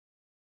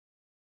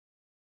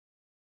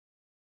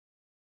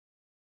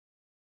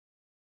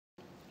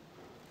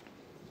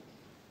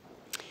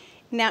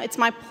Now it's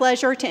my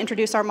pleasure to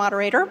introduce our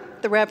moderator,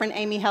 the Reverend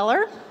Amy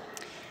Heller.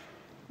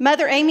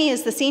 Mother Amy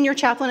is the senior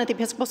chaplain at the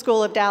Episcopal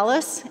School of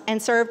Dallas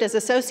and served as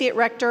associate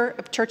rector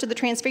of Church of the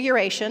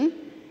Transfiguration,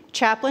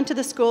 chaplain to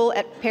the school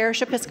at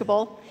Parish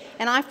Episcopal,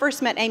 and I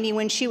first met Amy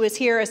when she was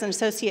here as an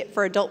associate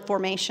for adult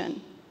formation.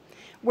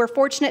 We're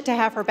fortunate to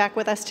have her back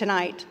with us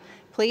tonight.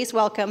 Please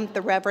welcome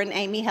the Reverend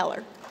Amy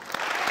Heller.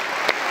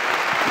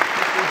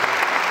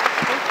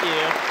 Thank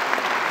you.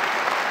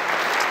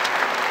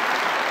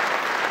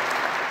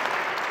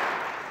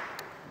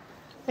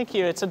 Thank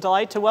you. It's a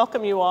delight to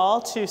welcome you all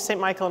to St.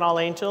 Michael and All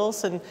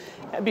Angels. And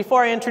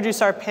before I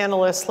introduce our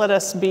panelists, let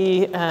us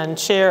be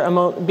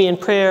in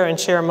prayer and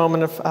share a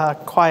moment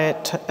of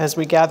quiet as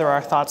we gather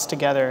our thoughts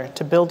together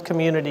to build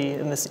community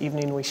in this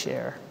evening we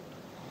share.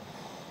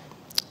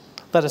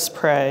 Let us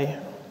pray.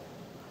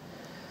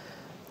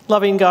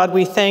 Loving God,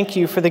 we thank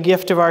you for the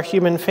gift of our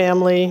human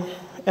family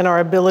and our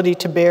ability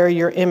to bear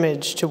your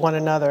image to one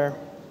another.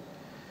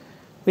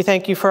 We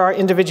thank you for our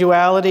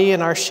individuality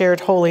and our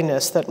shared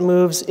holiness that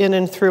moves in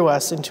and through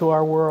us into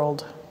our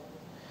world.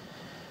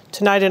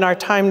 Tonight in our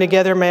time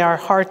together, may our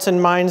hearts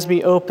and minds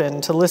be open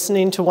to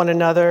listening to one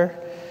another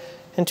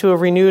and to a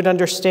renewed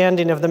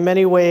understanding of the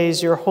many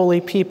ways your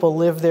holy people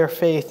live their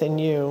faith in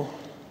you.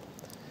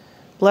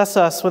 Bless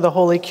us with a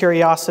holy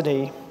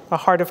curiosity, a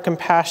heart of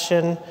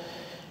compassion,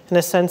 and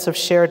a sense of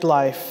shared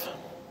life.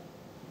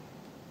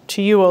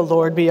 To you, O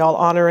Lord, be all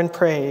honor and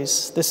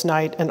praise this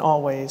night and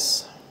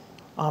always.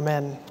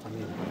 Amen.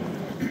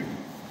 Amen.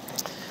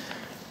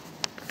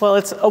 Well,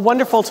 it's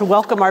wonderful to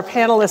welcome our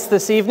panelists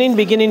this evening.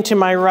 Beginning to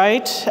my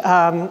right,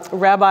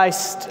 Rabbi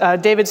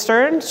David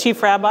Stern,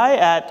 Chief Rabbi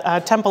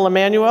at Temple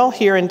Emmanuel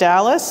here in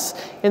Dallas.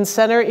 In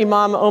center,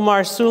 Imam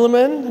Omar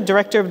Suleiman,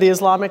 Director of the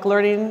Islamic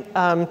Learning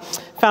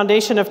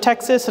Foundation of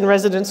Texas and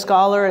resident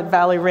scholar at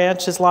Valley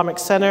Ranch Islamic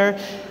Center.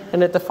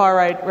 And at the far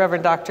right,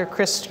 Reverend Dr.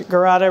 Chris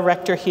Garada,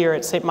 Rector here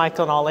at St.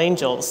 Michael and All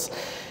Angels.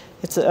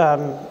 It's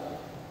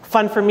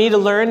fun for me to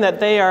learn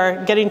that they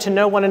are getting to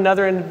know one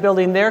another and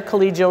building their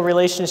collegial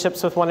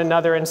relationships with one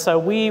another. And so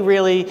we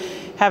really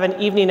have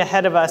an evening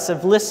ahead of us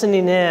of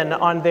listening in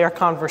on their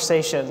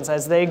conversations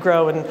as they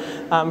grow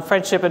in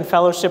friendship and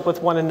fellowship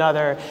with one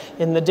another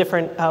in the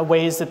different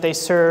ways that they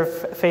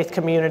serve faith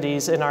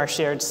communities in our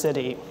shared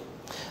city.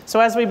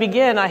 So as we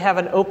begin, I have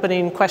an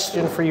opening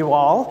question for you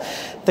all.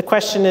 The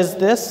question is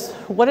this: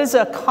 what is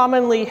a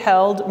commonly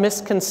held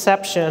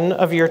misconception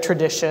of your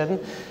tradition,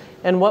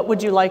 and what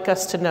would you like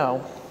us to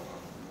know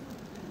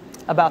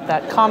about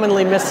that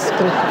commonly misheld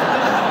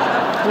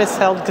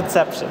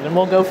conception? And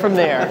we'll go from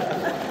there.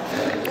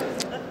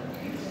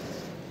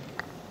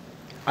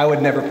 I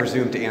would never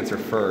presume to answer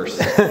first,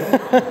 being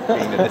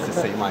that this is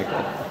St.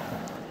 Michael.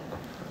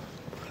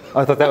 Oh,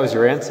 I thought that was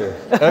your answer.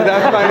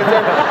 That's my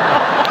answer.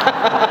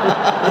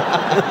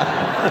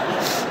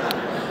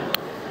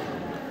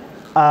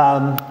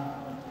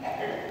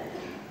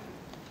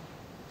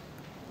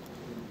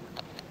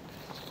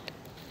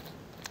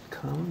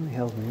 Commonly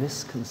held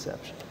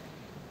misconception.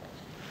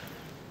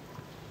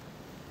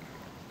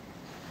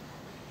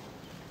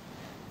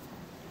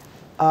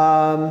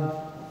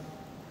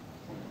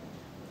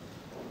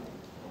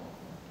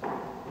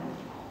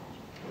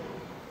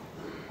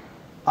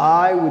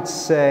 I would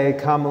say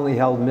commonly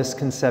held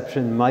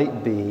misconception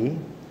might be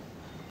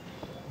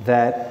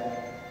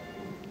that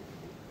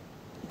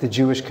the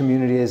Jewish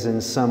community is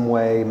in some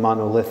way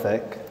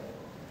monolithic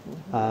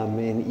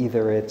in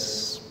either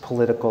its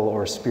political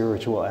or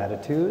spiritual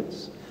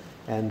attitudes.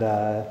 And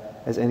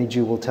as any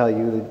Jew will tell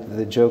you,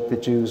 the joke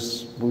that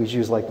we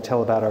Jews like to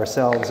tell about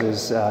ourselves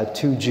is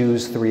 2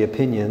 Jews, 3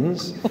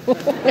 opinions,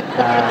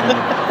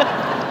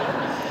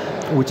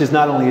 which is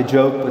not only a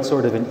joke, but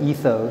sort of an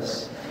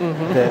ethos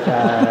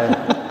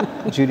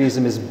that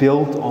Judaism is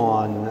built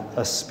on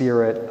a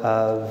spirit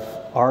of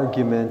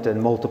argument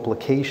and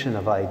multiplication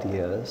of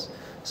ideas.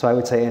 So I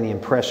would say any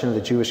impression of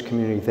the Jewish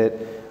community that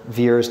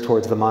veers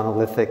towards the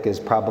monolithic is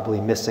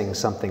probably missing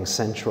something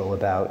central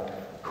about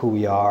who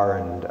we are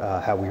and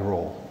how we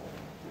roll.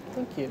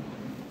 Thank you.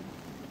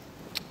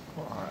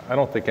 Well, I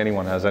don't think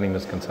anyone has any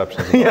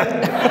misconceptions about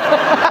it.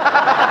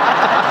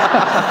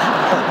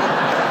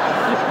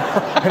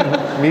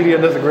 Media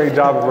does a great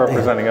job of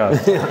representing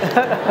us.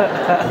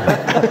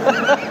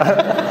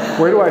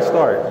 Where do I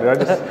start? Did I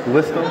just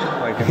list them?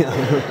 Like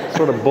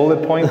sort of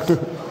bullet points?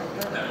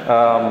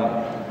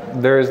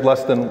 There is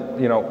less than,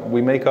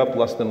 we make up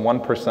less than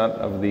 1%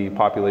 of the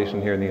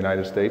population here in the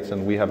United States,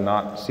 and we have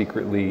not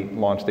secretly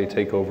launched a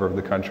takeover of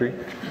the country.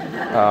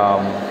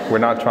 We're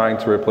not trying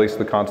to replace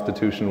the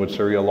Constitution with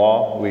Sharia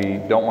law. We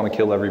don't want to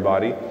kill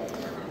everybody.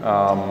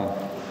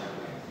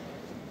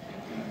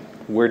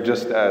 We're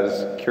just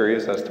as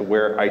curious as to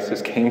where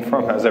ISIS came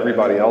from as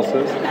everybody else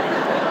is.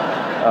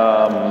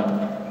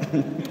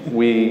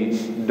 We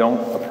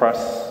don't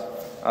oppress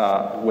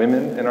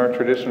women in our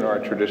tradition, or our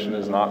tradition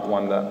is not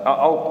one that,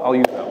 I'll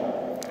use that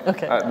one.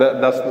 Okay.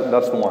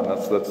 That's the one.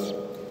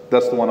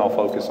 That's the one I'll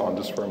focus on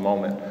just for a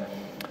moment.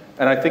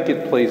 And I think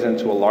it plays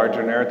into a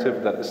larger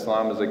narrative that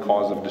Islam is a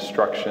cause of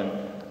destruction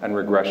and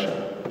regression.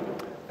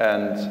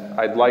 And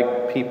I'd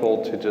like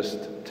people to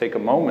just take a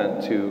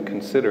moment to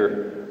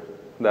consider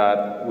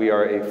that we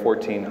are a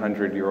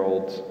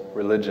 1,400-year-old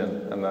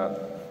religion, and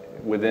that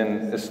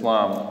within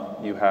Islam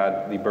you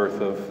had the birth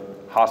of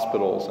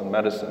hospitals and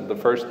medicine. The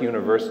first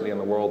university in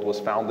the world was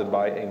founded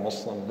by a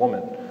Muslim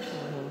woman.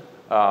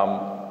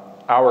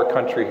 Our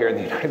country here in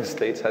the United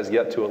States has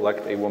yet to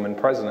elect a woman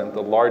president,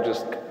 the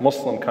largest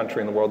Muslim country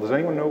in the world. Does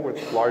anyone know what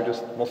the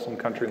largest Muslim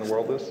country in the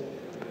world is?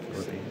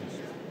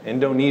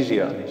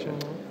 Indonesia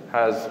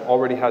has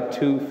already had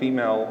 2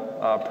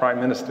 female prime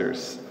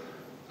ministers.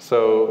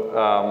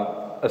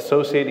 So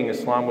associating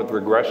Islam with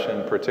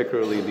regression,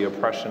 particularly the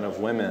oppression of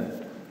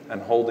women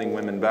and holding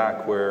women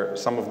back, where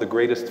some of the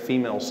greatest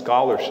female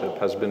scholarship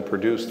has been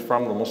produced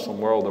from the Muslim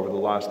world over the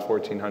last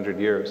 1,400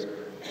 years,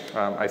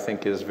 I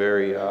think is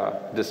very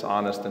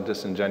dishonest and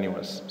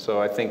disingenuous. So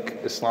I think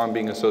Islam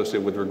being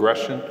associated with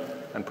regression,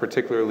 and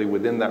particularly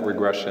within that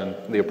regression,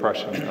 the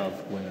oppression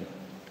of women.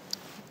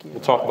 We'll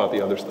talk about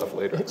the other stuff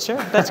later. Sure,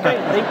 that's great.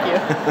 Thank you.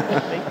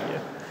 Thank you.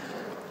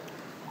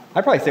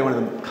 I'd probably say one of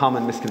the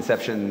common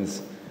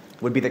misconceptions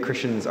would be that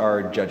Christians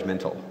are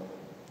judgmental,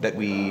 that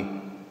we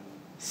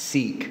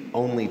seek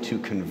only to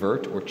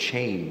convert or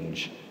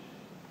change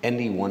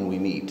anyone we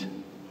meet.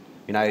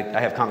 You know,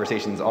 I have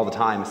conversations all the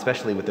time,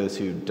 especially with those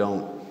who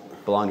don't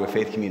belong to a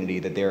faith community,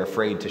 that they're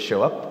afraid to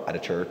show up at a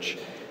church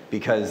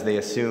because they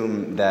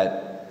assume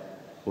that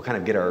we'll kind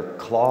of get our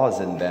claws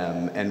in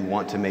them and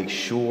want to make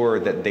sure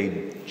that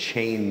they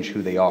change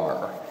who they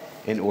are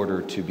in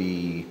order to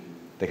be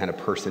the kind of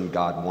person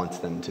God wants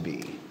them to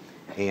be.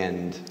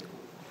 And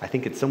I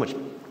think it's so much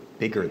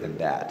bigger than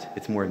that.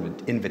 It's more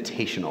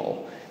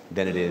invitational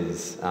than it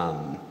is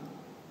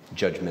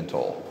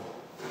judgmental.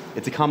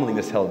 It's a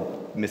commonly held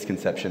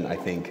misconception, I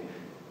think,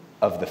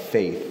 of the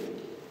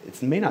faith.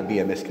 It may not be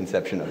a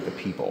misconception of the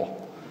people.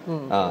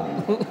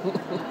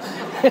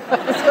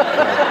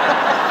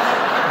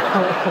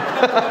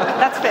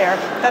 That's fair.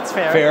 That's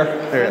fair. Fair.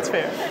 That's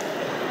fair.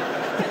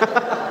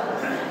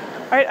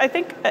 All right, I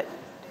think,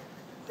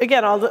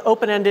 again, all the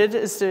open-ended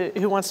as to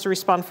who wants to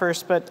respond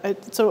first, but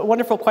it's a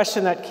wonderful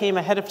question that came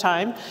ahead of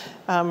time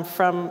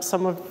from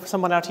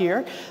someone out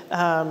here.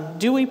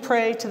 Do we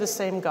pray to the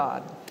same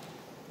God?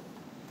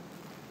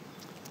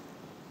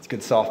 It's a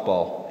good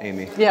softball,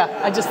 Amy. Yeah,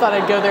 I just thought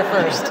I'd go there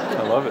first.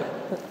 I love it.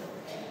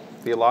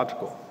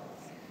 Theological.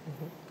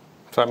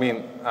 So I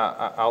mean,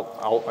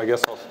 I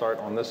guess I'll start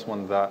on this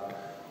one, that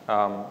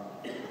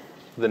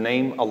the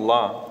name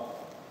Allah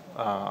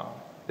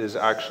is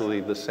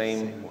actually the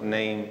same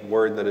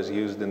word that is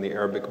used in the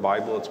Arabic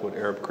Bible. It's what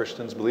Arab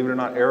Christians, believe it or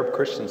not, Arab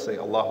Christians say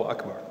Allahu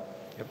Akbar,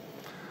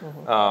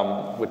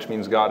 which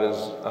means God is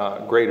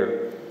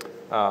greater.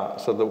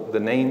 So the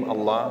name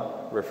Allah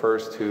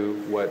refers to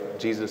what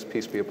Jesus,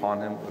 peace be upon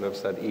him, would have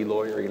said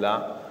Eloi or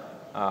Ilah.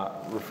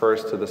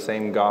 Refers to the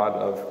same God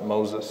of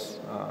Moses.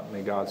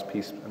 May God's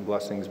peace and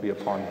blessings be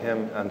upon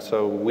him. And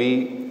so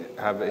we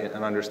have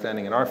an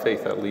understanding in our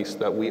faith, at least,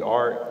 that we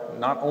are,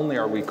 not only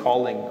are we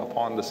calling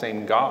upon the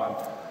same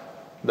God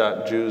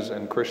that Jews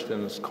and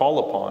Christians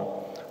call upon,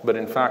 but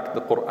in fact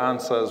the Quran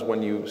says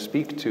when you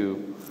speak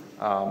to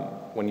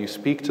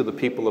the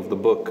people of the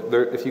book,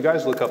 if you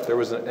guys look up, there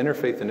was an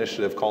interfaith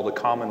initiative called the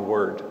Common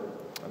Word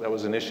that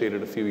was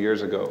initiated a few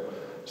years ago.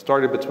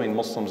 Started between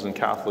Muslims and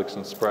Catholics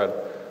and spread.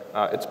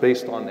 It's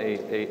based on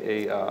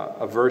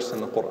a verse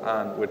in the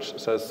Quran which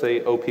says,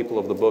 "Say, O people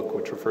of the book,"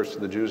 which refers to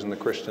the Jews and the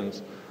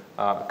Christians,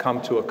 "come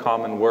to a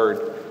common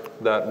word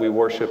that we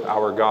worship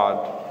our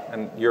God,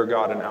 and your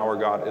God and our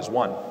God is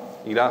one.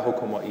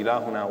 Ilahukum wa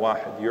ilahuna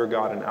wahid." Your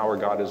God and our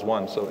God is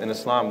one. So in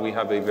Islam, we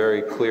have a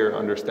very clear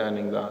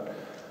understanding that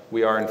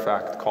we are in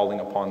fact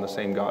calling upon the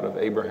same God of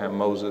Abraham,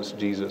 Moses,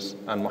 Jesus,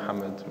 and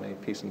Muhammad. May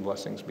peace and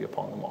blessings be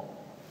upon them all.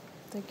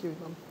 Thank you,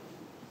 Imam.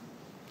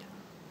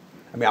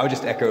 I mean, I would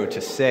just echo to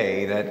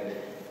say that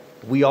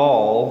we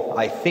all,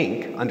 I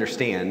think,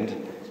 understand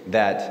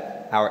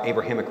that our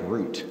Abrahamic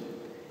root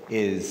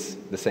is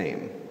the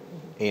same.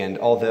 And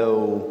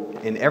although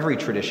in every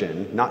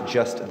tradition, not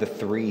just the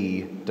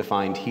 3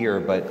 defined here,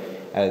 but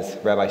as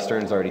Rabbi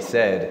Stern's already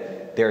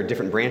said, there are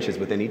different branches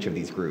within each of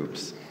these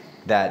groups,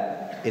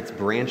 that it's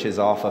branches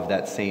off of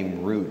that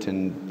same root,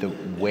 and the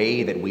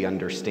way that we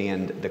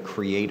understand the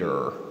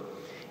Creator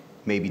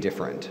may be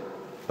different,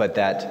 but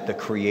that the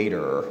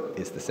Creator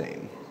is the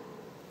same.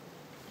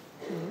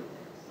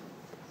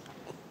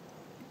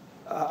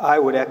 I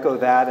would echo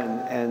that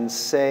and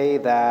say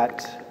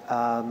that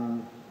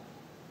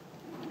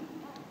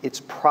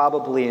it's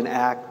probably an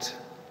act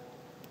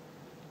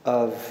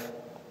of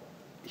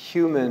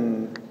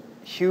human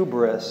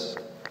hubris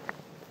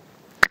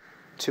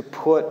to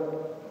put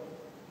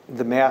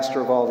the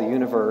master of all the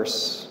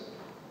universe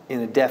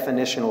in a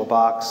definitional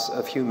box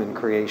of human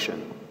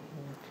creation.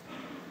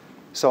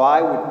 So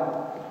I would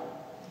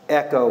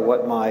echo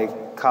what my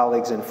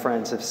colleagues and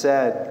friends have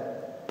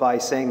said by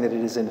saying that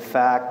it is in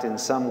fact, in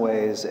some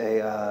ways,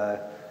 a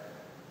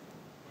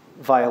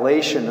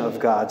violation of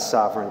God's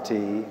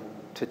sovereignty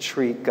to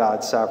treat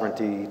God's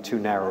sovereignty too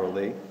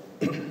narrowly,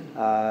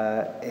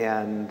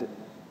 and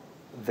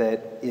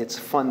that it's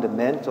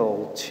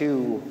fundamental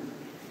to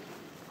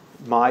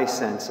my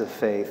sense of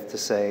faith to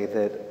say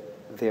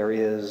that there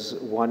is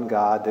one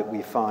God that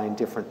we find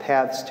different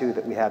paths to,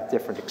 that we have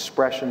different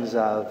expressions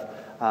of,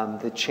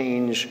 that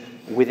change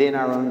within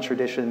our own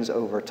traditions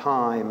over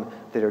time,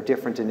 that are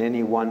different in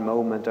any one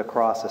moment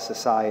across a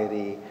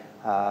society,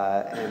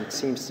 and it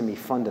seems to me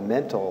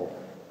fundamental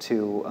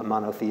to a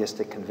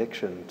monotheistic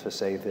conviction to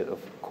say that, of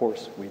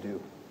course, we do.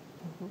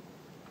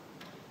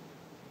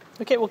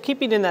 Okay, well,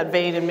 keeping in that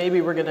vein, and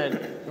maybe we're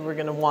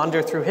gonna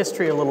wander through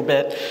history a little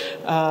bit.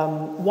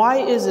 Why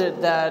is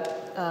it that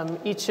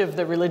each of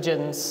the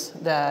religions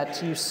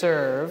that you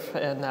serve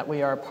and that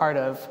we are a part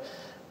of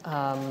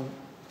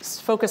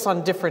focus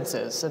on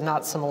differences and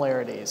not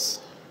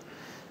similarities?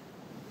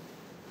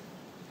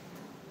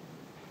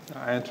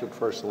 I answered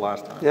first the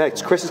last time. Yeah,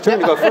 it's Chris's turn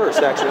to go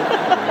first, actually.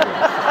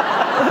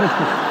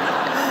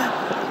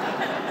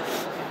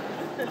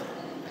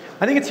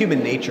 I think it's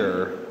human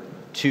nature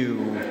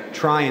to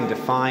try and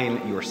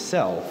define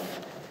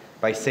yourself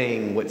by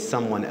saying what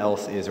someone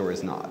else is or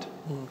is not.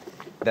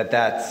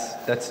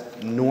 That's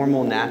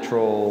normal,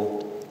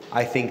 natural.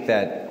 I think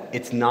that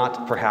it's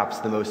not perhaps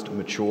the most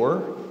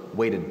mature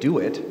way to do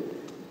it,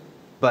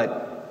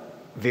 but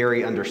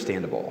very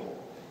understandable.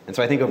 And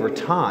so I think over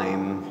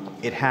time,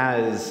 it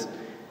has,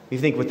 you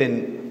think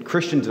within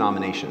Christian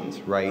denominations,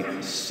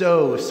 right?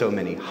 So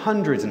many,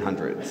 hundreds and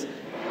hundreds.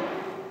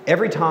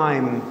 Every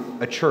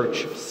time a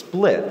church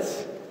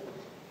splits,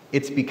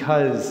 it's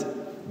because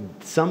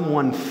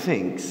someone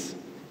thinks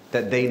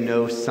that they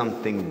know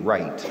something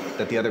right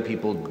that the other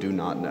people do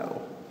not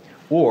know.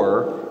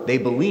 Or they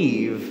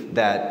believe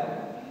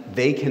that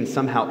they can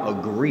somehow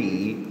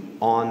agree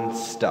on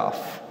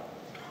stuff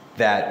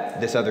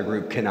that this other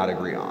group cannot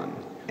agree on.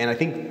 And I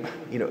think,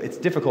 it's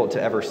difficult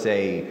to ever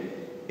say,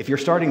 if your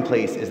starting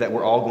place is that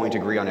we're all going to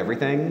agree on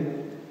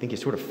everything, I think you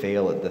sort of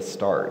fail at the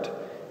start.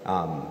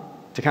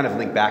 To kind of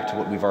link back to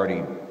what we've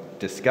already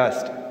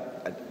discussed,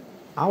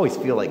 I always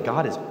feel like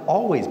God is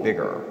always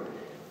bigger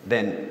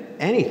than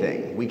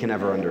anything we can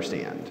ever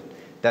understand.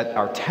 That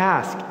our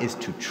task is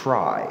to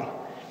try,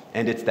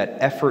 and it's that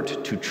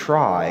effort to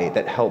try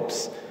that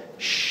helps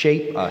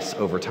shape us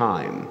over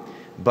time.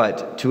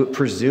 But to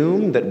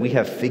presume that we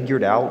have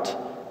figured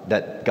out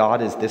that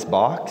God is this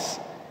box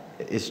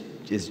is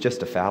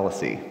just a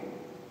fallacy.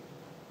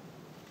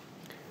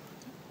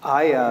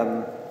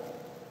 I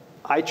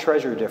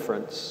treasure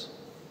difference.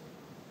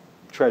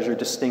 Treasure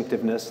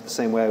distinctiveness the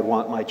same way I would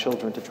want my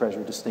children to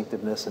treasure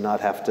distinctiveness and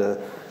not have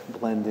to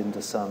blend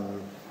into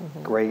some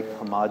great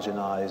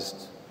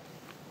homogenized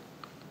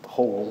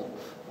whole.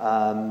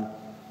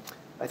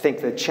 I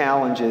think the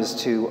challenge is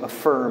to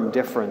affirm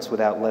difference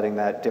without letting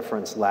that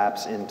difference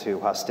lapse into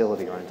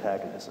hostility or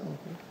antagonism.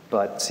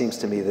 But it seems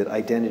to me that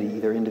identity,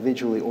 either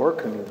individually or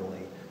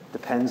communally,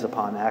 depends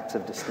upon acts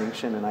of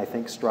distinction, and I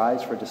think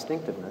strives for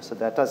distinctiveness. So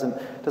that doesn't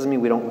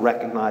mean we don't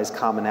recognize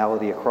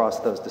commonality across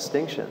those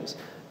distinctions,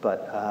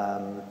 but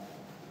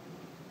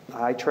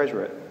I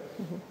treasure it.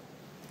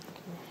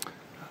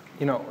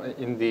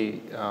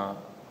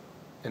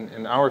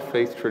 In our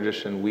faith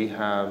tradition, we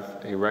have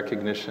a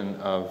recognition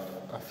of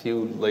a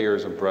few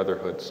layers of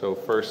brotherhood. So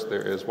first,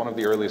 there is one of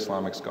the early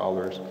Islamic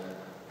scholars,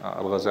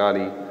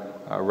 Al-Ghazali,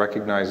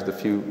 recognized a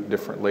few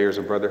different layers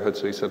of brotherhood.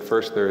 So he said,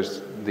 first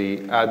there's the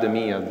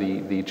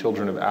Adamiyya, the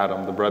children of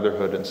Adam, the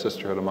brotherhood and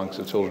sisterhood amongst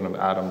the children of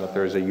Adam, that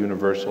there is a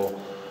universal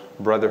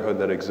brotherhood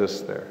that exists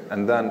there.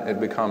 And then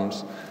it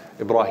becomes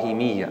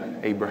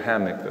Ibrahimiyya,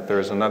 Abrahamic, that there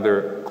is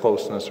another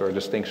closeness or a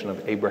distinction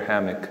of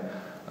Abrahamic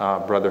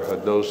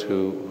brotherhood, those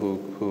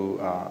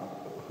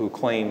who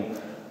claim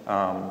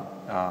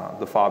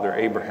the father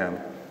Abraham,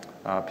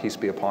 peace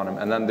be upon him.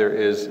 And then there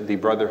is the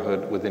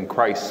brotherhood within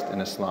Christ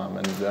in Islam,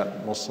 and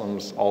that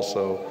Muslims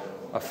also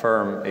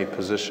affirm a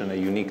position, a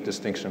unique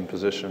distinction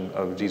position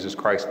of Jesus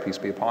Christ, peace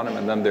be upon him.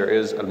 And then there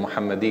is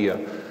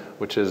Al-Muhammadiyya,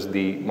 which is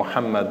the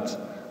Muhammad,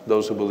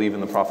 those who believe in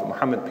the Prophet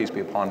Muhammad, peace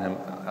be upon him,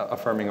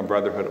 affirming a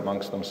brotherhood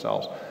amongst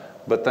themselves.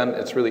 But then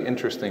it's really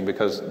interesting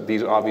because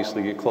these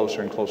obviously get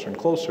closer and closer and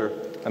closer,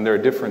 and there are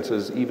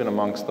differences even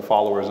amongst the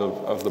followers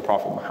of the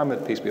Prophet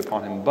Muhammad, peace be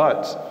upon him.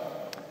 But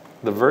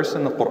the verse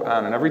in the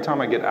Quran, and every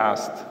time I get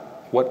asked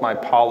what my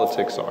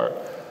politics are,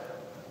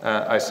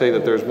 I say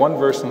that there's one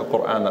verse in the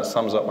Quran that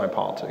sums up my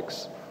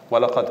politics.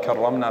 وَلَقَدْ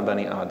كَرَّمْنَا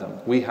بَنِي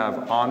آدَمَ. We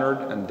have honored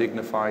and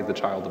dignified the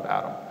child of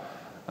Adam.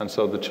 And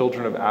so the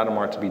children of Adam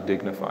are to be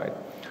dignified.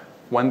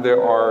 When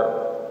there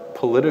are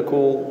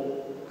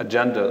political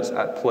agendas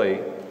at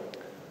play,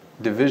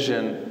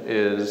 division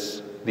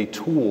is the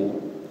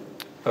tool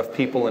of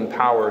people in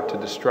power to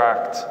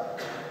distract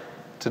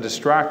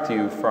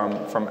you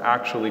from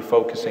actually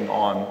focusing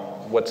on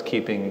what's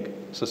keeping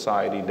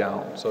society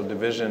down. So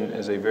division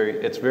is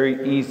it's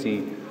very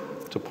easy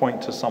to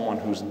point to someone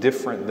who's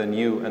different than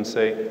you and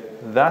say,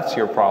 that's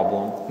your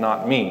problem,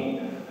 not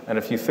me. And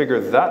if you figure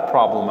that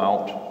problem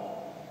out,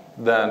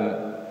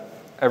 then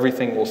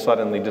everything will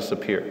suddenly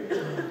disappear.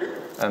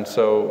 And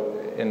so,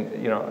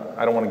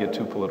 I don't want to get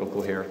too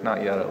political here,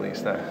 not yet at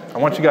least. I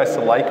want you guys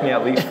to like me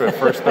at least for the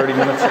first 30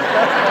 minutes.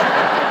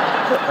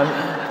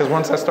 Because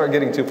once I start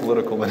getting too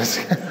political, then it's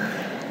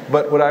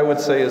but what I would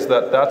say is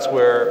that that's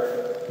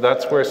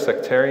where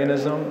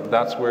sectarianism,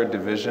 that's where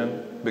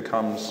division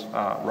becomes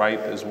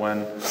ripe, is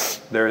when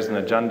there is an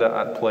agenda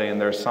at play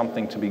and there's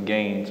something to be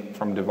gained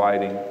from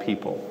dividing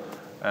people.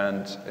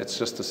 And it's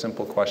just a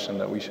simple question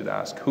that we should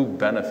ask. Who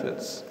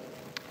benefits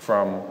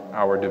from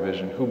our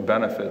division? Who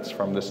benefits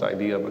from this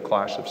idea of a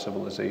clash of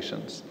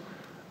civilizations?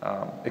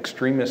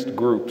 Extremist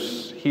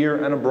groups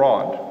here and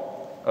abroad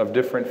of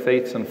different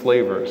faiths and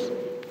flavors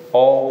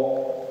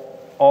all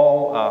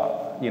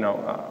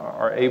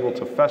are able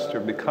to fester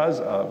because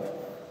of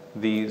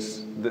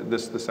this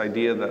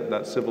idea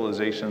that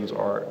civilizations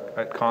are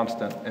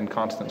in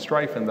constant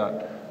strife, and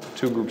that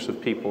two groups of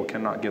people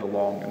cannot get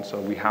along, and so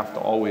we have to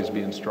always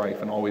be in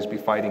strife and always be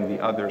fighting the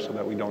other so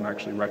that we don't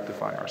actually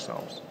rectify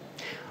ourselves.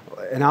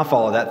 And I'll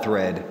follow that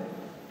thread.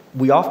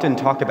 We often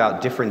talk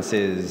about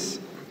differences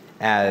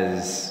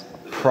as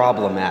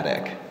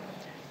problematic.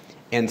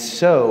 And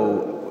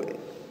so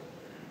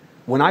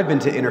when I've been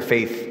to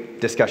interfaith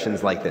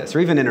discussions like this, or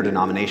even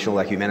interdenominational,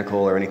 ecumenical,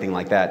 or anything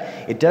like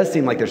that, it does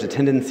seem like there's a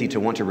tendency to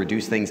want to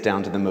reduce things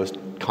down to the most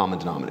common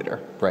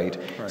denominator, right?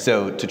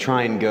 So to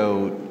try and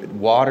go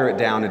water it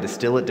down and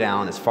distill it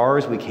down as far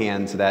as we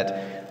can so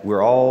that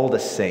we're all the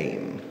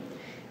same,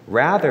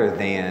 rather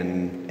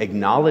than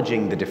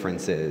acknowledging the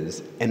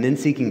differences and then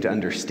seeking to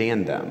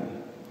understand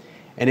them.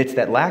 And it's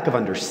that lack of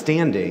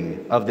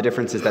understanding of the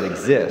differences that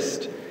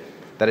exist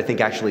that I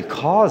think actually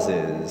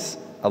causes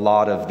a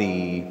lot of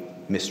the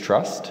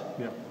mistrust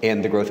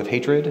and the growth of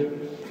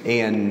hatred,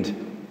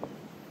 and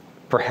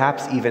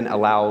perhaps even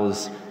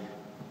allows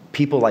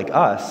people like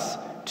us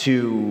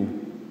to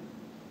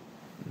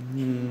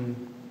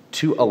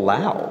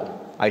allow,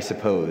 I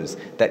suppose,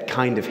 that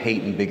kind of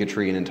hate and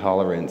bigotry and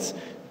intolerance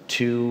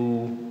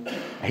to,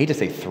 I hate to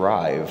say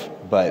thrive,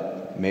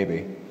 but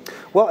maybe.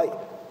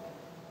 Well,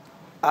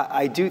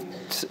 I do,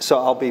 so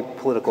I'll be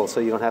political, so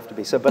you don't have to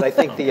be. So, but I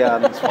think the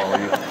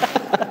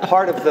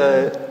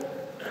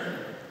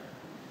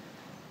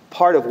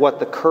part of what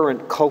the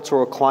current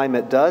cultural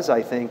climate does,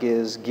 I think,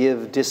 is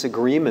give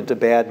disagreement a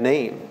bad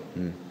name.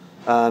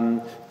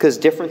 Because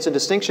difference and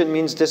distinction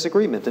means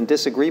disagreement, and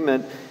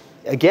disagreement,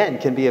 again,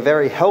 can be a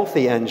very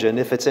healthy engine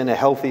if it's in a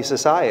healthy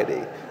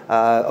society.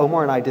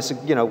 Omar and I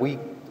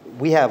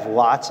we have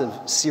lots of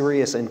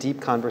serious and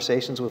deep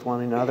conversations with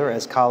one another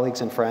as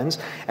colleagues and friends,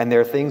 and there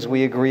are things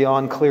we agree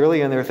on clearly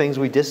and there are things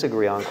we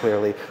disagree on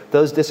clearly.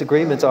 Those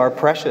disagreements are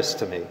precious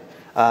to me.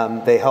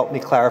 They help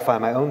me clarify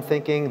my own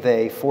thinking.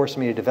 They force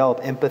me to develop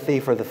empathy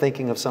for the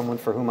thinking of someone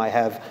for whom I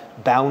have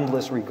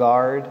boundless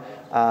regard.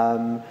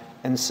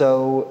 And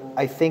so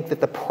I think that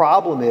the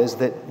problem is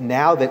that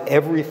now that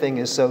everything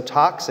is so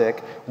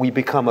toxic, we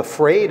become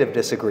afraid of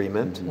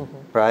disagreement,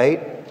 right?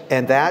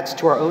 And that's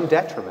to our own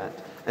detriment.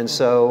 And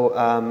so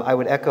I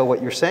would echo what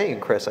you're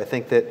saying, Chris. I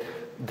think that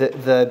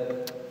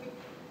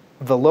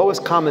the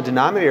lowest common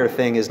denominator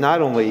thing is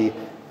not only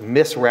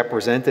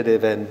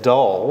misrepresentative and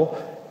dull,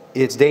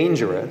 it's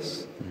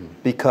dangerous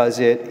because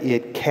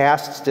it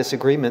casts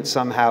disagreement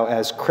somehow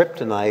as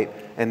kryptonite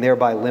and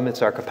thereby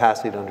limits our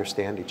capacity to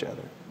understand each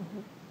other.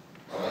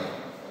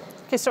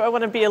 Okay, so I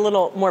want to be a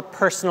little more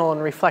personal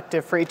and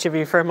reflective for each of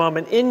you for a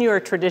moment. In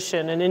your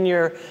tradition and in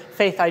your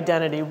faith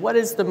identity, what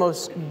is the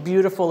most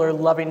beautiful or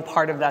loving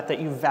part of that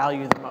you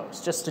value the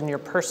most, just in your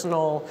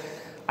personal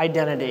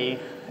identity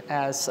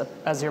as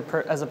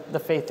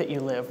the faith that you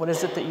live? What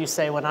is it that you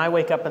say, when I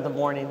wake up in the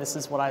morning, this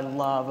is what I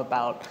love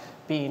about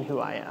being who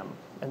I am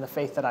and the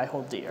faith that I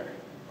hold dear?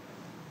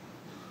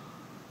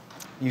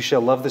 You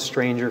shall love the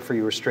stranger, for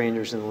you were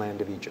strangers in the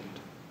land of Egypt.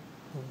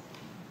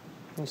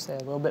 Can you say a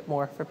little bit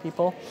more for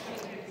people?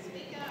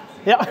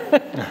 Yeah.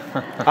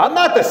 I'm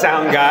not the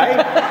sound guy.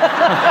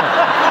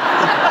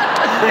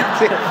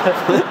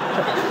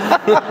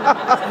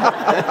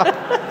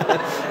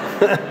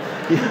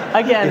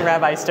 Again,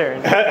 Rabbi Stern.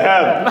 If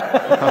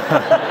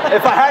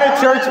I had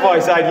a church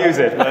voice, I'd use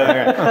it.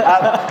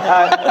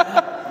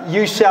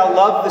 You shall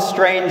love the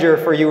stranger,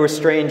 for you were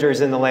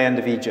strangers in the land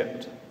of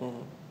Egypt.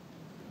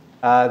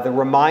 The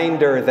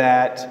reminder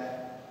that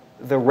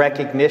the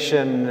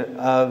recognition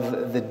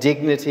of the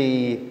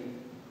dignity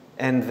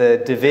and the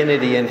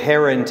divinity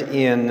inherent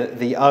in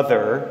the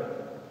other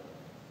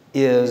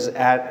is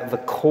at the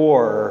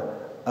core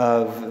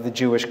of the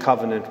Jewish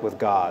covenant with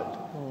God.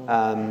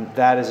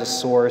 That is a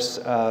source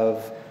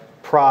of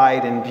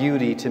pride and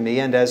beauty to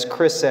me. And as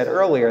Chris said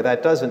earlier,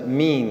 that doesn't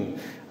mean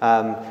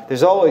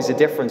there's always a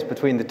difference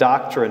between the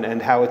doctrine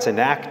and how it's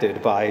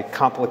enacted by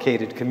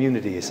complicated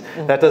communities.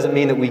 That doesn't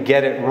mean that we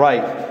get it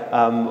right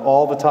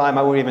all the time.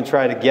 I wouldn't even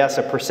try to guess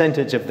a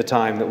percentage of the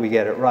time that we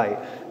get it right.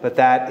 But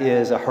that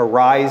is a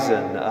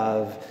horizon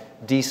of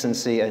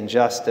decency and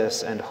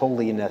justice and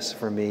holiness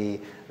for me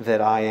that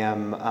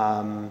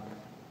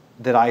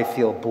that I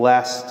feel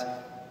blessed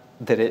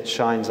that it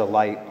shines a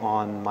light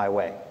on my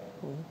way.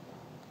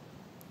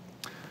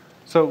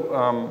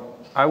 So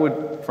I would,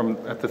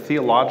 at the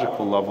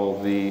theological level,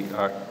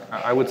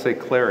 I would say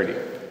clarity.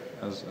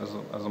 As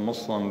a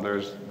Muslim,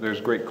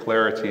 there's great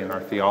clarity in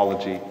our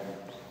theology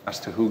as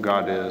to who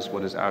God is,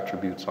 what his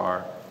attributes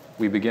are.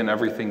 We begin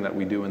everything that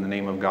we do in the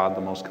name of God,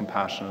 the most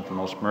compassionate, the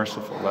most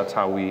merciful. That's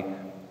how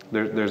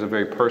there's a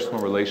very personal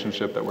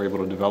relationship that we're able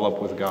to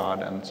develop with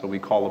God, and so we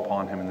call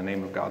upon him in the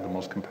name of God, the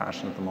most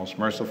compassionate, the most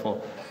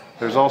merciful.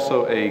 There's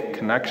also a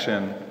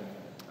connection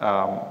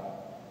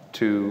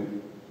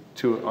to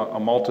a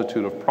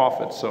multitude of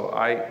prophets. So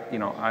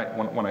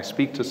when I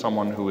speak to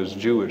someone who is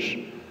Jewish,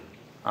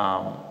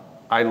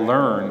 I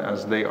learn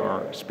as they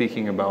are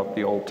speaking about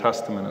the Old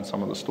Testament and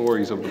some of the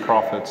stories of the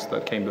prophets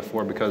that came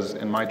before, because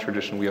in my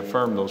tradition we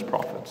affirm those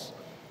prophets.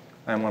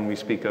 And when we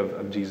speak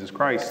of Jesus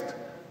Christ,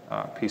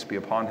 peace be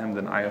upon him,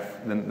 then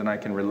I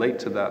can relate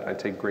to that. I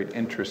take great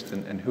interest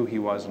in who he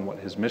was and what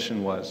his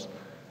mission was,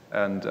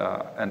 and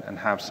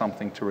have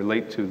something to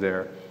relate to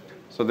there.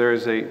 So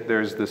there's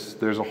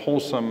a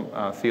wholesome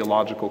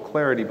theological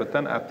clarity, but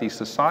then at the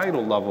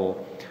societal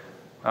level,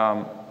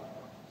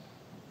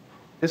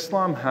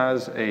 Islam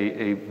has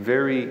a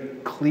very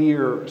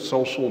clear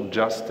social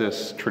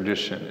justice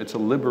tradition. It's a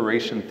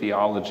liberation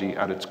theology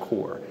at its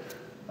core.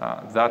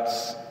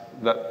 That's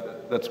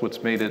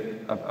what's made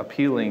it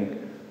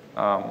appealing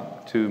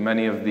to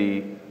many of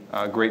the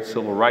great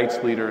civil rights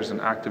leaders and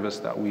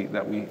activists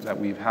that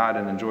we've had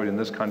and enjoyed in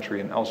this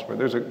country and elsewhere.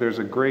 There's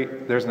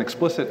an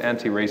explicit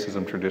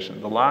anti-racism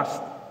tradition. The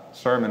last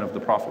sermon of the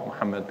Prophet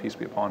Muhammad, peace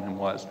be upon him,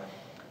 was,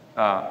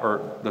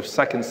 or the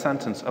second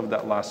sentence of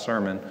that last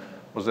sermon,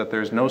 was that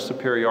there's no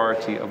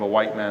superiority of a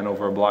white man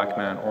over a black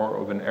man or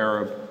of an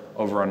Arab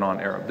over a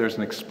non-Arab. There's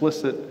an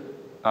explicit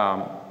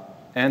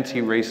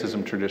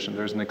anti-racism tradition.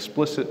 There's an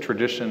explicit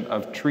tradition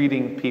of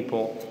treating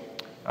people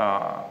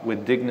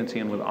with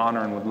dignity and with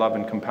honor and with love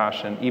and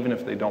compassion, even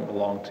if they don't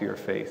belong to your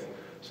faith.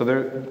 So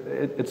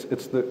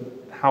it's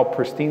how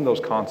pristine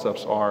those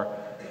concepts are,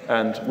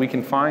 and we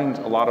can find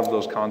a lot of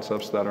those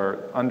concepts that are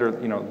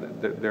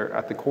they're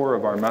at the core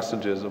of our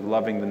messages of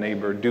loving the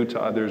neighbor, do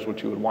to others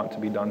what you would want to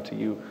be done to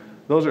you.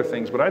 Those are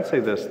things, but I'd say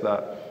this,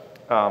 that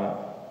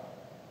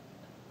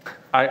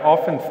I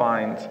often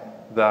find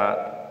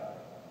that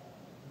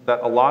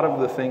a lot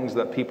of the things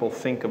that people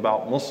think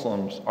about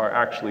Muslims are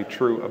actually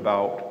true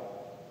about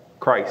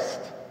Christ,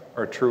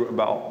 or true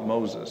about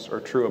Moses, or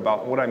true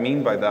about, what I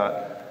mean by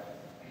that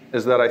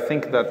is that I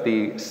think that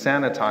the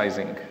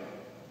sanitizing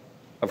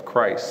of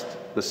Christ,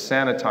 the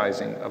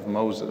sanitizing of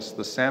Moses,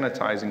 the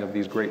sanitizing of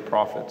these great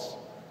prophets,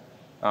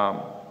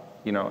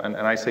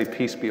 and I say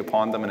peace be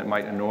upon them, and it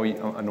might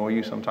annoy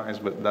you sometimes,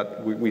 but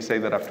that we say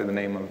that after the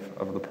name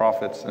of the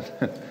prophets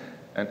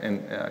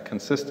and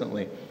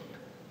consistently,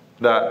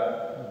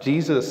 that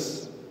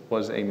Jesus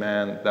was a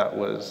man that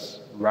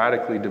was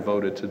radically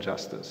devoted to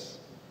justice.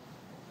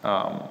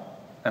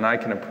 And I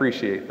can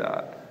appreciate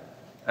that.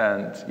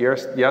 And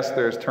yes,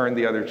 there's turn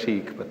the other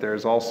cheek, but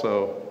there's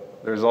also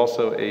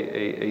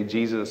a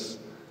Jesus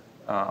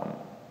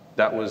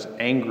that was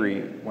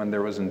angry when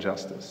there was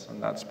injustice,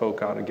 and that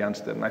spoke out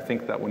against it. And I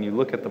think that when you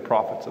look at the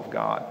prophets of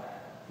God,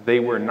 they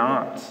were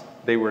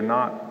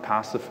not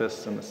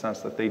pacifists in the sense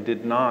that they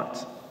did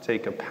not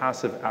take a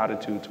passive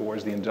attitude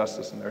towards the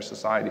injustice in their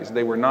societies.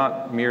 They were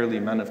not merely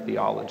men of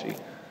theology,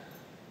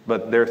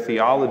 but their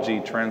theology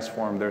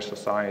transformed their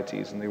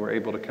societies, and they were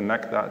able to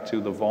connect that to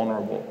the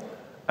vulnerable.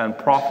 And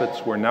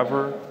prophets were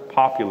never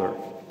popular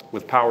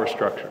with power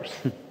structures.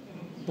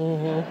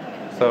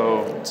 Mm-hmm.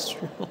 So, that's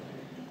true.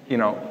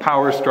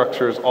 Power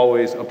structures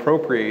always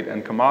appropriate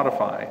and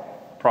commodify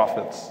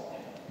prophets,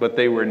 but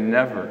they were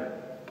never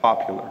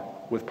popular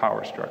with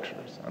power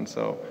structures. And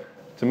so,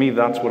 to me,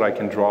 that's what I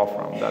can draw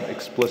from, that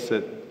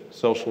explicit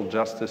social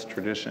justice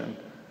tradition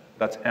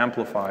that's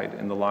amplified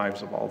in the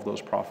lives of all of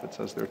those prophets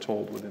as they're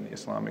told within the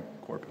Islamic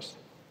corpus.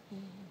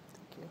 Thank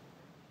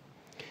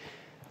you.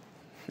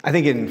 I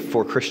think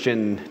for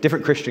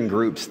different Christian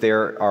groups,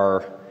 there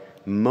are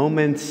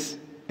moments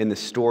in the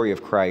story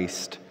of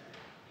Christ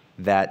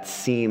that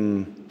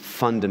seem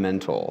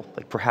fundamental,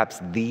 like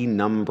perhaps the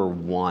number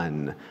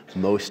one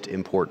most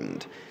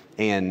important.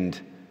 And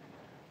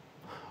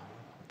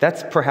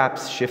that's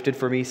perhaps shifted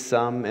for me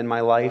some in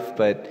my life,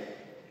 but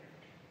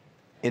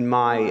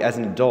as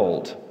an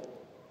adult,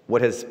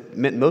 what has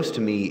meant most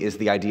to me is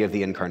the idea of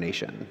the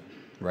incarnation,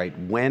 right?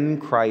 When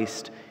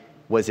Christ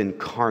was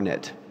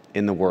incarnate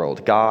in the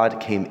world, God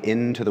came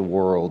into the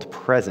world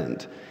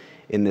present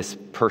in this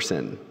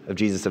person of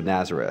Jesus of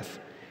Nazareth.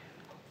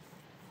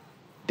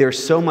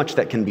 There's so much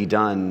that can be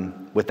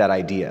done with that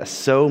idea,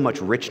 so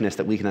much richness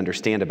that we can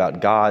understand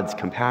about God's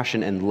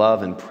compassion and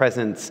love and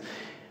presence,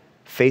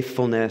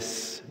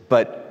 faithfulness,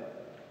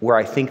 but where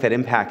I think that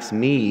impacts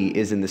me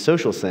is in the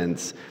social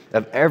sense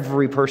of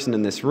every person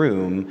in this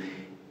room.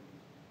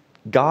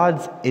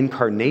 God's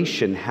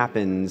incarnation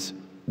happens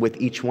with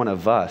each one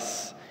of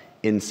us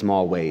in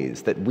small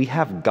ways, that we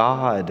have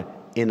God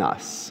in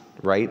us,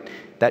 right?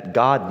 That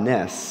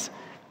Godness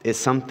is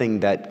something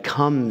that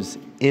comes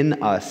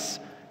in us,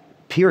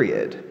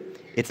 period.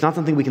 It's not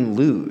something we can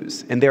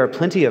lose. And there are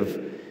plenty of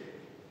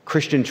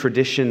Christian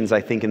traditions,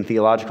 I think, and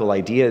theological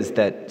ideas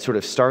that sort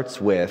of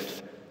starts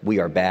with, we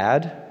are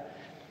bad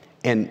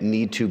and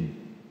need to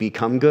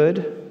become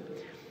good.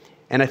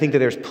 And I think that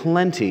there's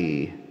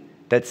plenty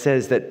that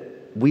says that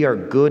we are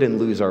good and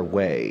lose our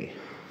way,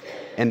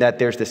 and that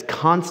there's this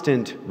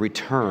constant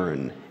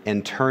return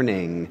and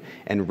turning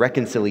and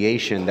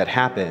reconciliation that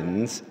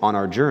happens on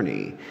our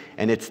journey.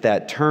 And it's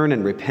that turn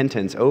and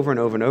repentance over and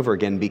over and over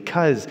again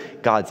because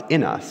God's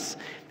in us.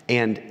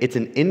 And it's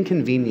an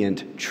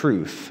inconvenient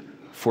truth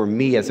for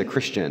me as a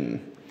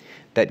Christian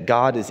that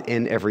God is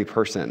in every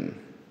person,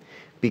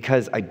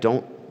 because I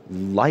don't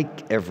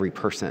like every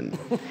person.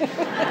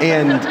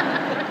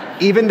 And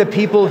even the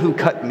people who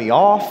cut me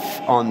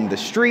off on the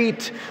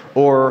street,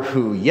 or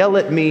who yell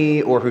at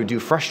me, or who do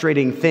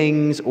frustrating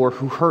things, or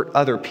who hurt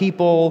other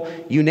people,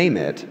 you name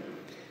it,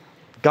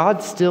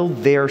 God's still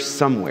there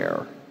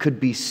somewhere, could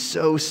be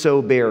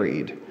so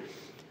buried.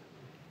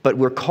 But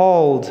we're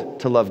called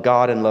to love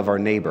God and love our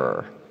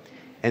neighbor.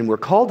 And we're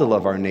called to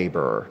love our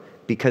neighbor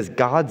because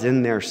God's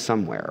in there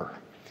somewhere.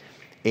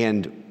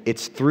 And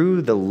it's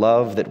through the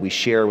love that we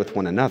share with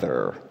one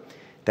another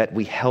that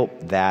we help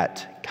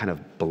that kind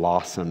of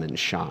blossom and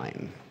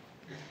shine.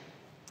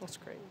 That's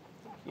great.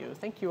 Thank you.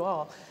 Thank you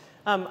all.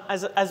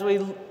 As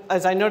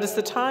I notice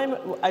the time,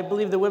 I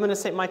believe the women of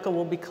St. Michael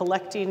will be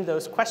collecting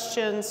those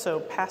questions, so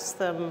pass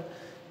them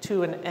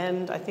to an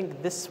end, I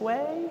think, this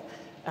way.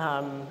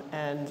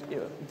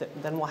 And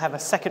then we'll have a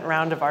second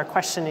round of our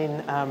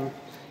questioning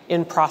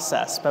in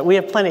process. But we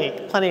have plenty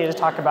to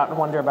talk about and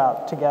wonder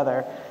about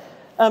together.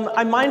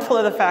 I'm mindful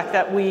of the fact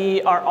that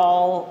we are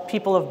all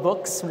people of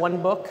books,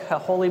 one book, a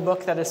holy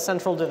book that is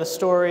central to the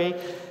story.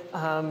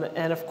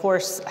 And of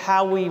course,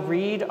 how we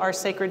read our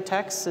sacred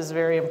texts is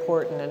very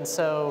important. And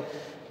so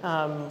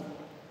I'm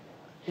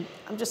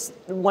just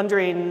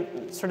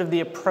wondering sort of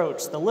the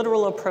approach, the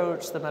literal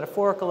approach, the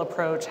metaphorical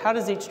approach. How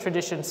does each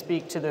tradition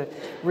speak to the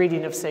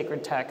reading of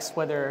sacred texts,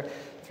 whether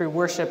through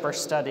worship or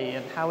study?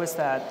 And how is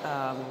that,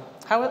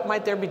 how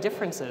might there be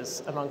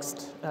differences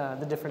amongst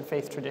the different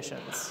faith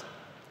traditions?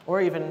 Or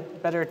even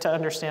better, to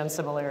understand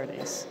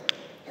similarities?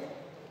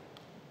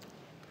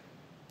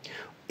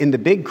 In the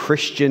big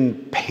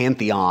Christian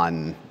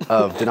pantheon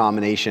of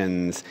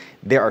denominations,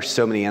 there are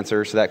so many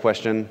answers to that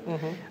question.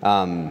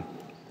 Mm-hmm.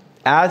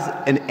 As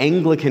an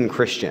Anglican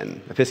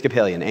Christian,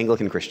 Episcopalian,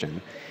 Anglican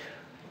Christian,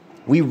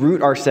 we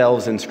root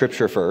ourselves in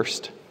Scripture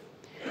first,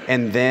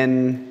 and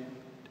then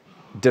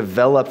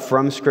develop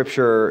from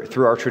Scripture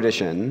through our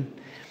tradition,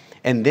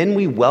 and then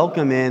we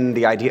welcome in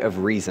the idea of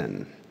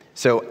reason.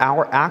 So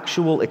our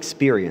actual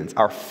experience,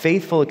 our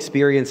faithful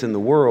experience in the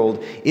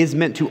world, is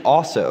meant to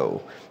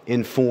also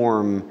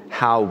inform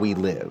how we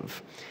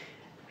live.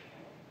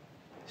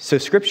 So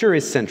Scripture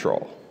is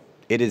central.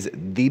 It is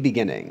the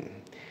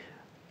beginning.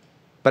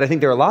 But I think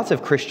there are lots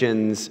of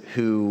Christians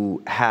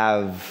who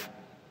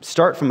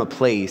start from a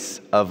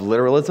place of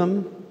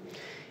literalism.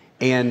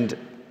 And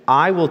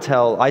I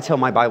tell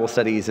my Bible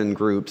studies in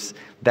groups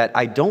that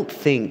I don't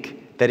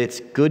think that it's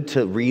good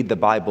to read the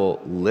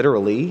Bible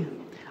literally.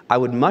 I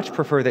would much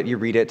prefer that you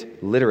read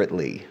it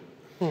literately.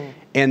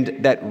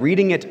 And that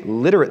reading it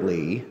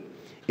literately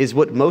is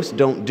what most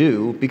don't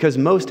do, because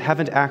most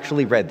haven't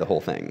actually read the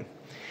whole thing.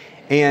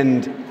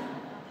 And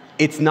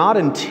it's not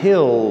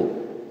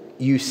until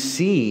you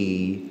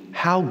see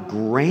how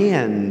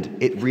grand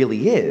it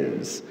really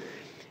is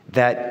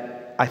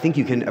that I think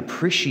you can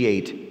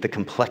appreciate the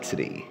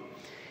complexity.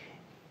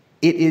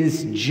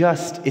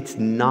 It's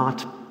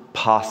not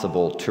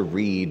possible to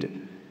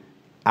read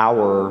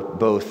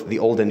both the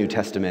Old and New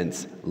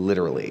Testaments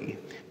literally,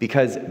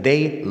 because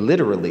they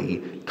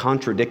literally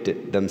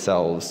contradicted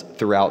themselves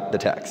throughout the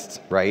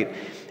texts, right?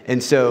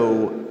 And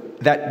so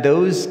that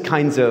those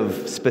kinds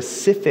of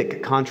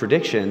specific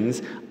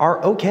contradictions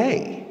are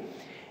okay,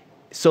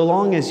 so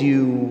long as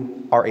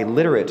you are a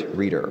literate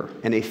reader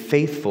and a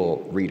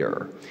faithful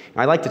reader.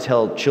 I like to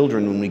tell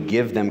children when we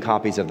give them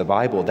copies of the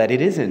Bible that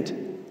it isn't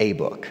a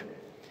book,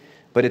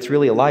 but it's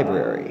really a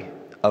library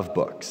of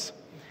books.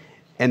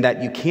 And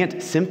that you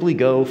can't simply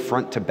go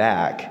front to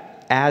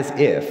back as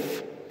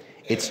if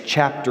it's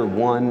chapter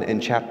 1 and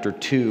chapter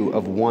 2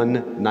 of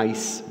one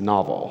nice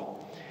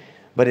novel.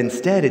 But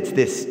instead, it's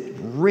this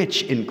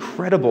rich,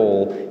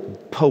 incredible,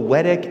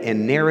 poetic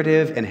and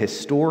narrative and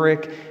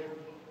historic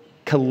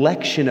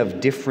collection of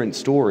different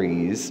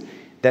stories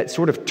that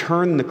sort of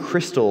turn the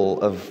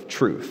crystal of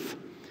truth.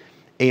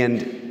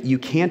 And you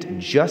can't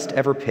just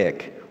ever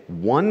pick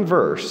one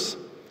verse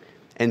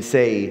and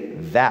say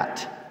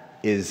that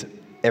is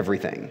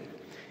everything,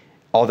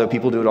 although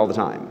people do it all the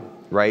time,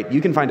 right? You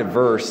can find a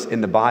verse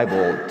in the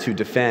Bible to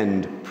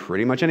defend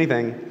pretty much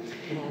anything.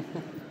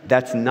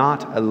 That's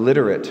not a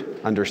literate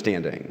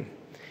understanding.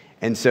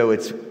 And so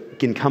it's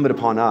incumbent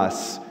upon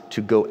us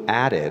to go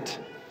at it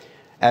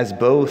as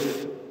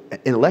both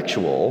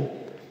intellectual,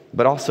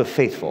 but also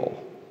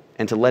faithful,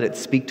 and to let it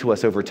speak to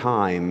us over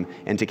time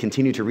and to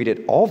continue to read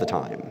it all the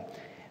time.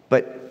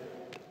 But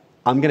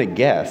I'm going to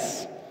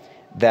guess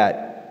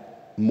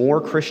that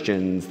more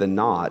Christians than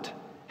not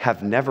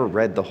have never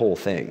read the whole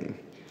thing.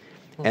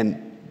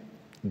 And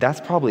that's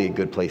probably a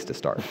good place to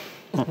start.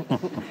 Thank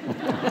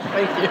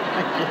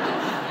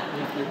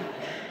you.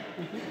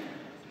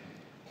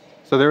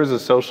 So there was a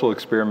social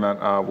experiment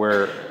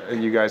where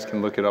you guys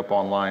can look it up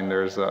online.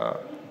 There's a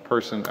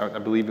person, I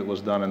believe it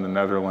was done in the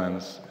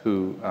Netherlands,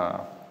 who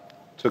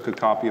took a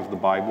copy of the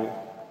Bible,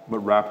 but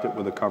wrapped it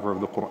with a cover of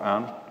the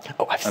Quran.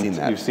 Oh, I've seen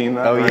that. You've seen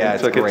that? Oh, right? yeah,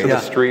 it's took great. it to the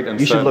street and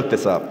you said, should look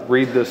this up.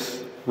 Read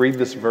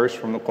this verse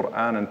from the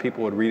Quran, and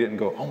people would read it and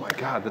go, oh my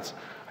God,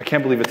 I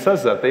can't believe it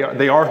says that.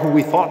 They are who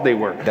we thought they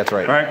were. That's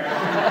right. Right?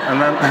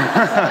 And then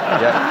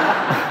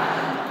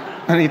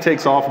Yeah. and he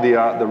takes off the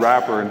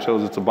wrapper and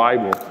shows it's a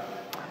Bible.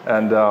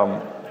 And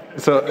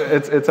so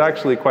it's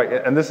actually quite,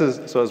 and this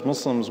is, so as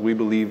Muslims, we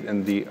believe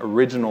in the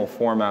original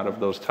format of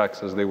those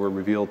texts as they were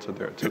revealed to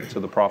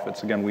the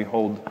prophets. Again, we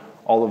hold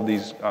all of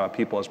these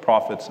people as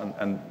prophets,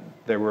 and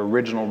they were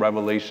original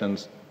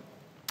revelations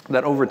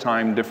that over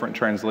time, different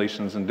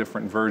translations and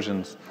different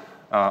versions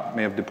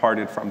may have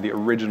departed from the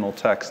original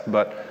text.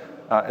 But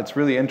it's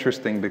really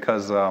interesting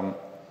because,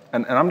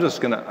 and I'm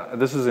just gonna,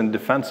 this is in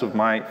defense of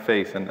my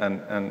faith,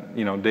 and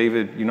you know,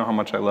 David, you know how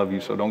much I love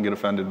you, so don't get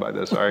offended by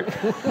this, all right?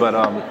 But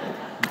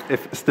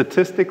if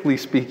statistically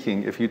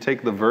speaking, if you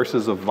take the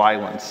verses of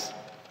violence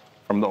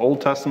from the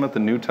Old Testament, the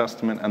New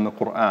Testament, and the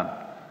Quran,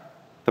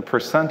 the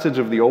percentage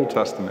of the Old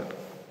Testament,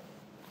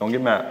 don't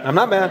get mad. I'm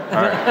not mad.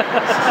 All right,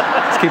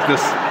 let's keep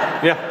this.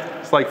 Yeah.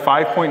 It's like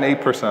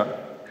 5.8%.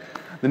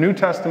 The New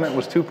Testament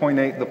was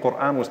 2.8. The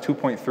Quran was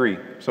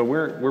 2.3. So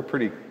we're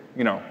pretty,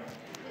 you know,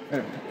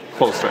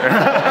 close there.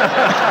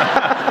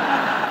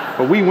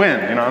 But we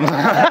win, you know what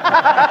I'm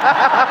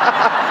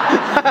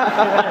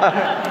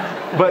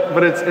saying?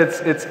 But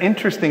it's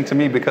interesting to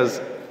me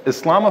because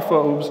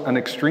Islamophobes and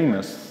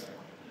extremists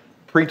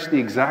preach the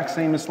exact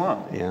same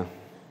Islam. Yeah.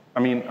 I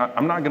mean,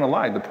 I'm not going to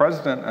lie. The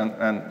president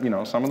and you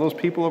know, some of those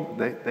people,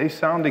 they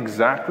sound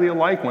exactly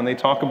alike when they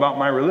talk about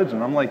my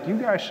religion. I'm like, you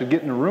guys should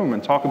get in a room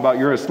and talk about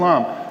your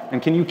Islam.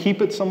 And can you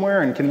keep it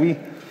somewhere? And can we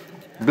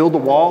build a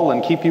wall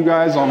and keep you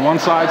guys on one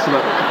side so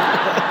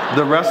that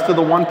the rest of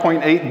the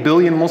 1.8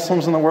 billion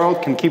Muslims in the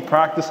world can keep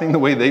practicing the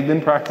way they've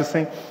been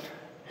practicing?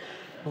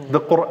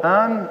 The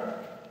Quran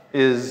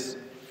is,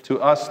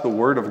 to us, the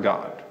Word of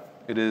God.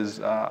 It is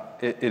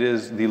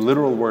the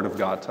literal Word of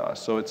God to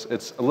us. So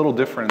it's a little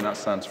different in that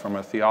sense from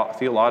a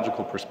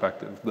theological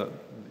perspective,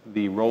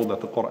 the role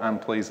that the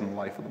Quran plays in the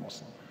life of the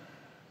Muslim.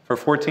 For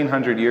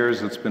 1,400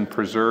 years, it's been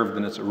preserved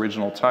in its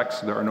original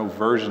text. There are no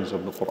versions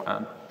of the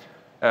Quran.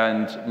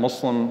 And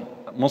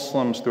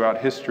Muslims throughout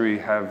history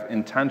have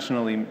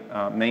intentionally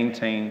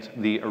maintained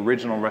the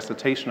original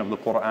recitation of the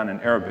Quran in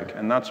Arabic.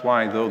 And that's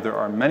why, though there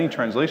are many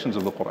translations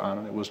of the Quran,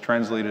 and it was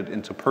translated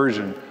into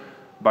Persian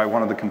by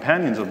one of the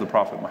companions of the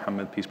Prophet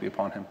Muhammad, peace be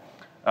upon him,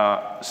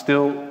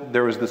 still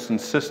there was this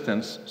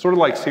insistence, sort of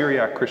like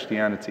Syriac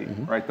Christianity,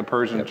 right? The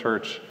Persian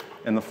church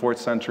in the 4th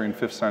century and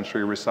 5th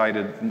century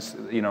recited,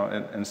 you know,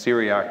 in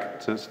Syriac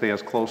to stay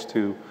as close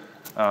to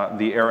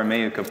the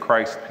Aramaic of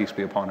Christ, peace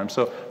be upon him.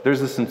 So there's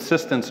this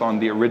insistence on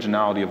the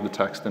originality of the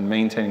text and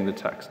maintaining the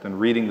text and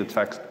reading the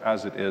text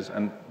as it is.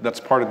 And that's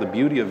part of the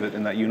beauty of it,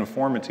 in that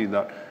uniformity,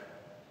 that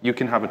you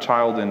can have a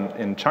child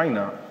in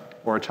China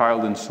or a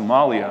child in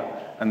Somalia,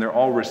 and they're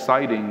all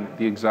reciting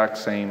the exact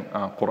same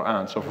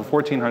Quran. So for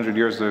 1,400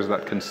 years, there's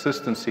that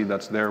consistency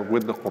that's there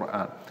with the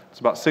Quran. It's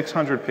about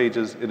 600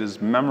 pages. It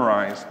is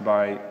memorized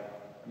by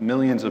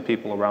millions of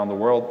people around the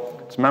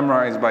world. It's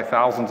memorized by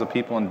thousands of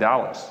people in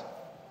Dallas.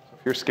 So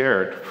if you're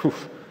scared,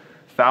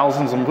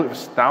 thousands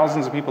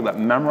of people that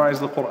memorize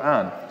the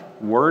Quran,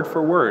 word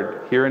for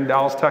word, here in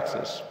Dallas,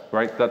 Texas,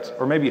 right?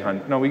 Or maybe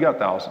hundreds. No, we got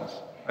thousands.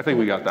 I think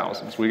we got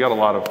thousands. We got a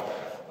lot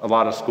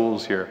of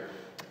schools here.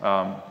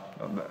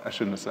 I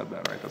shouldn't have said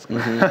that, right? That's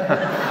good.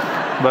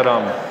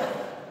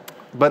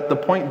 But the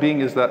point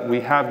being is that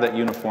we have that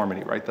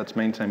uniformity, right? That's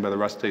maintained by the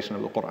recitation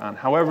of the Quran.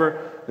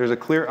 However, there's a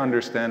clear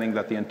understanding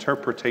that the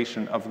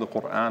interpretation of the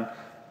Quran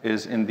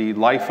is in the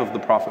life of the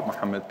Prophet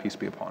Muhammad, peace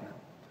be upon him.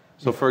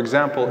 So for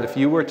example, if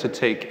you were to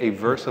take a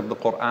verse of the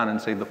Quran and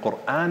say the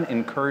Quran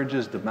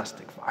encourages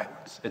domestic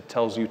violence, it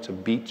tells you to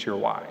beat your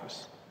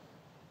wives.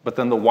 But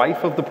then the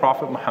wife of the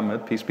Prophet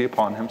Muhammad, peace be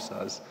upon him,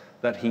 says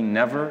that he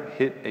never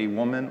hit a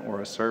woman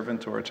or a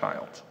servant or a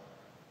child.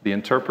 The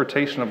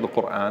interpretation of the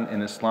Quran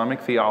in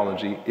Islamic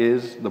theology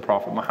is the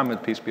Prophet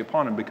Muhammad, peace be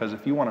upon him, because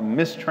if you want to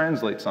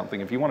mistranslate something,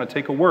 if you want to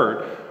take a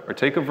word or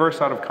take a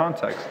verse out of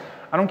context,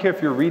 I don't care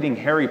if you're reading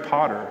Harry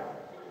Potter,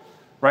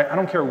 right? I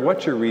don't care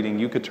what you're reading,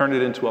 you could turn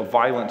it into a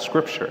violent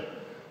scripture.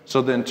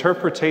 So the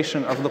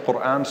interpretation of the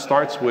Quran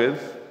starts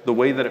with the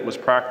way that it was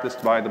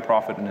practiced by the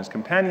Prophet and his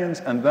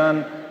companions, and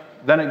then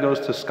it goes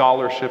to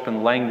scholarship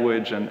and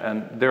language,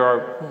 and there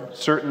are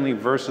certainly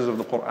verses of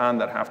the Quran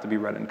that have to be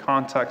read in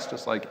context,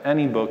 just like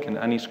any book and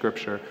any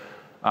scripture,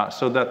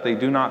 so that they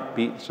are not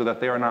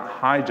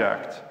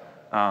hijacked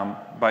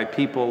by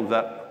people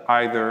that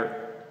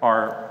either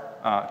are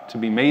to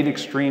be made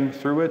extreme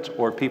through it,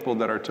 or people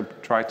that are to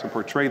try to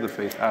portray the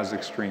faith as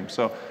extreme.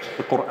 So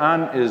the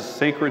Quran is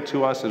sacred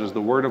to us. It is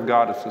the word of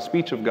God. It's the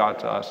speech of God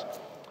to us.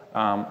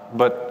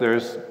 But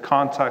there's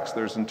context,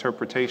 there's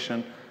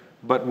interpretation.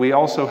 But we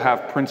also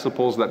have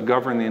principles that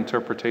govern the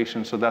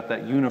interpretation so that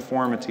that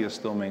uniformity is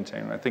still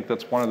maintained. I think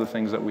that's one of the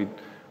things that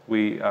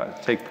We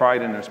take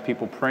pride in there's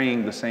people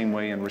praying the same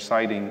way and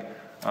reciting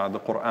the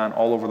Quran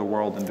all over the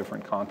world in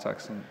different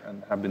contexts,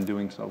 and have been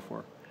doing so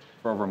for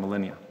over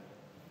millennia.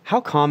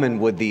 How common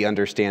would the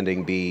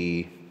understanding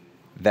be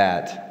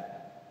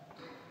that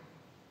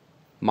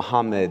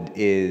Muhammad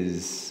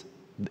his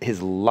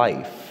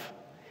life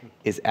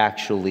is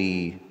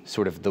actually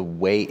sort of the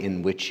way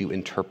in which you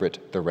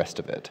interpret the rest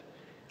of it?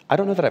 I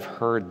don't know that I've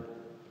heard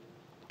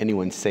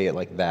anyone say it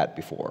like that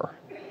before.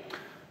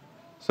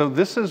 So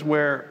this is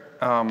where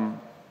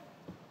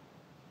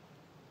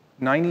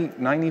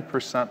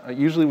 90%,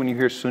 usually when you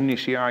hear Sunni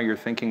Shia, you're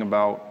thinking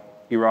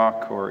about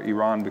Iraq or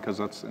Iran, because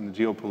that's in the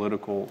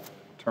geopolitical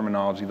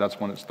terminology, that's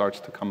when it starts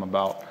to come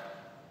about.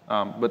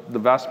 But the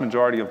vast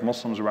majority of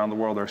Muslims around the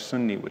world are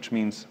Sunni, which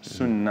means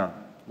Sunnah,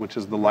 which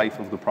is the life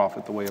of the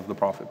Prophet, the way of the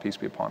Prophet, peace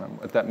be upon him.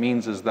 What that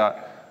means is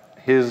that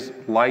his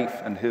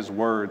life and his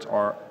words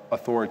are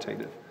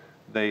authoritative.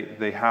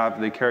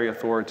 They carry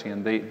authority,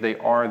 and they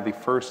are the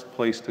first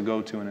place to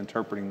go to in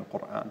interpreting the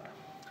Quran.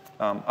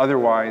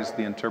 Otherwise,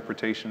 the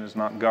interpretation is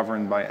not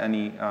governed by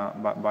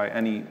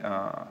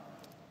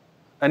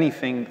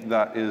anything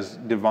that is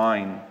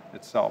divine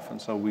itself.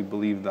 And so we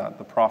believe that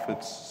the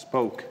prophets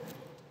spoke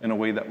in a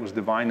way that was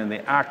divine, and they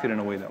acted in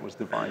a way that was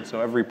divine.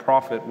 So every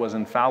prophet was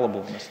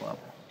infallible in Islam.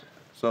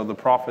 So the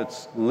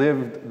prophets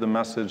lived the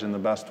message in the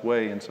best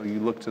way, and so you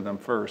look to them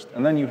first.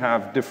 And then you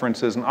have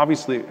differences, and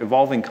obviously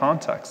evolving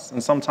contexts,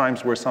 and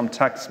sometimes where some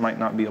texts might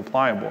not be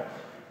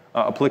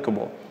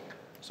applicable.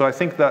 So I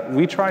think that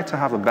we try to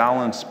have a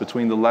balance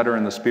between the letter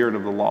and the spirit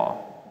of the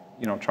law,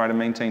 try to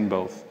maintain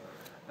both,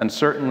 and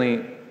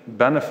certainly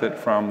benefit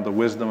from the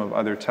wisdom of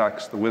other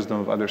texts, the wisdom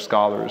of other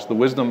scholars, the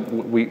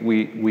wisdom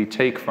we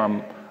take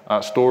from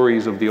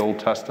stories of the Old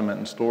Testament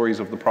and stories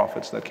of the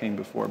prophets that came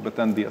before. But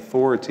then the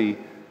authority,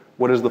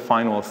 what is the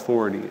final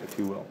authority, if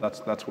you will?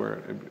 That's where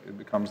it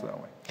becomes that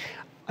way.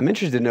 I'm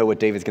interested to know what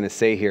David's going to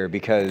say here,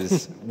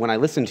 because when I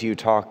listen to you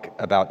talk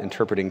about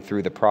interpreting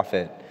through the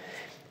prophet,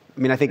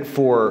 I think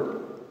for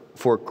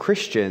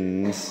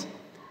Christians,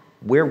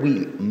 where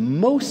we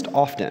most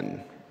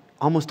often,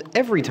 almost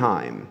every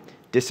time,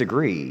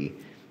 disagree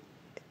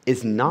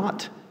is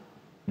not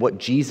what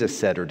Jesus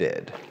said or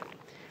did.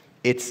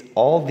 It's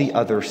all the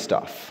other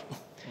stuff.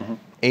 Mm-hmm.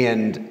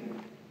 And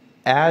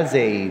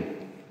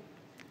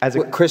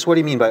Chris, what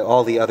do you mean by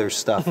all the other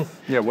stuff?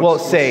 Yeah,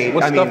 what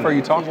stuff are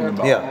you talking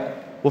about? Yeah.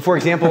 Well, for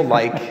example,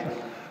 like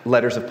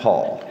letters of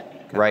Paul,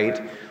 right?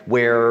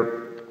 Where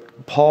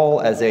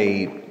Paul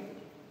say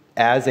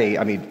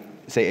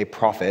a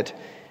prophet,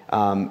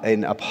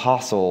 an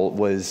apostle,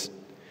 was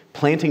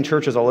planting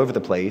churches all over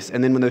the place,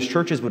 and then when those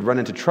churches would run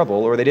into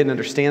trouble, or they didn't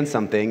understand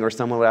something, or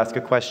someone would ask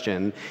a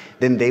question,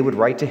 then they would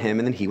write to him,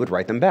 and then he would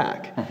write them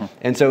back. Mm-hmm.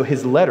 And so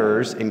his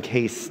letters, in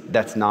case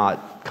that's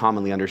not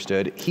commonly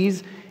understood,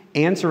 he's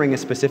answering a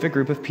specific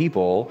group of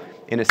people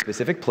in a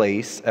specific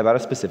place about a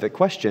specific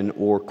question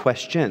or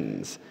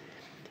questions.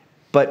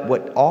 But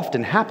what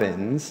often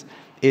happens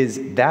is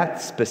that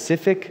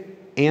specific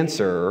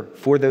answer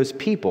for those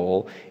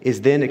people is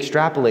then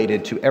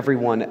extrapolated to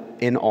everyone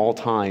in all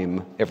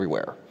time,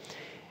 everywhere.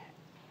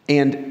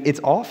 And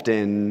it's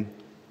often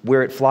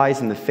where it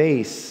flies in the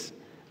face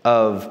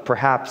of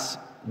perhaps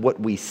what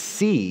we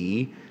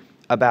see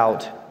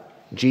about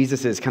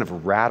Jesus's kind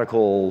of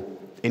radical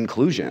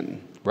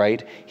inclusion,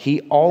 right? He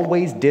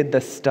always did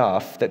the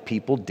stuff that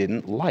people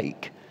didn't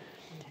like.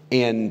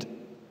 And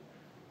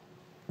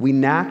we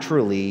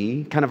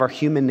naturally, kind of our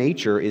human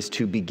nature is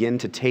to begin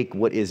to take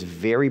what is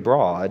very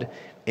broad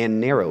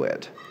and narrow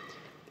it.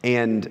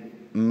 And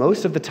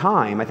most of the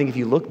time, I think if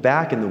you look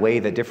back in the way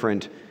that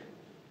different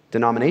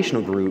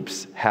denominational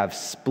groups have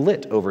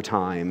split over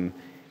time,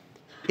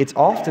 it's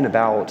often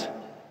about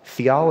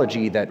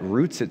theology that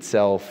roots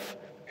itself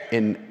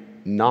in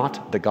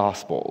not the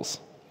Gospels.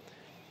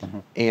 Mm-hmm.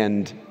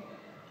 And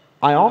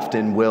I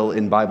often will,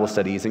 in Bible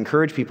studies,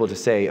 encourage people to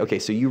say, okay,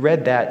 so you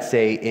read that,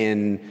 say,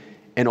 in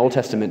an Old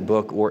Testament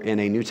book or in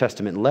a New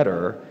Testament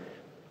letter.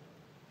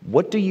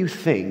 What do you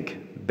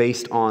think,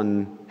 based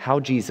on how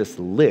Jesus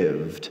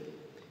lived,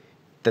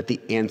 that the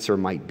answer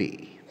might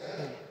be?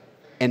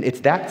 And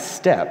it's that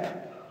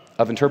step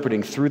of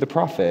interpreting through the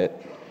prophet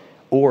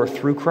or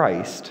through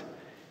Christ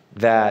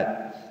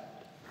that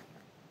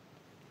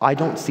I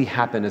don't see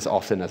happen as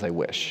often as I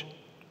wish.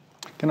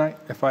 Can I,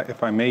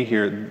 if I may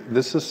here,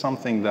 this is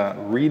something that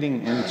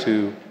reading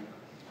into,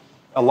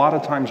 a lot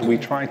of times we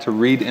try to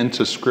read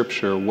into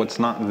Scripture what's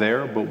not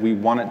there, but we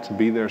want it to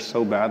be there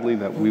so badly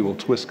that we will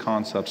twist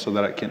concepts so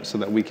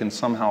that we can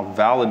somehow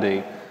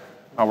validate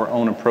our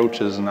own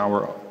approaches and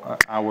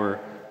our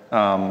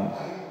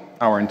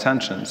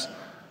intentions.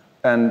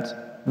 And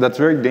that's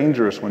very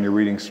dangerous when you're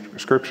reading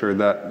Scripture,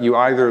 that you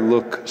either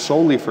look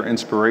solely for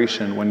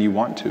inspiration when you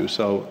want to.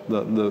 So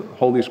the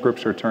Holy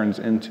Scripture turns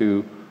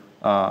into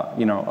a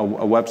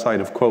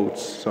website of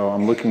quotes. So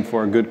I'm looking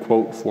for a good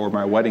quote for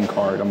my wedding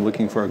card. I'm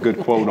looking for a good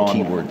quote on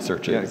keyword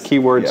searches. Yeah,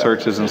 keyword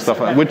searches and stuff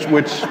like that.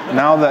 Which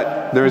now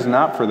that there's an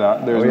app for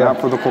that, there's an app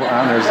for the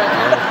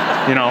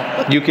Quran.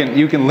 There's,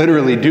 you can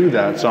literally do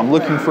that. So I'm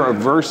looking for a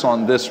verse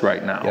on this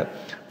right now. Yep.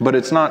 But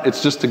it's not,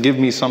 it's just to give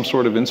me some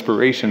sort of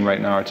inspiration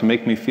right now, or to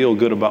make me feel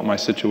good about my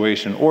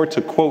situation, or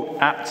to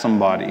quote at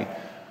somebody.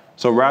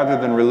 So rather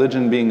than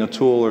religion being a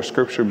tool or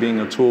scripture being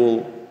a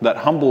tool that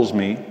humbles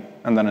me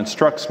and then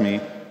instructs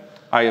me,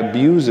 I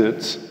abuse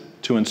it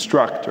to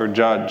instruct or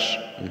judge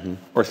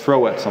or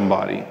throw at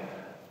somebody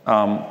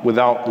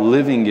without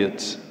living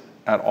it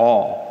at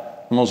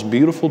all. The most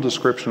beautiful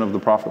description of the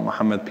Prophet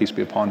Muhammad, peace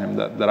be upon him,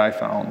 that I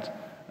found,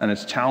 and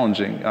it's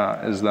challenging,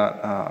 is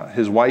that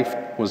his wife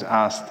was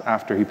asked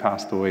after he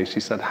passed away,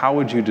 she said, how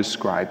would you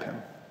describe him?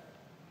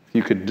 If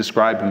you could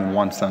describe him in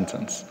one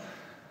sentence.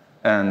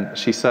 And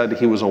she said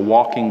he was a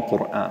walking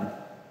Quran.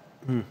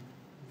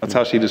 That's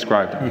how she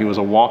described him. He was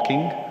a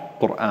walking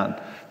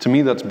Quran. To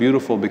me, that's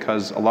beautiful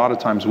because a lot of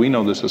times we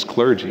know this as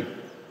clergy.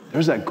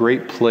 There's that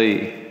great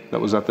play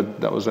that was at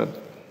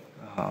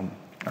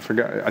I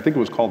forgot, I think it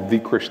was called The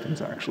Christians,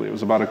 actually. It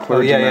was about a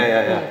clergyman.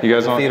 Yeah. You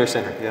guys the on? theater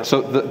center, yeah.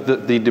 So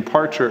the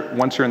departure,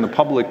 once you're in the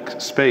public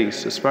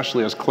space,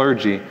 especially as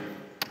clergy,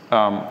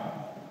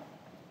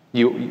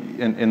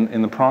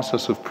 in the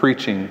process of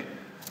preaching,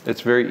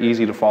 it's very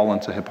easy to fall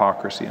into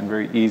hypocrisy and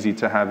very easy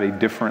to have a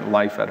different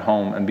life at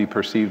home and be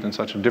perceived in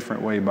such a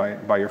different way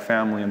by your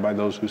family and by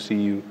those who see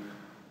you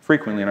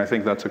frequently. And I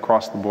think that's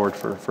across the board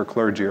for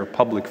clergy or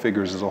public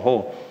figures as a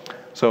whole.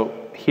 So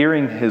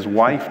hearing his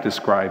wife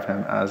describe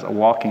him as a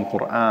walking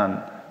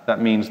Quran,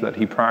 that means that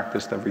he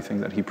practiced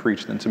everything that he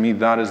preached. And to me,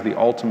 that is the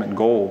ultimate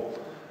goal,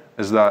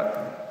 is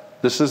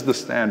that this is the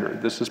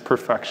standard, this is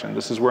perfection,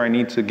 this is where I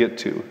need to get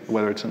to,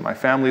 whether it's in my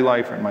family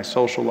life or in my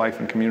social life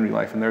and community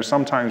life. And there's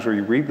some times where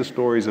you read the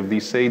stories of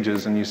these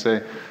sages and you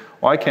say,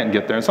 well, I can't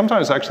get there. And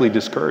sometimes it's actually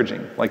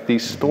discouraging, like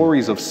these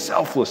stories of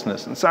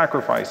selflessness and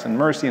sacrifice and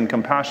mercy and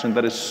compassion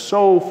that is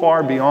so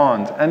far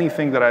beyond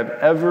anything that I've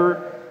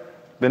ever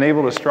been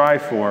able to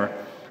strive for.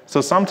 So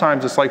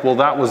sometimes it's like, well,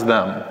 that was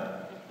them.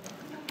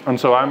 And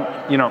so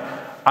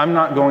I'm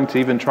not going to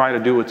even try to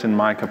do what's in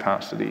my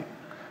capacity.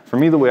 For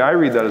me, the way I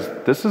read that is,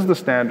 this is the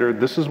standard,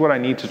 this is what I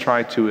need to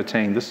try to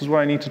attain, this is what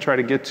I need to try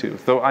to get to.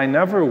 Though I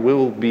never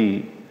will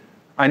be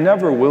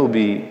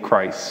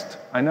Christ,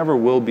 I never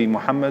will be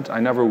Muhammad, I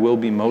never will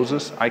be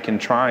Moses. I can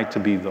try to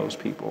be those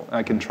people,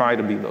 I can try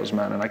to be those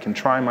men, and I can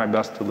try my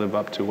best to live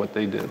up to what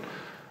they did.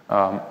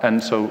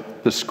 And so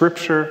the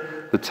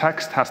scripture, the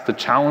text has to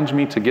challenge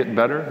me to get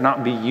better,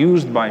 not be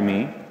used by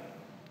me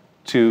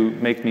to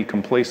make me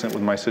complacent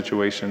with my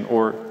situation,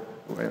 or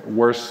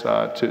worse,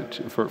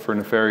 for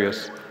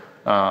nefarious,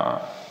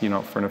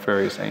 for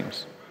nefarious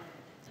aims.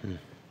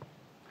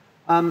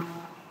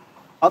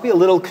 I'll be a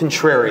little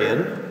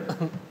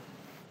contrarian.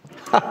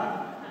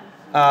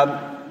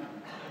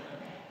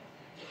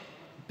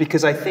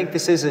 Because I think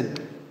this is a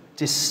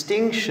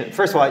distinction.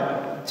 First of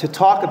all, to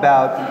talk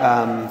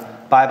about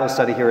Bible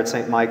study here at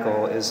St.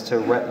 Michael is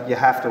you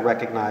have to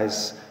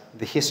recognize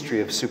the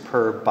history of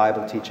superb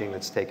Bible teaching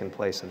that's taken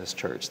place in this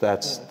church.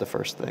 That's the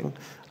first thing,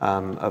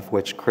 of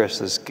which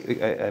Chris is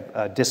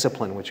a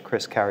discipline which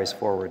Chris carries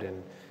forward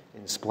in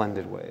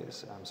splendid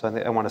ways. So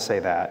I want to say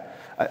that.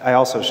 I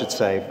also should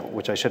say,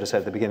 which I should have said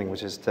at the beginning,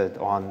 which is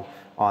on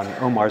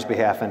Omar's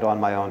behalf and on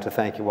my own, to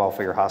thank you all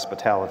for your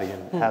hospitality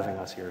and having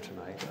us here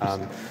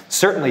tonight.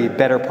 Certainly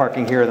better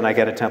parking here than I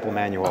get at Temple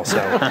Manuel. So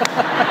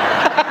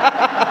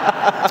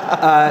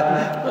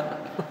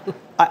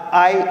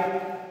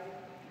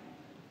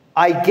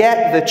I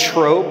get the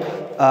trope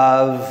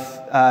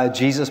of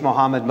Jesus,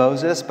 Muhammad,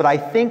 Moses, but I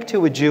think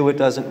to a Jew it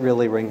doesn't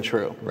really ring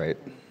true. Right.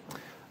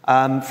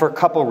 For a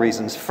couple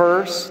reasons.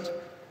 First,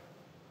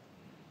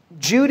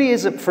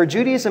 for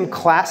Judaism,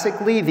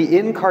 classically, the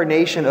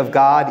incarnation of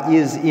God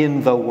is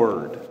in the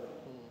Word.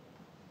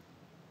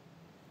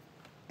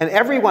 And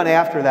everyone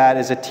after that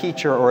is a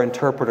teacher or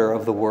interpreter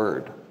of the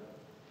Word.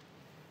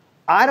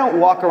 I don't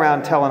walk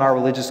around telling our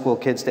religious school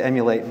kids to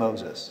emulate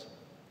Moses,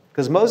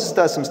 because Moses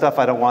does some stuff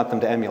I don't want them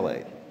to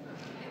emulate.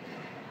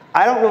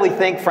 I don't really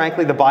think,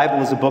 frankly, the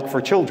Bible is a book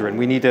for children.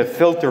 We need to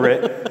filter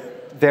it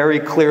very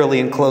clearly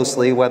and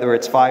closely, whether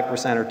it's 5%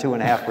 or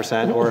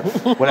 2.5% or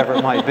whatever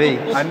it might be.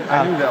 I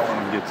knew that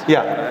one would get to.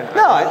 Yeah.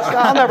 No,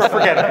 I'll never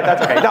forget it.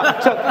 That's okay. No,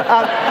 so,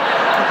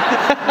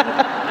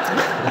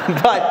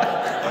 but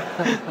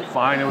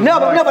fine. It was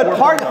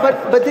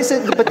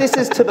but this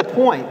is to the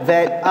point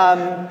that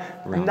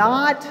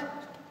not.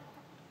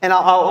 And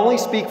I'll only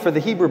speak for the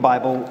Hebrew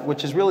Bible,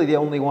 which is really the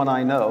only one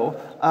I know.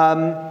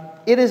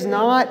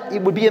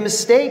 It would be a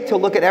mistake to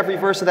look at every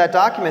verse of that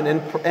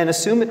document and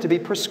assume it to be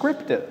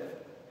prescriptive.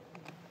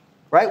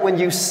 Right? When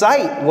you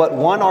cite what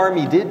one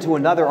army did to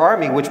another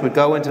army, which would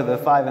go into the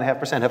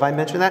 5.5%, have I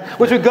mentioned that?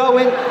 Which would go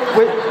into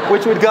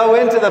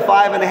the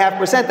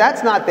 5.5%,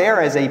 that's not there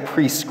as a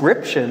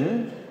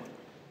prescription.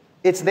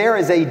 It's there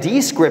as a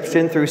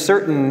description through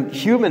certain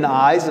human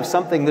eyes of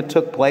something that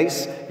took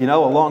place,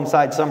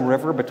 alongside some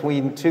river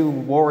between two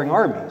warring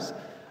armies.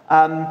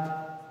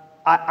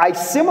 I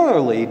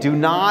similarly do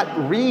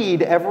not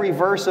read every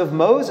verse of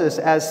Moses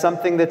as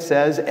something that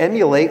says,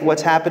 emulate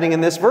what's happening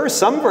in this verse.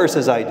 Some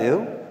verses I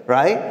do,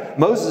 right?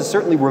 Moses is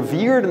certainly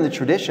revered in the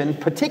tradition,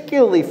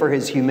 particularly for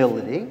his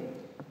humility.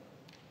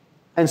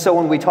 And so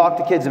when we talk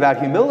to kids about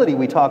humility,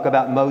 we talk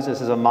about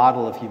Moses as a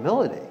model of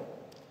humility.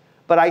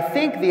 But I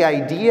think the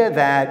idea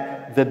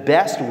that the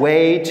best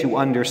way to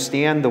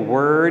understand the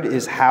word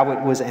is how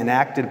it was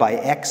enacted by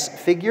X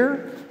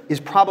figure is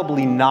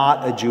probably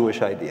not a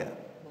Jewish idea.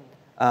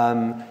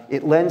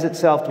 It lends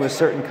itself to a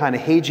certain kind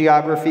of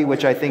hagiography,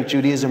 which I think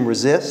Judaism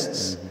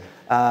resists.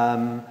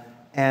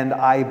 And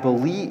I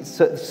believe,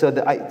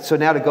 so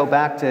now to go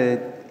back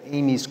to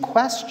Amy's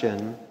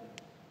question,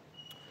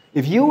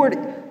 if you were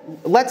to,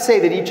 let's say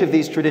that each of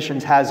these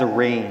traditions has a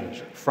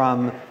range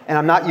from, and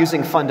I'm not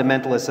using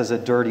fundamentalist as a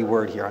dirty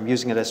word here, I'm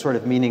using it as sort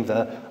of meaning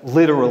the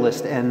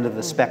literalist end of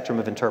the spectrum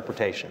of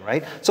interpretation,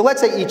 right? So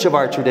let's say each of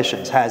our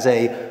traditions has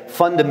a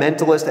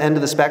fundamentalist end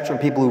of the spectrum,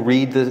 people who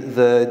read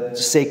the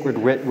sacred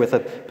writ with a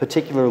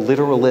particular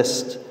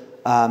literalist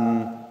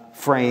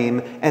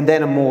frame, and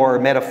then a more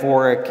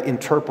metaphoric,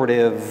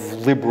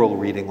 interpretive, liberal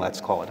reading,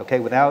 let's call it, okay,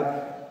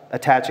 without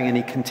attaching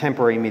any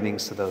contemporary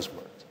meanings to those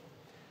words.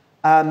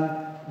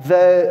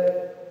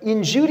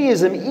 In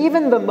Judaism,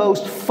 even the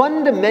most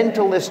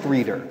fundamentalist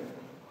reader,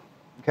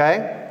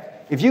 okay,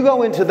 if you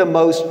go into the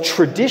most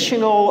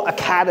traditional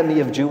academy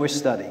of Jewish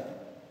study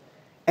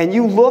and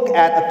you look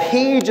at a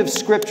page of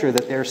scripture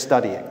that they're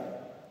studying,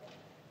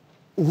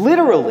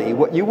 literally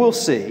what you will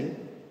see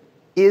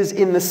is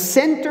in the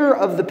center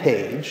of the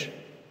page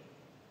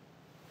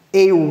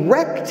a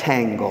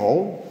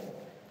rectangle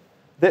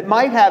that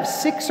might have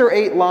 6 or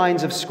 8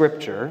 lines of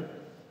scripture,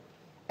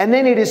 and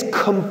then it is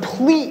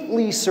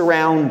completely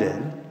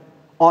surrounded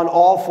on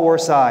all 4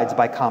 sides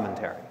by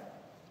commentary.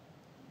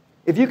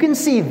 If you can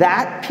see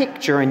that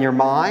picture in your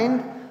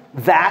mind,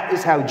 that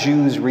is how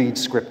Jews read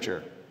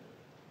Scripture.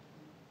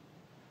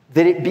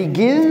 That it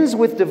begins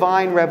with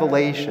divine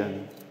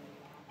revelation,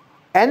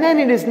 and then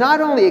it is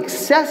not only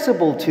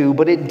accessible to,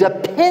 but it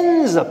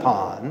depends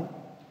upon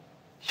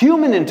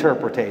human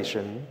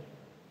interpretation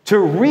to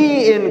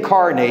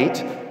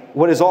reincarnate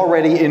what is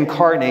already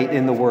incarnate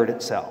in the Word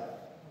itself.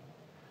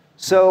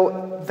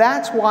 So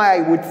that's why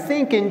I would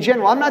think in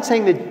general, I'm not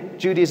saying that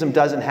Judaism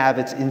doesn't have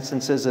its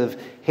instances of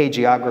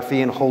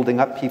hagiography and holding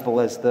up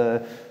people as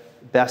the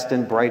best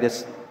and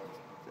brightest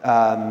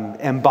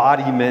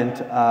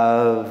embodiment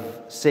of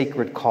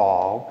sacred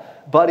call,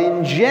 but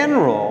in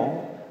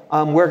general,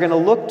 we're going to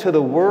look to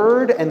the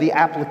Word and the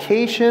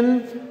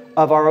application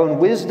of our own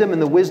wisdom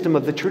and the wisdom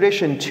of the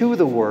tradition to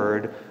the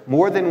Word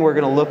more than we're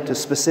going to look to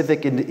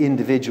specific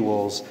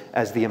individuals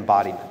as the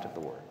embodiment of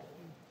the Word.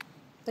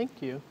 Thank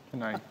you.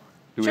 Can I?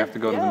 Do we have to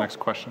go to the next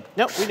question?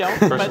 Nope, we don't.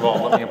 First of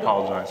all, let me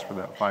apologize for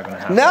that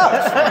 5.5. No!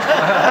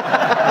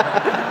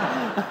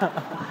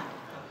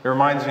 It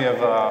reminds me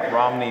of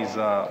Romney's,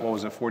 what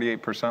was it,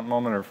 48%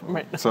 moment? Or,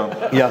 Right. So,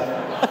 Yeah.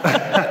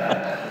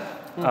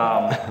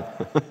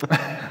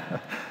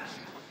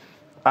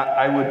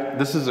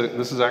 this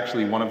is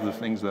actually one of the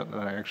things that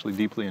I actually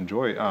deeply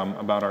enjoy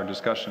about our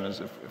discussion is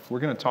if we're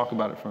going to talk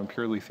about it from a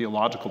purely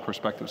theological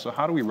perspective, so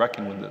how do we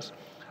reckon with this?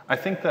 I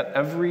think that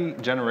every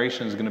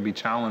generation is going to be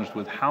challenged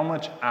with how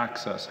much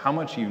access, how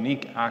much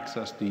unique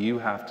access do you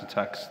have to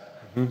text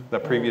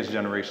that previous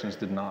generations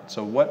did not?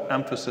 So what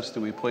emphasis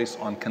do we place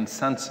on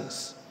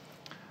consensus?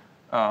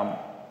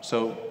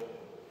 So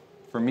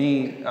for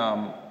me,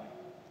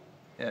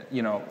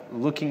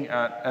 looking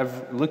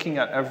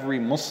at every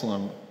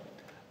Muslim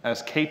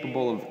as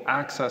capable of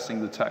accessing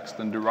the text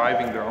and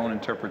deriving their own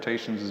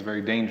interpretations is very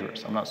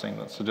dangerous. I'm not saying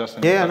that,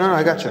 suggesting Yeah, that's no, what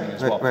I you're got you. saying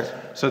as well. Right.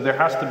 So there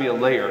has to be a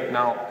layer.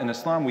 Now, in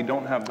Islam, we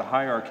don't have the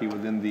hierarchy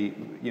within the,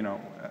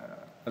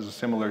 as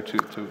similar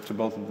to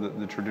both of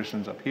the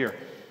traditions up here,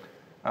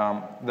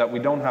 that we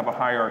don't have a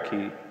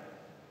hierarchy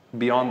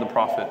beyond the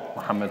Prophet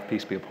Muhammad,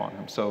 peace be upon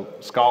him. So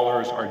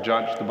scholars are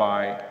judged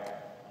by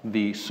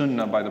the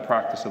sunnah, by the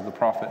practice of the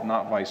Prophet,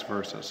 not vice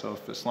versa. So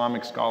if an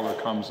Islamic scholar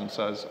comes and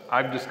says,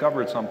 I've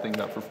discovered something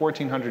that for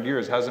 1400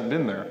 years hasn't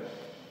been there,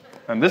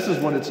 and this is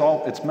what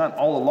it's meant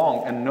all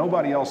along, and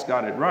nobody else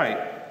got it right,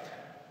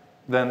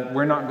 then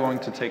we're not going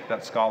to take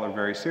that scholar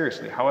very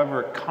seriously.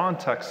 However,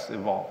 contexts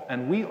evolve.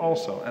 And we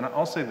also, and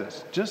I'll say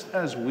this, just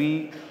as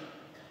we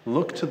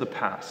look to the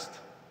past,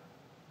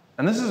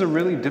 and this is a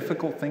really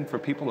difficult thing for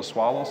people to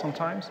swallow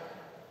sometimes,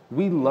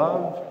 we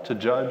love to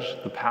judge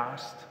the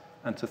past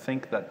and to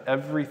think that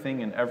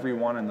everything and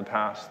everyone in the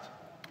past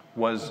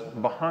was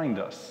behind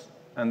us,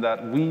 and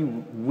that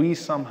we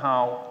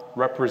somehow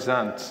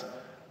represent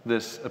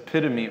this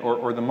epitome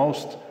or the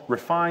most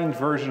refined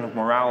version of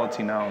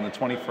morality now in the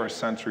 21st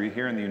century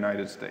here in the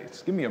United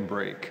States. Give me a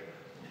break.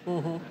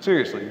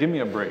 Seriously, give me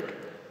a break.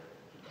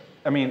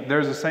 I mean,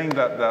 there's a saying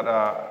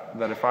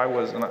that if I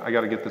was, and I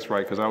got to get this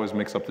right because I always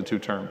mix up the two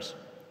terms,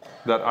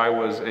 that I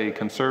was a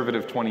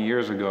conservative 20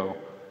 years ago,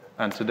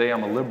 and today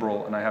I'm a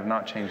liberal, and I have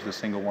not changed a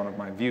single one of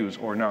my views.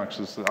 Or no,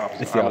 actually it's the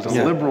opposite. I was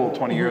a liberal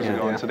 20 years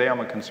ago, and today I'm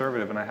a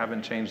conservative, and I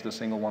haven't changed a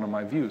single one of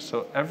my views.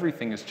 So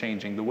everything is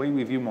changing. The way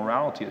we view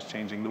morality is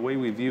changing. The way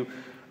we view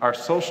our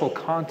social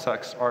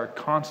contexts are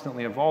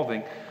constantly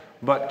evolving.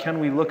 But can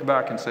we look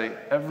back and say,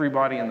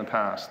 everybody in the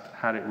past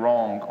had it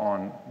wrong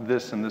on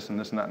this and this and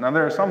this and that? Now,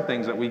 there are some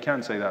things that we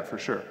can say that for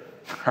sure,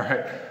 all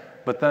right?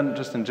 but then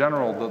just in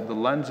general, the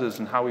lenses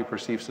and how we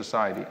perceive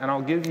society. And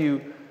I'll give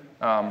you,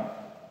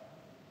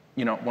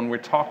 when we're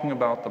talking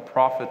about the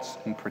prophets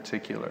in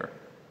particular,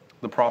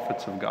 the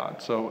prophets of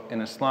God. So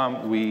in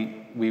Islam,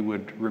 we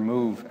would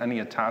remove any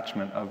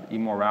attachment of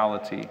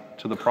immorality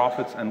to the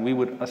prophets, and we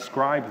would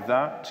ascribe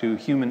that to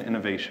human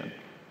innovation.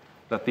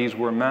 That these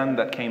were men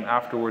that came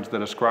afterwards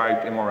that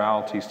ascribed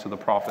immoralities to the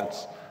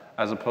prophets,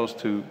 as opposed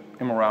to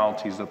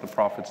immoralities that the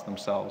prophets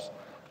themselves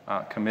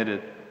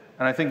committed.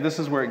 And I think this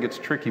is where it gets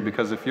tricky,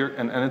 because if you're,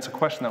 and it's a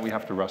question that we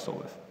have to wrestle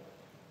with.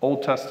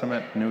 Old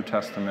Testament, New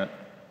Testament,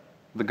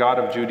 the God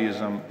of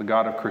Judaism, the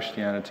God of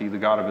Christianity, the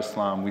God of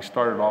Islam, we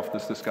started off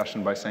this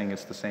discussion by saying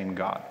it's the same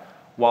God.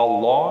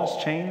 While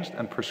laws changed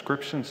and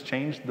prescriptions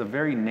changed, the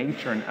very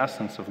nature and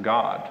essence of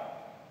God,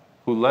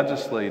 who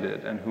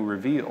legislated and who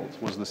revealed,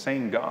 was the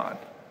same God.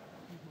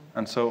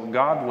 And so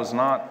God was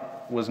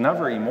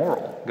never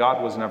immoral.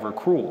 God was never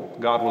cruel.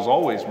 God was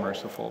always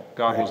merciful.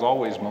 God was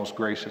always most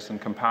gracious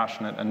and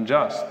compassionate and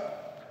just.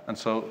 And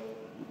so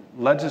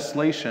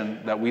legislation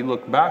that we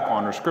look back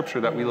on, or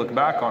scripture that we look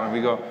back on, and we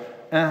go,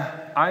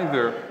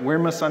 either we're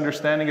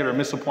misunderstanding it or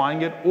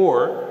misapplying it,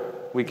 or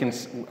we can,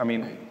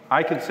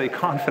 I could say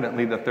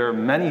confidently that there are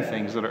many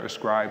things that are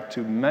ascribed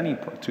to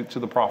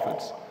the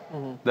prophets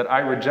that I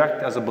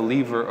reject as a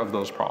believer of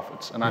those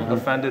prophets, and I'm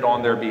offended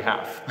on their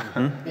behalf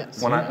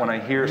Yes. when I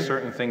hear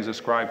certain things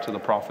ascribed to the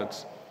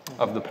prophets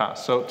of the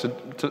past. So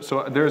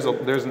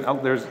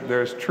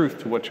there's truth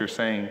to what you're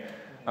saying,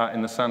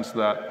 in the sense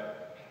that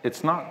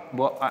it's not,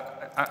 well,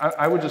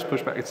 I would just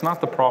push back. It's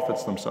not the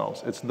prophets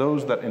themselves. It's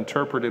those that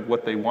interpreted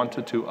what they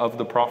wanted to of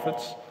the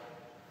prophets.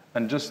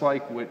 And just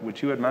like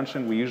what you had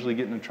mentioned, we usually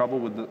get into trouble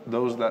with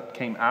those that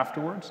came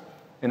afterwards.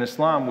 In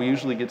Islam, we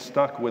usually get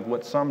stuck with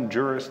what some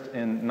jurist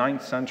in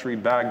 9th century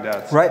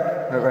Baghdad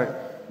said. Right.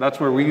 That's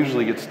where we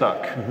usually get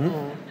stuck.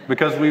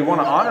 Because we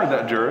want to honor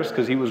that jurist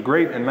because he was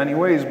great in many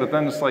ways, but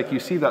then it's like you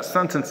see that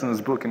sentence in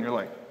his book and you're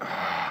like,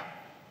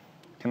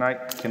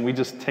 can we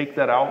just take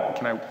that out?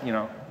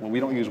 We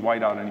don't use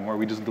whiteout anymore,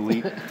 we just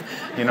delete, but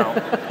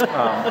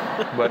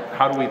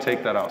how do we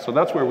take that out? So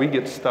that's where we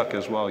get stuck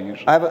as well,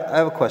 usually. I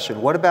have a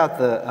question. What about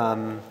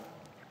the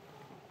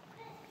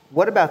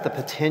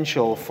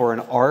potential for an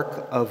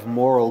arc of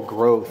moral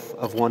growth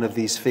of one of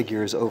these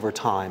figures over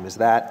time? Is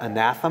that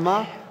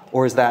anathema,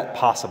 or is that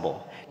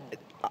possible?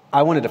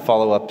 I wanted to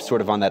follow up sort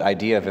of on that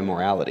idea of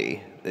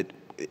immorality.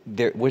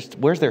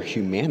 Where's their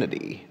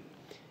humanity?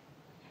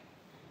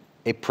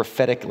 A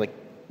prophetic,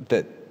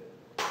 the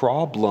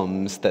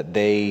problems that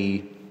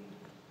they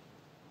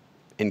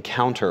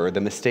encounter, the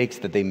mistakes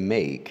that they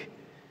make,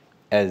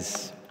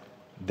 as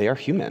they are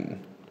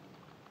human,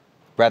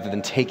 rather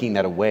than taking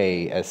that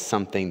away as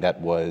something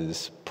that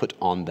was put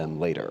on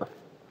them later.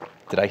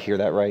 Did I hear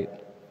that right?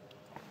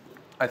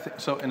 I think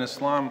so. In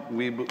Islam,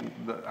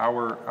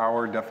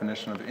 our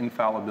definition of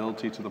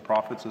infallibility to the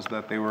prophets is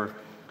that they were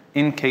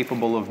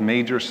incapable of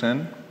major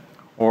sin,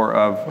 or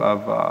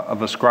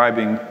of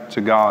ascribing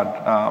to God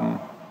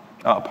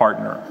a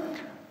partner.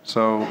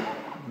 So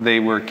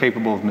they were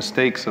capable of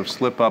mistakes, of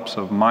slip-ups,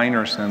 of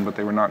minor sin, but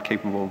they were not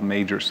capable of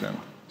major sin.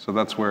 So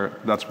that's where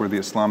the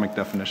Islamic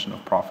definition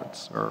of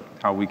prophets, or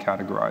how we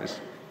categorize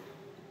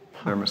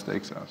their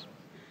mistakes as.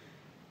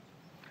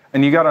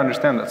 And you got to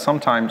understand that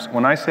sometimes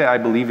when I say I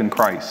believe in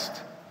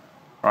Christ,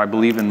 or I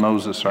believe in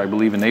Moses, or I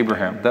believe in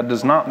Abraham, that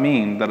does not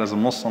mean that as a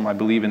Muslim I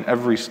believe in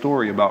every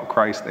story about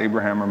Christ,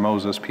 Abraham, or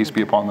Moses, peace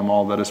be upon them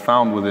all, that is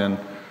found within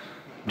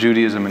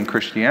Judaism and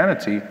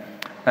Christianity.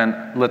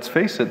 And let's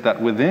face it,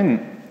 that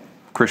within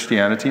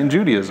Christianity and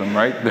Judaism,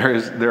 right,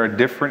 there are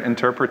different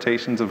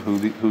interpretations of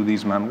who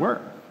these men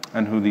were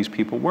and who these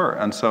people were.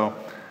 And so,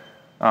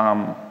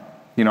 I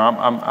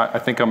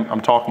think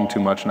I'm talking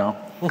too much now,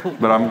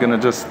 but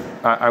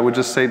I would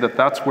just say that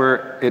that's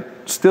where it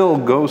still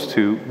goes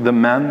to the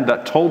men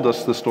that told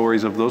us the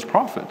stories of those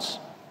prophets,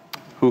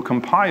 who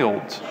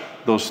compiled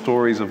those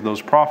stories of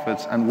those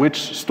prophets, and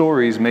which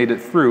stories made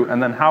it through,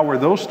 and then how were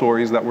those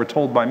stories that were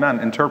told by men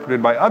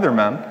interpreted by other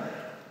men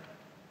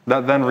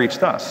that then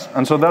reached us.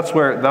 And so that's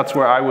where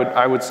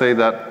I would say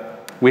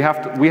that we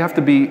have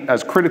to be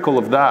as critical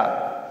of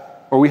that,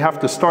 or we have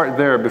to start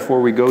there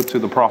before we go to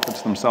the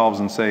prophets themselves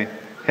and say,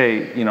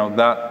 hey,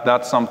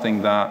 that's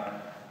something that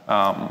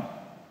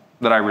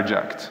I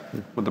reject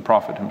with the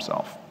prophet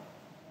himself.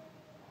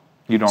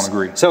 You don't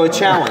agree? So a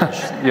challenge.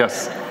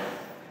 Yes.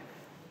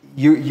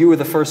 You were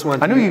the first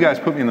one. I knew you guys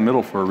put me in the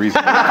middle for a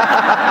reason.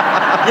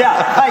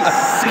 Yeah, height.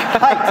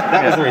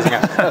 That was the reason.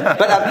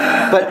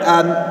 But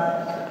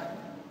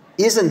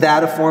isn't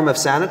that a form of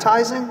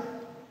sanitizing? In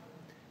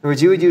other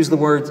words, you would use the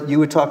word, you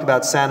would talk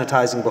about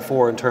sanitizing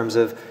before in terms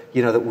of,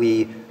 that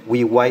we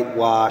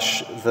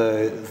whitewash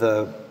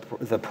the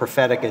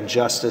prophetic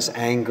injustice,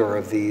 anger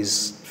of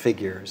these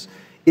figures.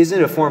 Isn't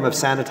it a form of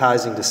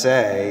sanitizing to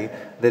say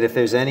that if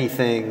there's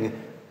anything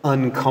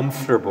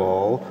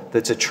uncomfortable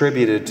that's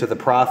attributed to the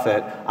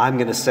prophet, I'm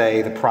going to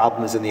say the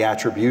problem is in the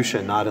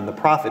attribution, not in the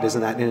prophet?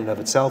 Isn't that in and of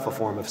itself a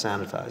form of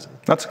sanitizing?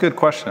 That's a good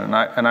question,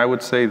 and I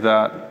would say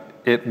that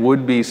it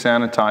would be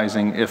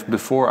sanitizing if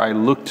before I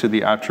look to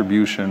the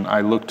attribution,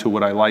 I look to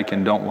what I like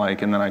and don't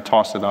like, and then I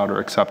toss it out or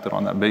accept it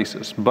on that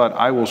basis. But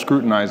I will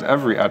scrutinize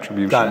every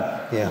attribution.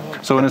 Got it.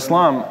 Yeah. So in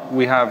Islam,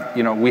 we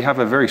have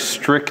a very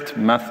strict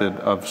method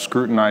of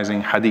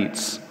scrutinizing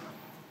hadiths,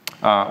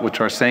 which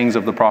are sayings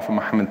of the Prophet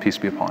Muhammad, peace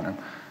be upon him.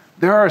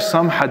 There are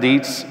some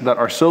hadiths that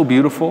are so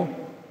beautiful,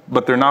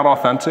 but they're not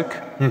authentic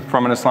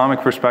from an Islamic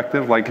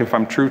perspective. Like if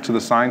I'm true to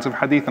the science of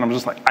hadith, and I'm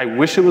just like, I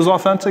wish it was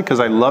authentic because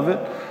I love it,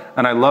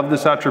 and I love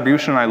this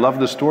attribution, I love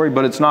this story,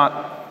 but it's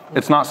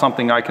not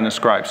something I can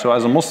ascribe. So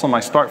as a Muslim,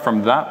 I start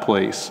from that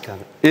place.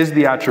 Is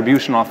the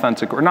attribution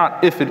authentic or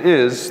not? If it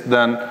is,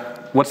 then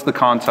what's the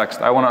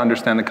context? I want to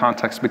understand the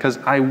context, because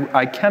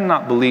I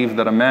cannot believe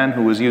that a man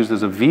who was used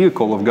as a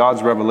vehicle of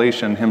God's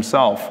revelation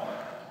himself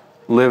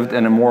lived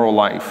an immoral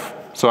life.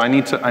 So I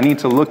need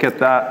to look at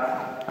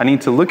that. I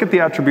need to look at the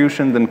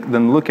attribution,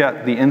 then look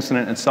at the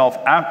incident itself.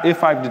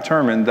 If I've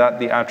determined that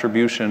the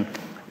attribution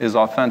is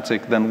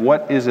authentic, then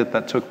what is it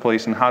that took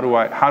place, and how do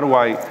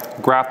I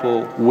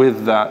grapple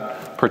with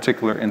that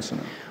particular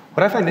incident?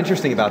 What I find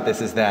interesting about this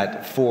is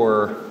that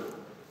for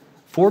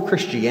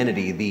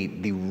Christianity,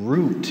 the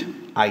root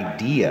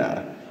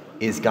idea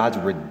is God's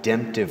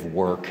redemptive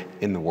work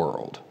in the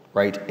world,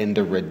 right? And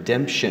the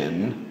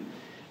redemption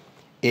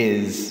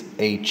is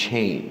a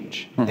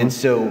change. And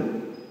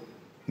so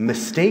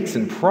mistakes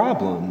and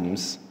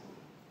problems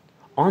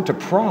aren't a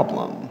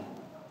problem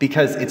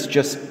because it's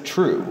just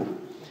true.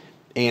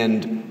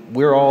 And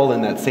we're all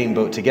in that same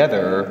boat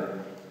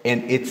together.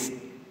 And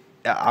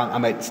I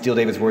might steal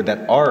David's word,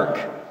 that arc,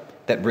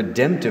 that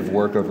redemptive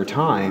work over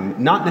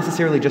time, not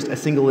necessarily just a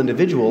single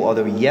individual,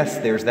 although yes,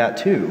 there's that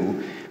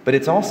too, but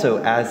it's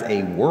also as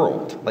a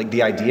world. Like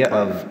the idea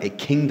of a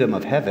kingdom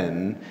of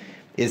heaven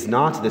is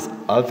not this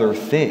other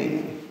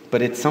thing,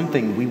 but it's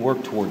something we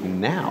work toward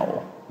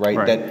now,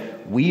 right?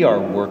 That we are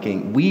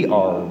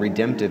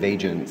redemptive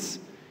agents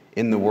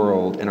in the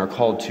world and are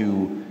called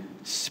to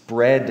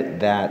spread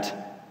that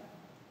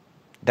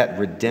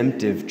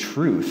redemptive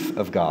truth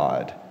of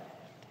God.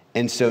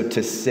 And so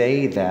to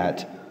say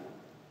that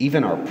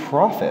even our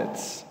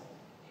prophets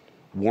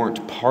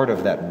weren't part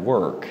of that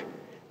work,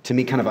 to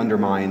me kind of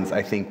undermines,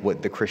 I think,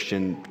 what the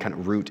Christian kind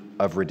of root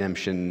of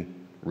redemption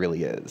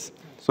really is.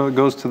 So it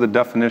goes to the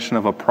definition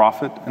of a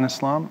prophet in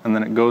Islam, and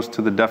then it goes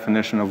to the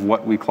definition of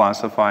what we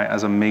classify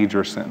as a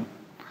major sin.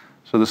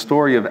 So the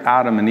story of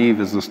Adam and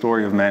Eve is the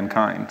story of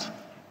mankind.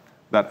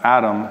 That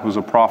Adam, who's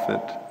a prophet,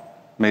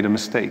 made a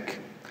mistake.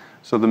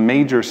 So the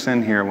major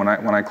sin here, when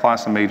I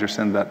class a major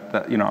sin,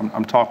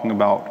 I'm talking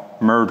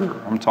about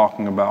murder. I'm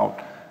talking about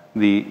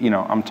a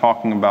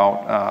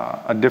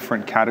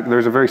different category.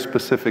 There's a very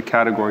specific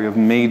category of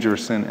major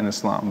sin in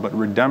Islam, but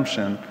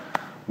redemption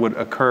would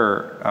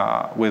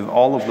occur with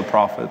all of the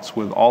prophets,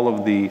 with all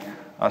of the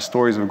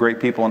stories of great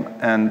people,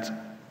 and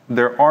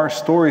there are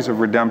stories of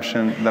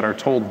redemption that are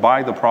told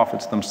by the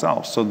prophets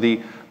themselves. So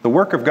the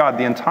work of God,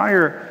 the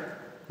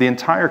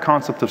entire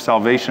concept of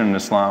salvation in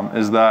Islam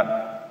is that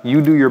you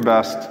do your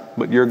best,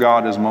 but your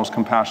God is most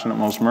compassionate,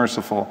 most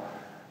merciful.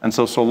 And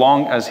so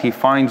long as he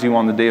finds you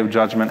on the day of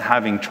judgment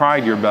having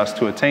tried your best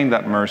to attain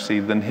that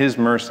mercy, then his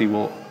mercy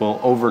will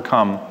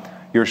overcome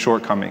your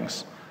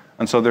shortcomings.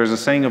 And so there's a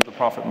saying of the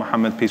Prophet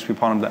Muhammad, peace be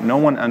upon him, that no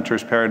one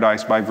enters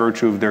paradise by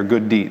virtue of their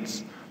good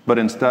deeds, but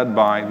instead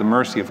by the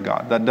mercy of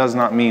God. That does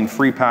not mean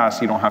free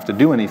pass, you don't have to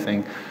do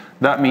anything.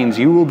 That means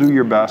you will do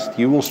your best,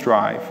 you will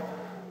strive,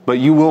 but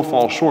you will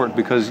fall short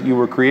because you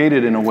were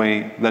created in a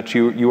way that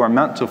you are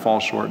meant to fall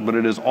short, but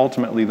it is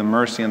ultimately the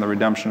mercy and the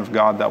redemption of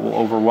God that will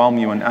overwhelm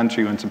you and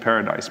enter you into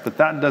paradise. But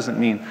that doesn't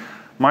mean,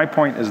 my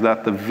point is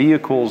that the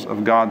vehicles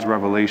of God's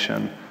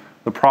revelation,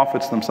 the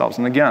prophets themselves,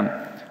 and again,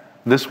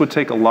 this would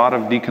take a lot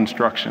of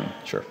deconstruction.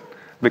 Sure.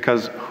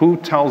 Because who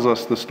tells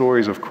us the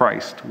stories of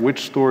Christ?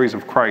 Which stories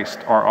of Christ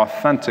are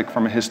authentic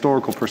from a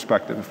historical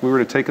perspective? If we were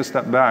to take a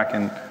step back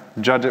and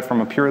judge it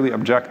from a purely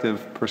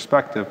objective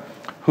perspective,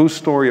 whose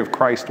story of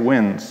Christ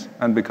wins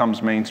and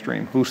becomes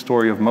mainstream? Whose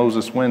story of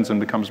Moses wins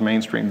and becomes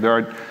mainstream?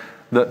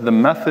 The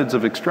methods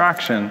of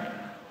extraction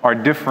are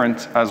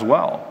different as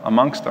well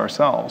amongst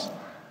ourselves.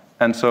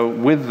 And so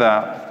with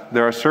that,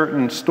 there are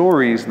certain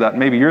stories that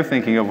maybe you're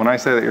thinking of when I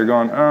say that you're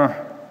going,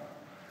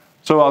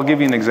 So I'll give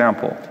you an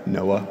example.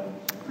 Noah.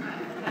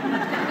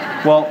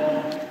 Well,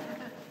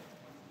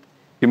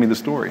 give me the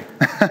story.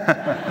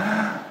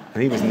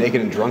 And he was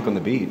naked and drunk on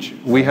the beach.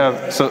 We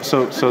have, so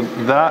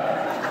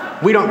that...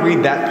 We don't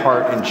read that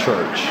part in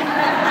church.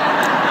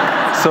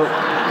 So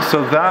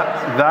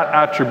that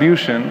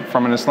attribution,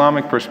 from an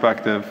Islamic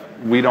perspective,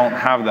 we don't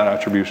have that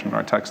attribution in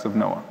our text of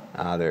Noah.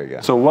 There you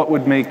go. So what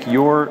would make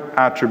your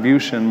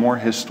attribution more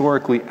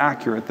historically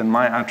accurate than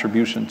my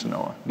attribution to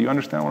Noah? Do you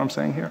understand what I'm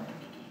saying here?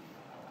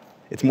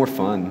 It's more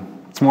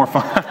fun. It's more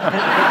fun.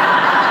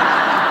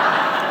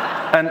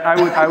 And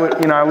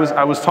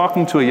I was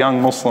talking to a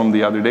young Muslim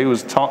the other day.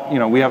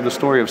 We have the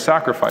story of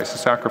sacrifice, the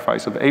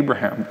sacrifice of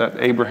Abraham, that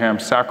Abraham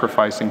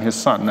sacrificing his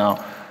son.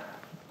 Now,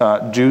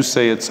 Jews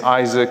say it's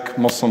Isaac,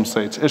 Muslims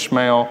say it's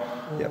Ishmael.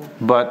 Yep.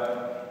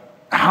 But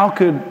how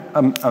could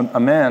a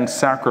man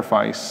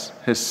sacrifice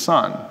his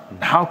son?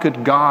 How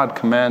could God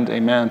command a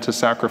man to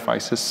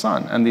sacrifice his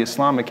son? And the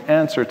Islamic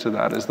answer to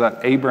that is that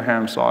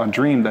Abraham saw a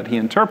dream that he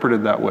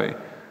interpreted that way.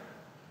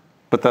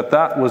 But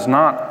that was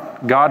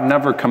not, God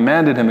never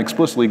commanded him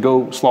explicitly,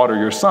 go slaughter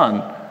your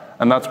son.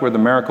 And that's where the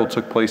miracle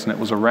took place, and it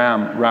was a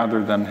ram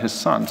rather than his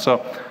son.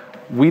 So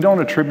we don't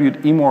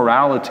attribute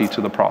immorality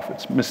to the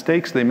prophets.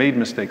 Mistakes, they made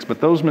mistakes,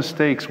 but those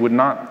mistakes would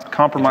not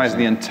compromise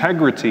the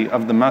integrity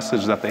of the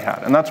message that they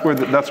had. And that's where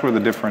the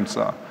difference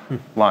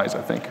lies,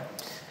 I think.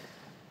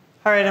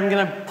 All right, I'm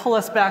going to pull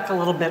us back a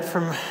little bit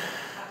from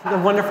the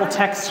wonderful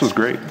text This was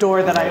great.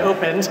 door that I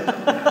opened.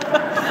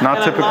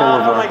 Not typical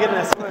of oh my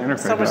goodness. So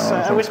much,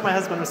 Interfaith. I wish my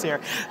husband was here.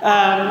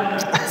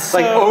 It's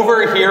like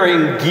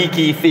overhearing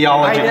geeky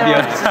theology. I know,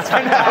 it's just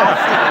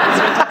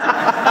fantastic.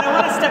 And I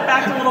want to step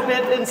back a little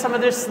bit in some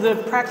of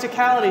the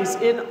practicalities.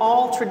 In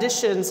all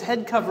traditions,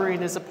 head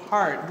covering is a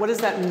part. What does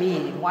that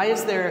mean? Why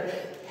is there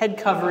head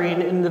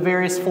covering in the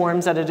various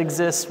forms that it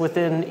exists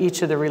within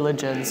each of the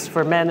religions,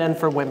 for men and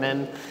for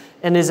women?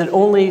 And is it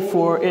only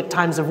for at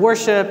times of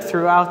worship,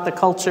 throughout the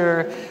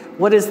culture?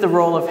 What is the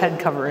role of head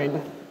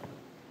covering?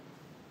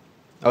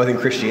 Oh, I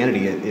think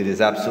Christianity, it is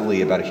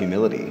absolutely about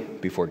humility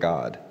before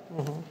God.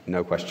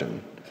 No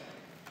question.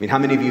 I mean, how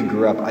many of you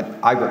grew up,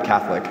 I grew up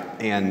Catholic,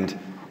 and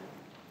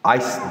I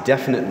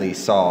definitely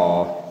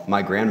saw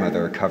my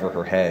grandmother cover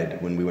her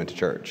head when we went to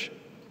church.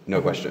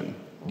 No question.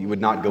 You would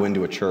not go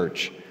into a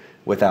church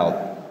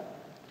without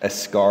a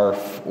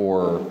scarf,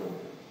 or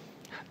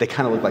they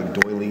kind of look like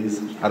doilies.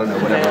 I don't know,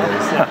 whatever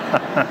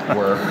those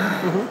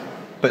were.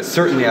 But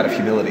certainly out of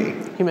humility.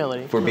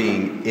 Humility. For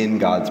being in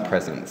God's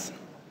presence.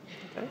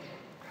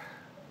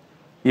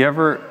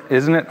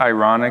 Isn't it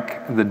ironic,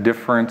 the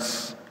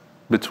difference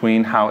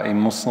between how a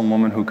Muslim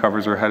woman who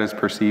covers her head is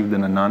perceived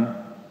and a nun?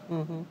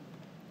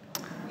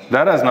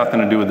 That has nothing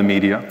to do with the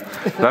media.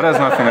 That has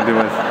nothing to do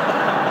with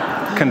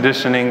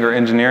conditioning or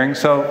engineering.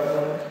 So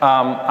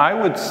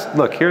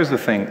look, here's the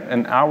thing.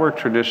 In our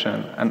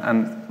tradition,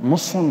 and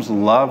Muslims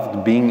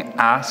loved being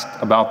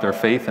asked about their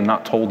faith and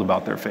not told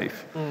about their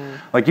faith.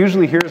 Like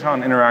usually here's how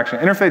an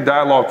interfaith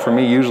dialogue for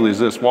me usually is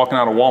this, walking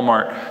out of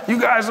Walmart,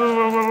 you guys,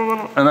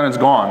 and then it's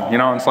gone.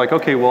 And it's like,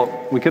 okay, well,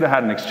 we could have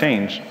had an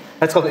exchange.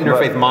 That's called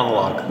interfaith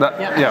monologue.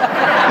 Yeah.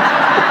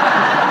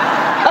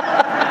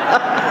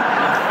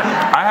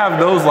 I have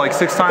those like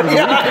 6 times a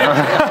week.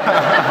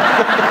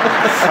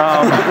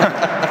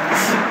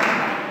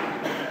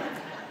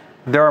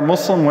 There are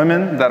Muslim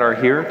women that are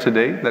here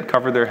today that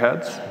cover their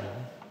heads.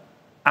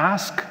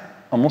 Ask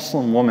a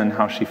Muslim woman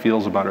how she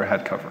feels about her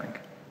head covering,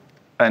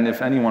 and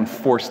if anyone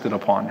forced it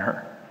upon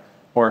her,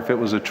 or if it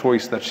was a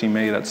choice that she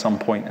made at some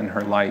point in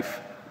her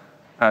life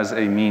as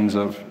a means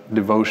of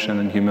devotion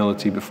and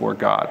humility before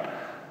God.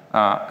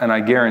 And I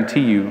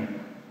guarantee you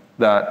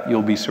that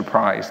you'll be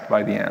surprised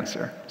by the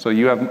answer. So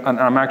and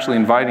I'm actually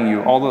inviting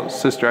you, all the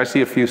sisters, I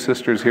see a few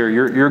sisters here,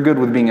 you're good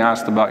with being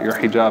asked about your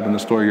hijab in the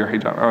store, your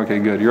hijab. Okay,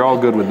 good, you're all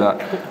good with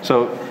that.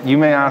 So you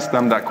may ask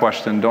them that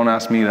question, don't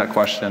ask me that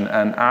question,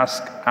 and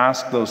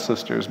ask those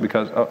sisters,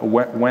 because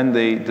when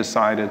they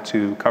decided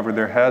to cover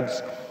their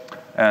heads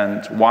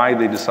and why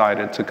they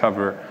decided to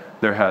cover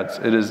their heads.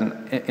 It is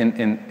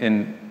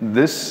in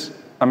this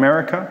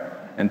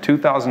America, in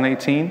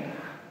 2018,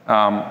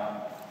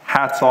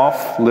 hats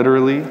off,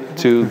 literally,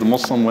 to the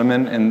Muslim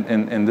women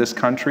in this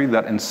country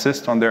that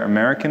insist on their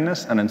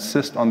Americanness and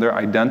insist on their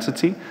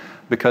identity,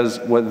 because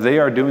what they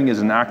are doing is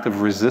an act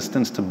of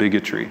resistance to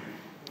bigotry,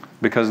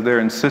 because they're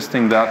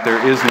insisting that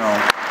there is no...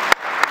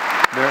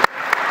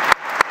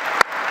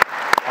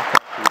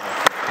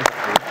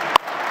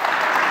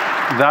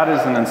 That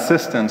is an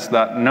insistence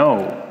that,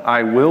 no,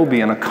 I will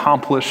be an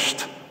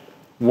accomplished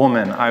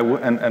woman,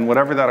 and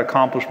whatever that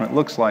accomplishment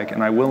looks like,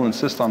 and I will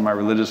insist on my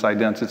religious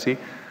identity.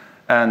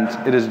 And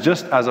it is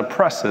just as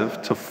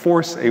oppressive to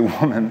force a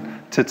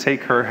woman to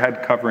take her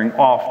head covering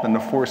off than to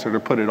force her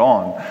to put it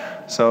on.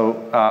 So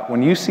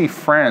when you see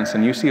France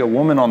and you see a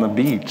woman on the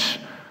beach,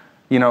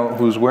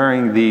 who's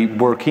wearing the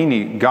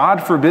burkini,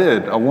 God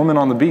forbid a woman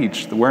on the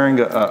beach wearing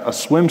a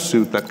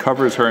swimsuit that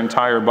covers her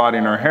entire body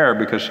and her hair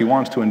because she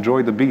wants to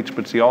enjoy the beach,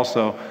 but she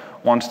also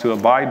wants to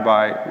abide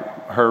by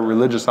her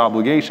religious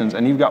obligations.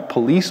 And you've got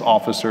police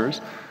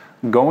officers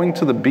going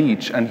to the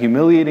beach and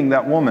humiliating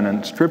that woman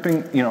and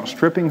stripping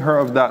her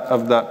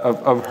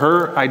of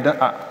her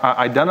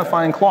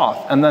identifying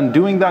cloth, and then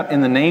doing that in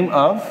the name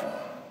of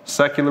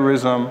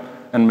secularism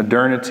and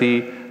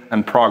modernity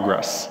and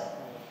progress.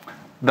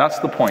 That's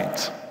the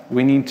point.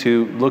 We need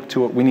to look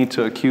to it. We need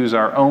to accuse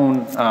our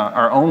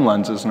own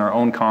lenses and our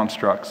own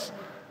constructs.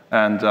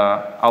 And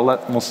I'll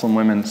let Muslim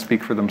women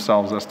speak for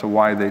themselves as to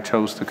why they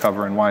chose to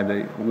cover and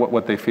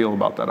what they feel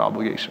about that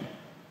obligation.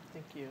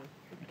 Thank you.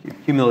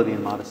 Humility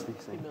and modesty.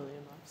 Humility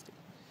and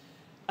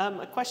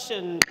modesty. A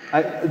question.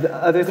 The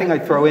other thing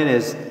I'd throw in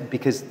is,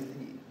 because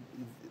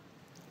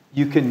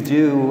you can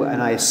do,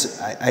 and I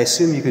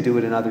assume you could do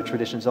it in other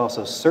traditions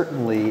also.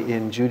 Certainly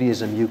in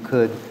Judaism, you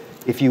could,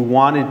 if you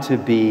wanted to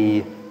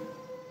be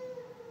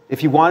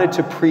If you wanted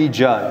to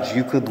prejudge,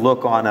 you could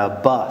look on a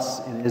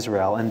bus in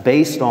Israel, and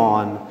based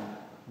on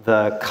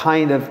the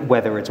kind of,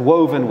 whether it's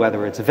woven,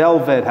 whether it's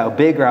velvet, how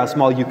big or how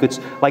small, you could,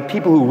 like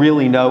people who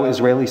really know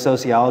Israeli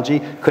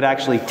sociology could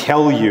actually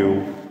tell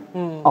you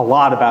a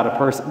lot about a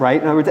person,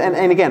 right? In other words,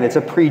 and again, it's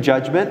a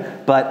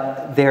prejudgment,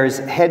 but there's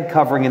head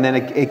covering, and then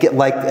it get,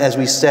 like, as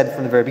we said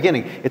from the very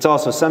beginning, it's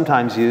also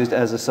sometimes used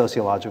as a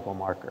sociological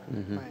marker.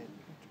 Right.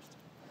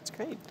 That's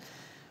great.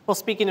 Well,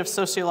 speaking of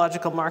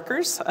sociological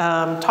markers,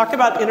 talk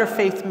about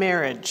interfaith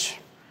marriage.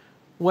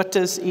 What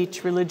does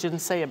each religion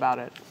say about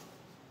it?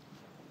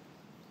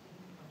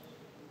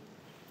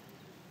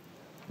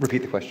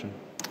 Repeat the question.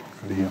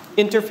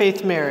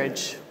 Interfaith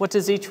marriage. What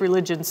does each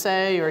religion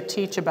say or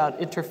teach about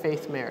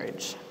interfaith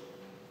marriage?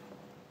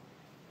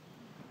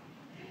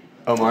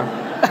 Omar?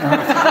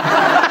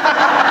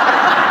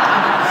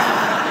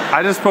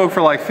 I just spoke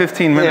for like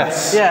 15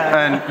 minutes,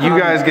 and you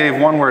guys gave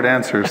one-word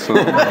answers. So.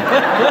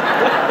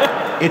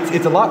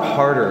 It's a lot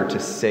harder to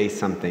say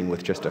something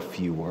with just a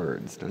few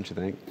words, don't you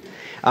think?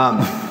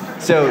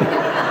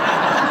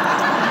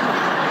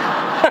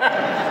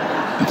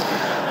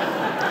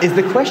 Is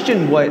the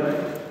question what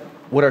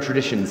our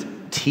traditions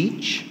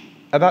teach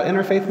about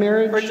interfaith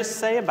marriage? Or just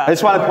say about it? I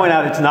just want to point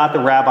out it's not the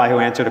rabbi who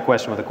answered a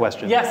question with a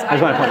question. Yes, I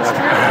just want to point that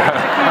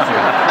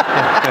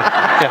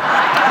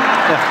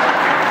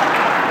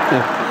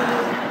out.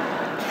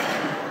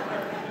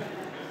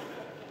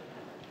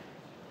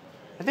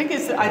 I think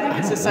it's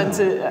a sense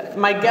of,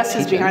 my guess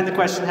is behind the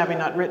question, having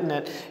not written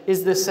it,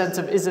 is this sense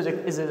of, is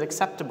it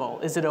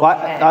acceptable? Is it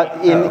okay?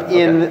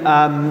 In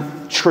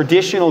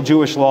traditional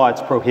Jewish law,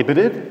 it's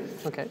prohibited.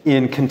 Okay.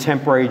 In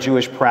contemporary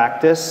Jewish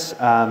practice,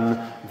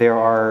 there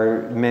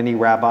are many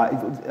rabbis,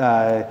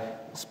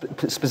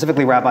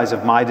 specifically rabbis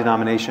of my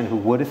denomination, who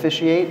would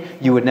officiate.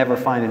 You would never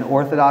find an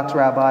Orthodox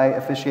rabbi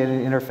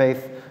officiating an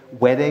interfaith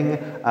wedding.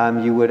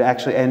 You would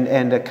actually,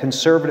 and a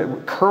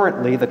conservative,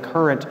 currently the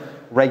current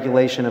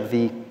regulation of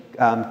the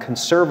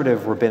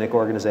conservative rabbinic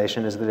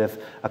organization is that if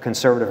a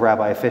conservative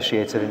rabbi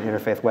officiates at an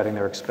interfaith wedding,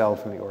 they're expelled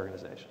from the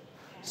organization.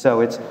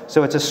 So it's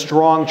a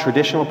strong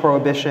traditional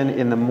prohibition.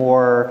 In the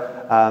more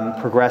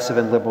progressive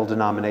and liberal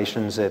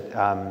denominations,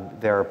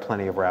 there are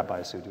plenty of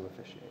rabbis who do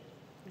officiate.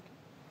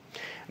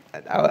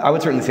 I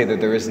would certainly say that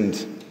there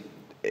isn't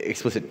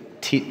explicit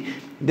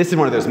this is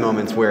one of those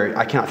moments where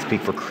I cannot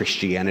speak for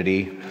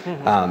Christianity.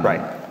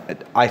 Right.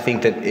 I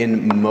think that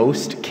in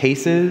most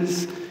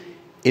cases,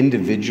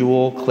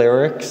 individual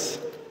clerics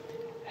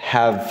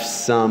have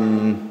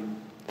some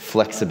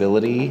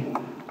flexibility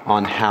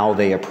on how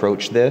they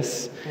approach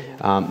this.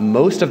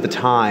 Most of the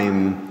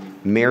time,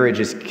 marriage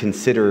is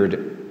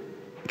considered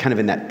kind of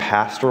in that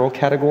pastoral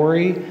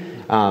category.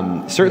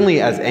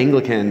 Certainly as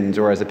Anglicans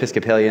or as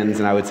Episcopalians,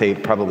 and I would say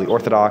probably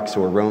Orthodox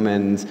or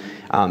Romans,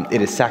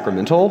 it is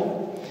sacramental.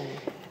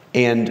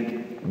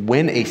 And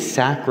when a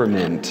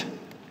sacramental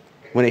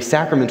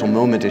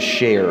moment is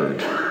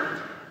shared,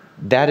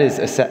 that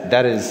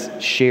is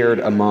shared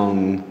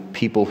among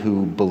people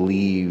who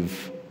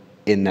believe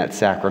in that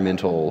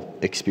sacramental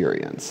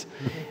experience.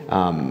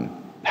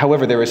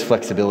 However, there is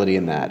flexibility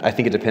in that. I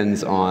think it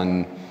depends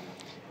on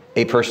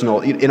a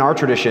personal, in our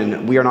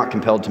tradition, we are not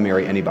compelled to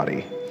marry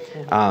anybody.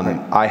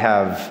 I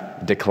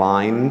have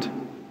declined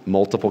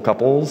multiple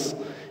couples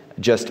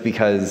just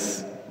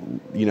because,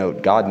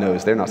 God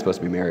knows they're not supposed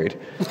to be married.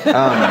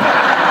 Wow.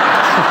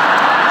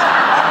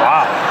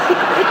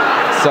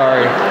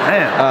 Sorry.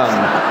 Man.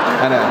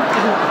 I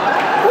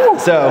know.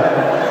 So,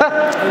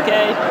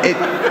 Okay.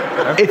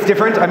 It's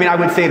different. I mean, I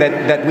would say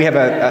that we have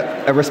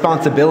a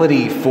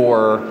responsibility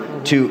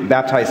to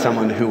baptize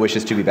someone who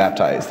wishes to be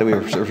baptized, that we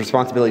have a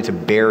responsibility to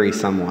bury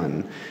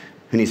someone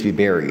who needs to be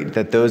buried,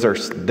 that those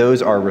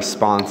are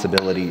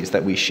responsibilities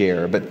that we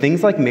share. But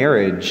things like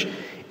marriage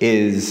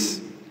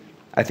is,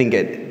 I think,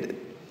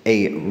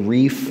 a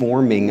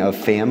reforming of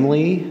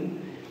family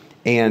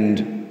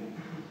and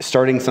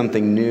starting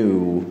something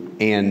new.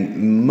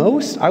 And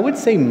I would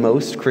say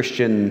most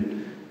Christian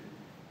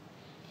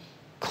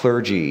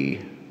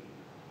clergy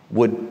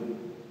would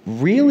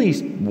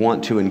really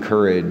want to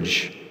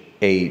encourage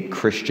a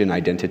Christian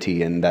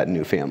identity in that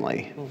new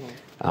family.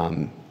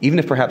 Even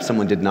if perhaps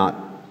someone did not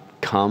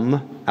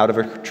come out of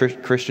a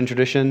Christian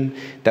tradition,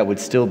 that would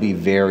still be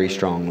very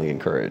strongly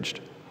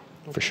encouraged,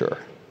 for sure.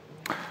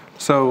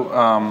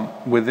 So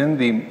within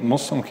the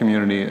Muslim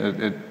community,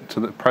 to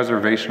the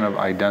preservation of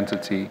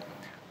identity,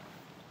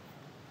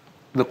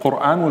 the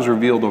Quran was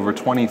revealed over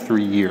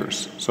 23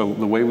 years. So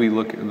the way we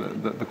look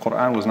at the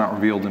Quran was not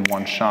revealed in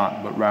one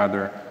shot, but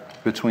rather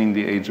between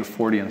the age of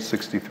 40 and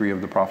 63 of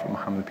the Prophet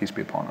Muhammad, peace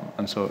be upon him.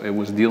 And so it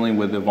was dealing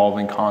with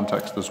evolving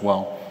context as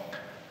well.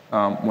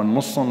 When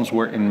Muslims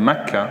were in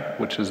Mecca,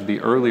 which is the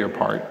earlier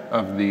part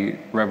of the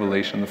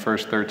revelation, the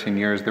first 13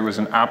 years, there was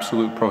an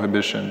absolute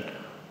prohibition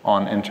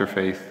on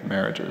interfaith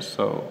marriages.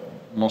 So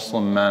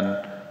Muslim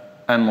men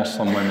and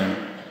Muslim women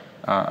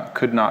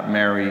could not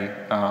marry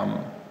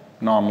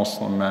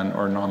non-Muslim men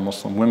or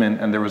non-Muslim women,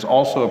 and there was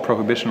also a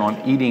prohibition on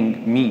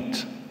eating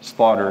meat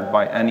slaughtered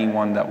by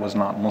anyone that was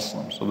not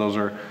Muslim. So those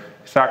are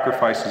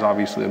Sacrifice is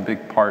obviously a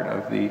big part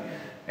of the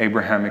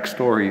Abrahamic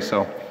story,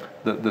 so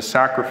the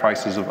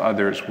sacrifices of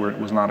others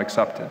was not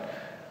accepted.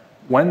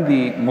 When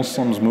the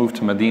Muslims moved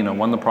to Medina,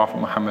 when the Prophet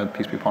Muhammad,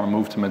 peace be upon him,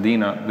 moved to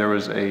Medina, there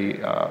was a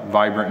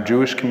vibrant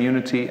Jewish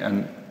community,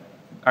 and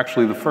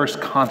actually the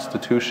first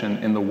constitution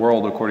in the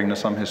world, according to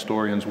some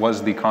historians,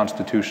 was the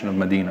Constitution of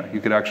Medina. You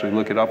could actually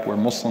look it up, where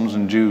Muslims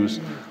and Jews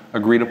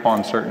agreed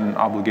upon certain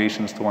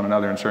obligations to one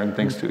another and certain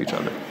things to each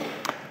other.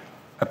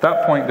 At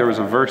that point, there was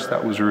a verse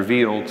that was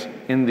revealed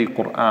in the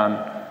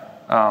Quran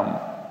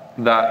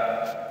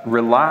that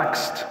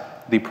relaxed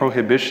the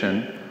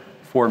prohibition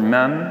for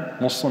men,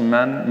 Muslim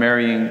men,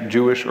 marrying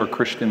Jewish or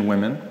Christian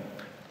women,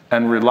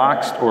 and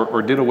relaxed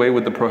or did away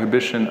with the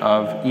prohibition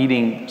of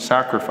eating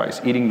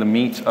sacrifice, eating the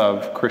meat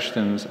of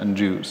Christians and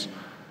Jews.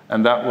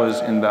 And that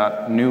was in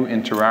that new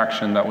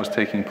interaction that was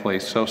taking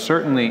place. So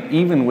certainly,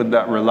 even with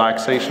that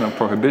relaxation of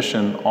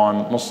prohibition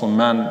on Muslim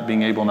men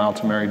being able now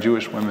to marry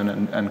Jewish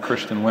women and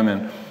Christian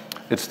women,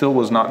 it still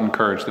was not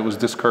encouraged. It was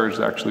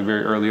discouraged actually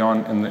very early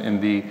on in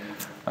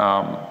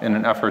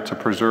an effort to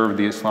preserve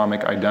the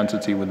Islamic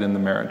identity within the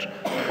marriage.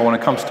 But when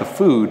it comes to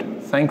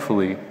food,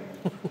 thankfully,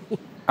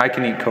 I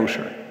can eat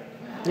kosher.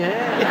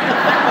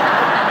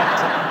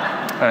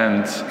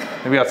 And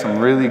we got some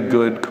really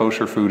good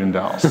kosher food in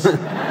Dallas.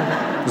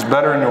 It's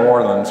better in New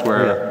Orleans,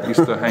 where I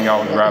used to hang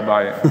out with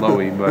Rabbi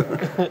Lowy,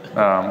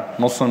 but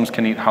Muslims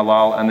can eat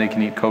halal and they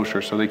can eat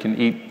kosher, so they can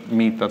eat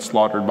meat that's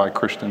slaughtered by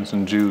Christians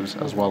and Jews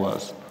as well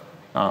as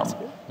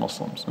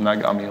Muslims. And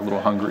that got me a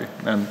little hungry,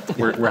 and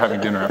we're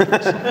having dinner after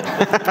this.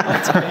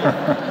 That's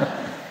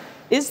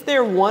great. Is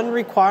there one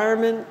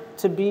requirement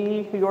to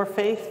be your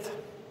faith?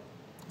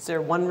 Is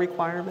there one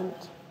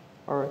requirement?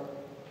 Or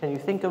can you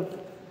think of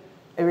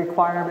a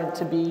requirement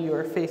to be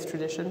your faith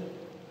tradition?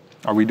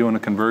 Are we doing a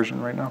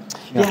conversion right now?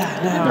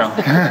 Yeah,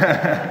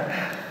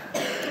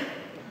 no.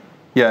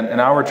 Yeah, in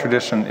our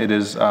tradition, it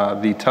is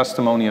the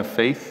testimony of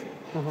faith,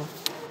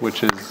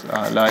 which is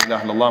La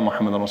ilaha illallah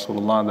Muhammadan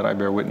Rasulullah, that I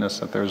bear witness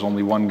that there is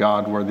only one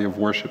God worthy of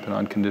worship and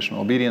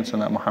unconditional obedience,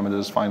 and that Muhammad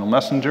is his final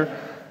messenger.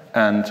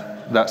 And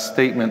that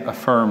statement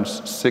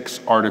affirms 6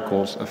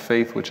 articles of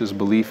faith, which is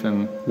belief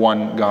in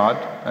one God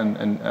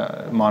and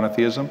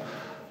monotheism,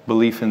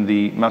 belief in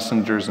the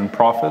messengers and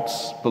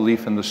prophets,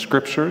 belief in the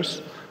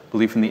scriptures,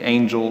 belief in the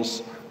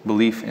angels,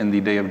 belief in the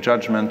day of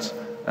judgment,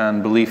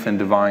 and belief in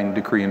divine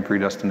decree and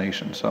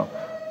predestination. So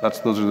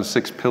those are the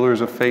 6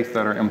 pillars of faith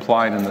that are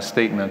implied in the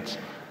statement.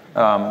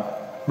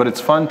 But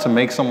it's fun to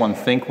make someone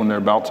think when they're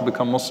about to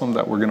become Muslim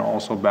that we're going to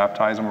also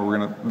baptize them, or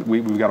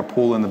we've got a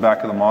pool in the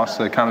back of the mosque,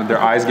 so kind of their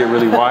eyes get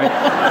really wide.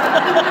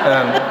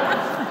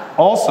 And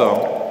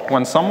also,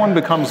 when someone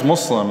becomes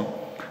Muslim,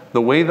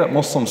 the way that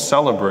Muslims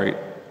celebrate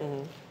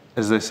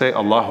is they say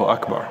Allahu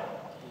Akbar.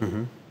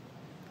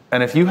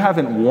 And if you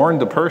haven't warned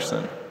the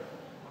person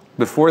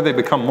before they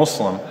become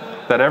Muslim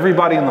that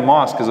everybody in the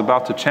mosque is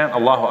about to chant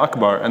Allahu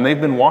Akbar, and they've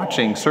been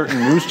watching certain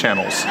news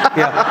channels, then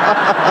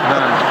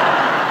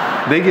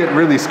they get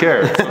really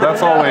scared. So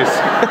that's always,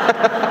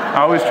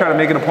 I always try to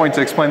make it a point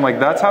to explain, like,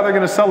 that's how they're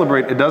going to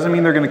celebrate. It doesn't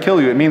mean they're going to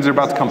kill you. It means they're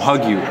about to come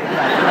hug you.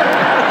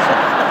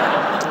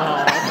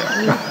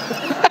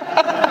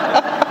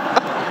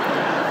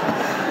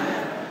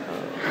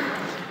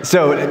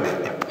 So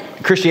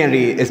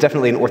Christianity is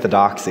definitely an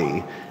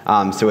orthodoxy.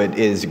 So it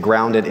is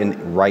grounded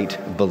in right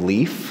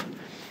belief,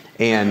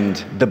 and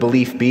the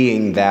belief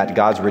being that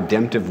God's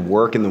redemptive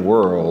work in the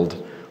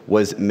world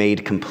was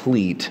made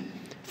complete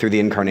through the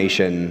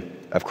incarnation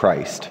of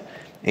Christ,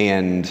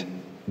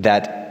 and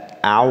that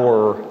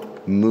our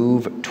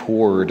move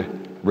toward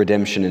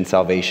redemption and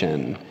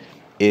salvation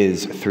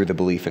is through the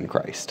belief in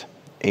Christ.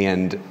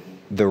 And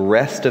the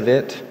rest of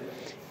it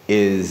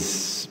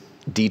is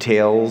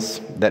details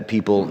that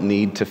people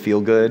need to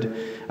feel good,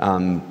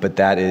 but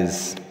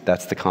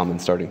that's the common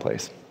starting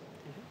place.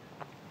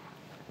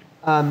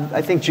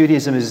 I think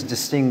Judaism is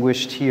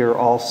distinguished here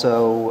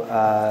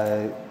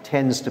also,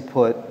 tends to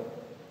put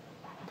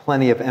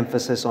plenty of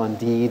emphasis on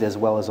deed as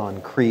well as on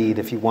creed.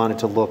 If you wanted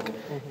to look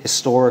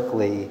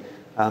historically,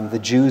 the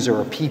Jews are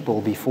a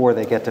people before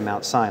they get to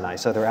Mount Sinai.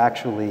 So they're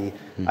actually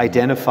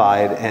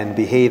identified and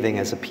behaving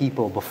as a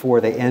people before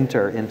they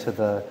enter into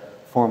the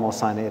formal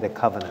Sinaitic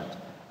covenant.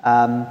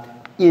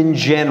 In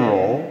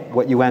general,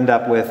 what you end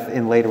up with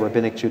in later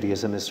rabbinic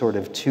Judaism is sort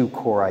of 2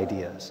 core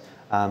ideas,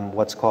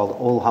 what's called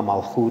Ol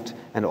HaMalchut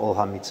and Ol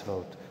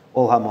HaMitzvot.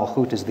 Ol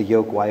HaMalchut is the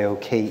yoke,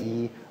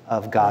 Y-O-K-E,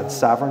 of God's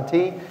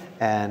sovereignty,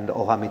 and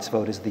Ol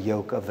HaMitzvot is the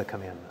yoke of the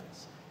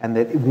commandments. And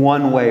that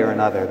one way or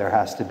another, there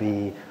has to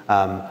be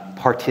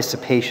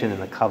participation in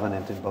the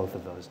covenant in both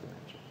of those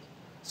dimensions.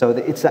 So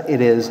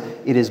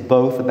it is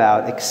both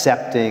about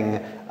accepting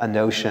a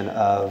notion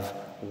of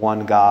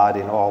one God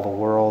in all the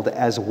world,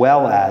 as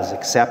well as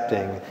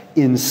accepting,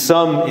 in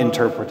some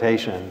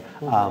interpretation,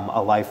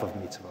 a life of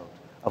mitzvot,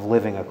 of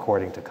living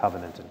according to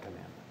covenant and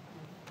commandment.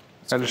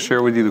 Can I just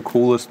share with you the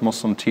coolest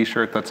Muslim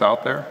t-shirt that's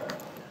out there?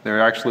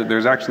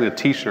 There's actually a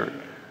t-shirt,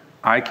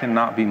 I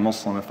cannot be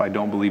Muslim if I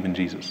don't believe in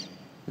Jesus.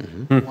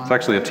 It's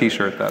actually a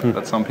t-shirt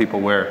that some people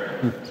wear,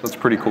 so it's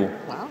pretty cool.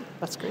 Wow,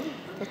 that's great.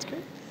 That's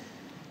great.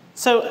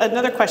 So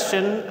another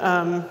question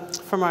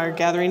from our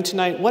gathering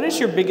tonight. What is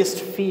your biggest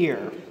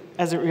fear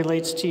as it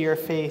relates to your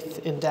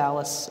faith in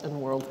Dallas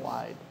and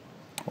worldwide?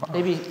 Wow.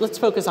 Maybe let's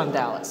focus on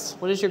Dallas.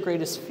 What is your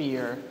greatest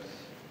fear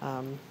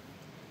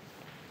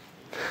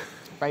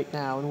right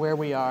now and where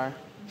we are?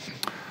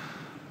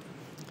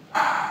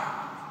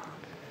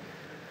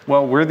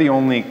 Well, we're the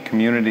only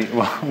community,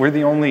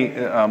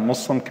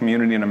 Muslim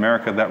community in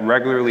America that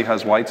regularly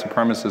has white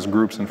supremacist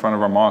groups in front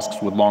of our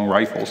mosques with long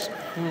rifles.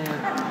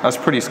 That's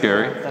pretty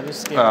scary. That is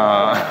scary.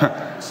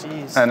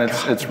 And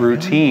it's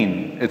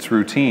routine. It's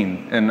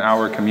routine in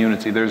our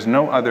community. There's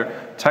no other.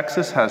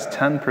 Texas has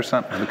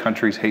 10% of the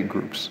country's hate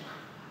groups.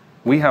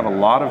 We have a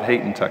lot of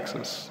hate in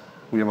Texas.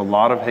 We have a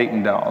lot of hate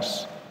in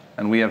Dallas.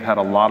 And we have had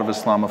a lot of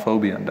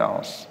Islamophobia in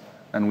Dallas.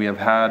 And we have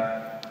had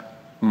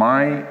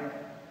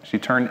she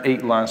turned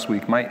 8 last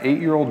week. My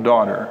 8-year-old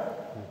daughter,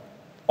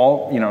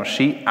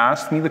 she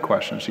asked me the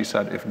question. She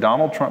said, if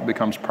Donald Trump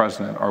becomes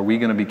president, are we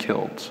going to be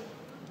killed?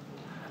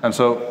 And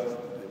so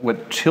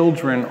what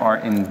children are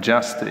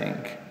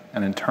ingesting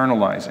and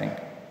internalizing,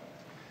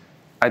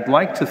 I'd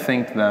like to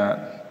think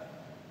that,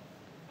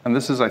 and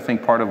this is, I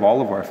think, part of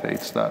all of our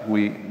faiths, that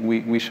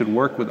we should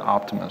work with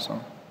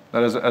optimism.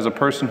 That as a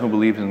person who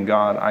believes in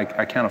God,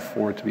 I can't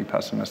afford to be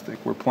pessimistic.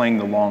 We're playing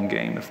the long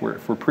game. If we're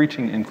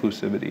preaching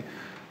inclusivity,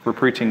 if we're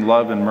preaching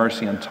love and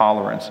mercy and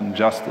tolerance and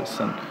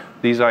justice and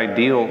these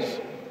ideals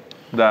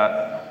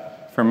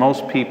that for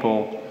most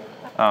people,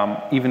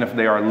 even if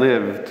they are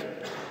lived,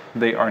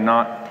 they are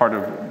not part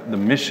of the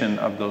mission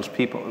of those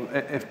people.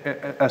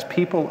 As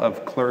people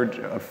of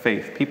clergy, of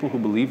faith, people who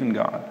believe in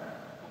God,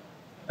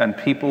 and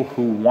people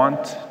who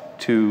want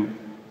to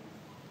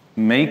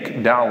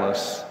make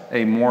Dallas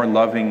a more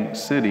loving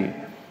city,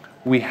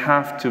 we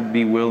have to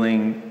be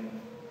willing,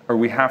 or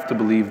we have to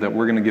believe that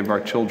we're going to give our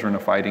children a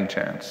fighting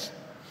chance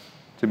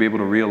to be able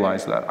to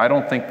realize that. I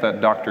don't think that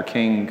Dr.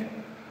 King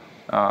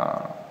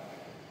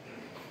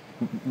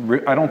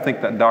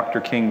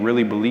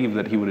really believed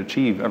that he would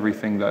achieve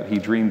everything that he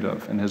dreamed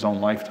of in his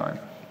own lifetime.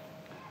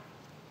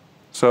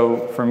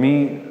 So for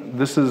me,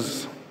 this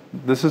is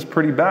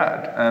pretty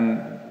bad.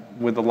 And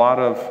with a lot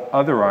of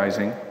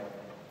otherizing,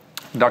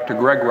 Dr.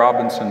 Greg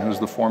Robinson, who's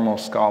the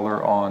foremost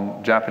scholar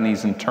on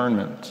Japanese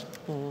internment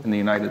in the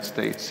United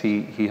States,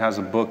 he has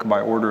a book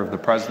by order of the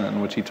president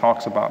in which he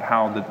talks about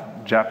how the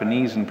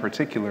Japanese in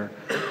particular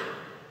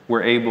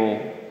were able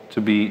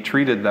to be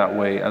treated that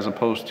way as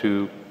opposed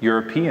to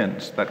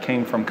Europeans that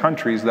came from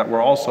countries that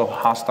were also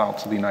hostile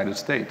to the United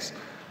States.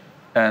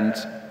 And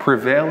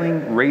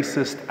prevailing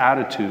racist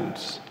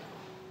attitudes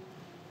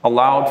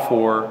allowed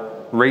for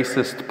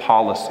racist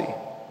policy,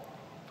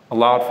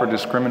 allowed for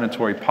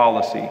discriminatory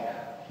policy.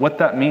 What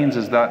that means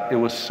is that it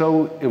was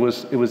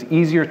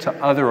easier to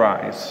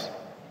otherize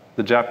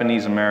the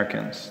Japanese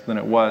Americans than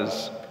it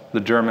was the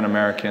German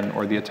American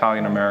or the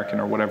Italian American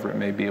or whatever it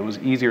may be. It was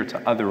easier to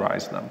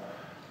otherize them.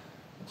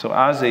 So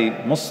as a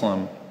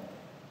Muslim,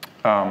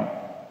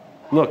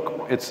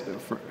 look,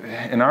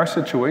 in our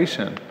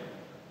situation,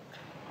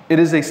 it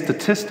is a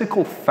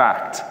statistical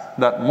fact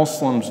that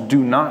Muslims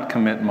do not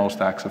commit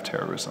most acts of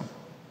terrorism,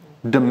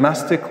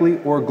 domestically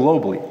or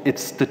globally.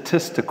 It's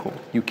statistical.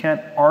 You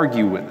can't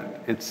argue with it.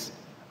 It's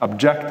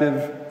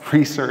objective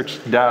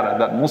research data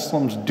that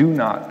Muslims do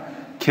not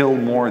kill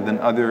more than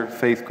other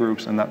faith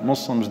groups and that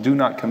Muslims do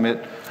not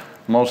commit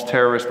most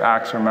terrorist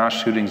acts or mass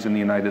shootings in the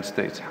United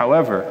States.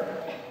 However,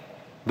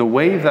 the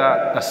way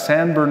that a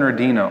San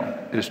Bernardino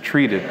is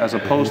treated as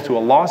opposed to a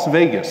Las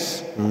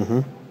Vegas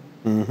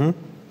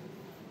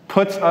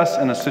puts us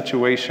in a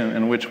situation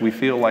in which we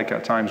feel like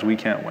at times we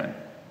can't win.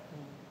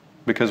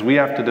 Because we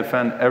have to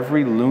defend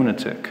every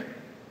lunatic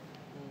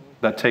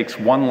that takes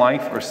 1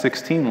 life or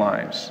 16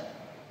 lives,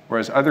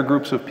 whereas other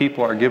groups of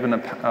people are given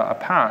a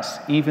pass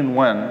even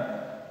when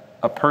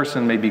a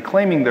person may be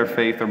claiming their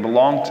faith or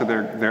belong to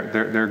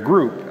their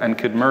group and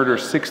could murder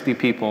 60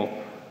 people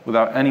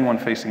without anyone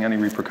facing any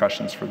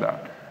repercussions for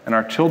that. And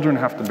our children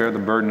have to bear the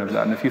burden of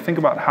that. And if you think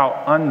about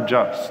how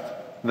unjust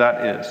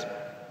that is,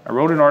 I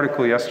wrote an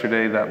article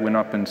yesterday that went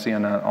up on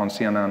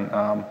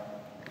CNN,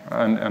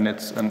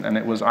 and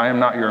it was, "I am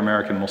not your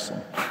American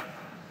Muslim."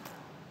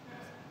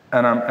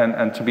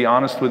 And to be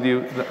honest with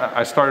you,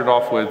 I started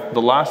off with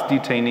the last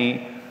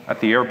detainee at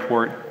the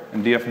airport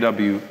in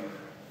DFW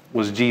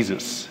was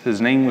Jesus.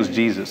 His name was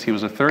Jesus. He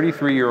was a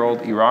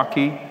 33-year-old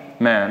Iraqi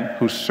man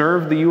who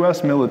served the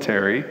US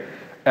military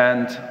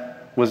and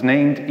was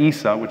named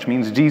Isa, which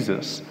means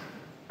Jesus,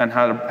 and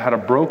had a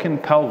broken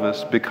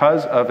pelvis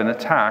because of an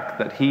attack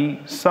that he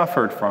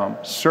suffered from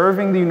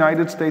serving the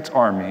United States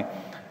Army.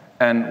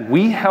 And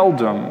we held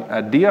him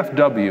at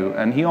DFW,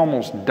 and he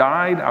almost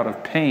died out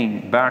of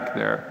pain back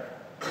there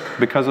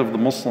because of the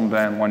Muslim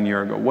ban 1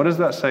 year ago. What does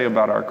that say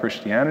about our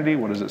Christianity?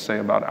 What does it say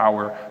about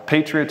our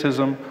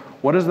patriotism?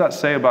 What does that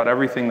say about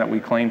everything that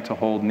we claim to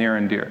hold near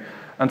and dear?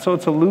 And so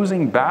it's a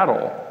losing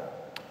battle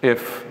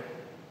if,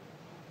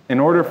 in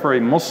order for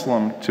a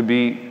Muslim to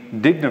be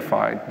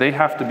dignified, they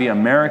have to be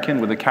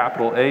American with a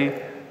capital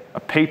A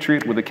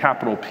patriot with a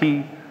capital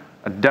P,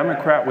 a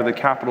Democrat with a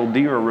capital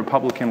D or a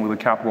Republican with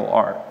a capital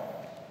R.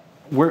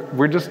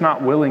 We're just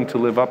not willing to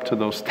live up to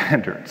those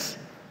standards,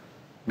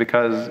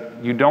 because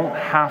you don't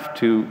have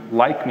to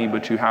like me,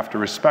 but you have to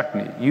respect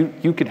me.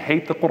 You could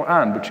hate the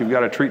Quran, but you've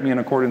got to treat me in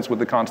accordance with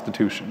the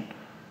Constitution.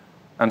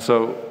 And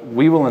so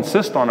we will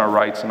insist on our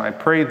rights, and I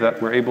pray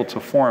that we're able to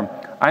form.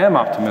 I am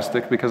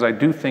optimistic because I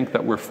do think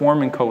that we're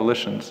forming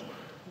coalitions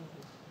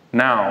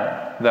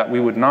now that we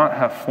would not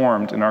have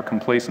formed in our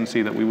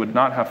complacency, that we would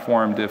not have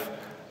formed if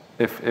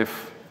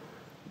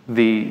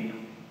the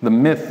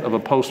myth of a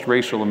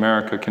post-racial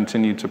America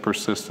continued to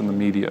persist in the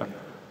media.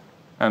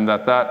 And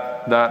that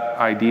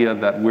idea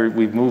that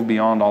we've moved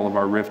beyond all of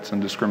our rifts and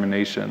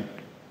discrimination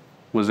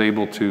was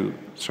able to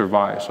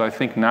survive. So I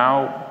think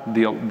now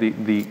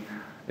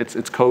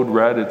it's code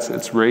red,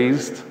 it's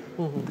raised,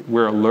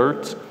 we're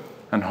alert,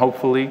 and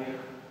hopefully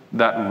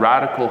that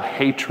radical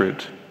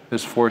hatred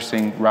is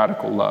forcing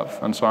radical love.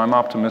 And so I'm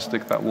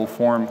optimistic that we'll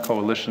form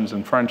coalitions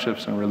and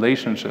friendships and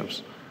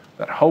relationships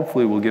that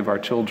hopefully will give our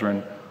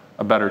children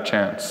a better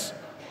chance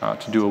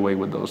to do away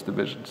with those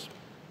divisions.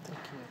 Thank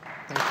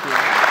you. Thank you.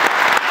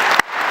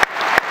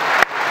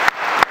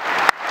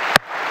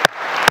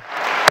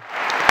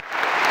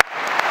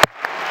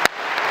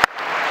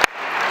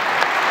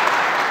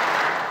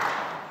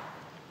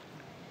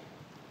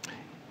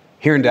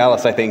 Here in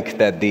Dallas, I think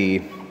that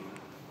the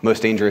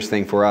most dangerous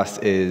thing for us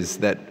is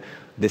that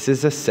this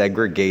is a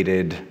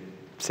segregated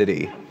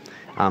city.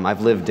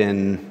 I've lived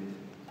in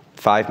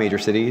 5 major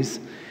cities,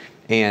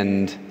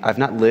 and I've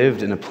not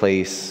lived in a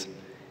place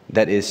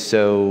that is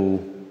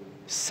so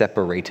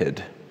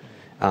separated.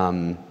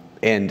 And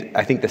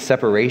I think the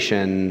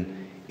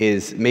separation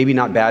is maybe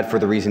not bad for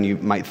the reason you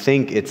might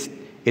think. It's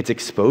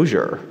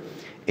exposure,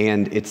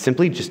 and it's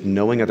simply just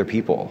knowing other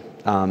people.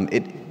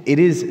 It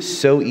is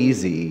so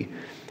easy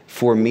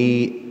for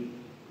me,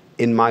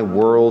 in my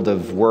world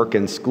of work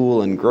and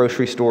school and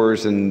grocery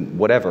stores and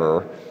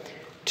whatever,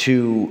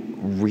 to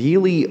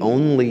really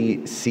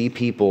only see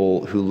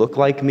people who look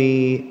like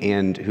me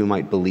and who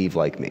might believe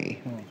like me.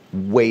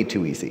 Way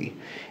too easy.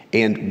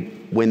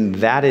 And when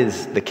that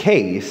is the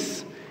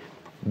case,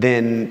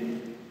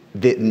 then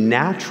the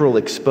natural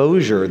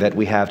exposure that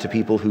we have to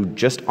people who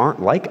just aren't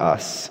like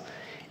us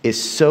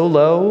is so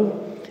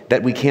low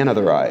that we can't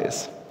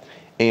otherize.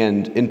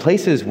 And in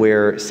places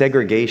where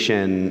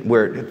segregation,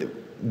 where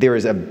there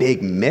is a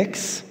big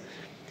mix,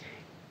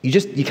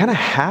 you kind of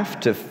have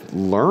to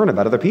learn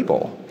about other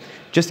people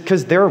just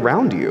because they're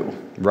around you,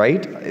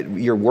 right?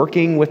 You're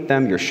working with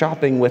them, you're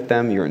shopping with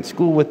them, you're in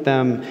school with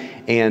them,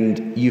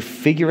 and you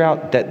figure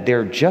out that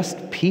they're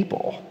just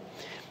people.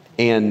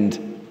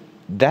 And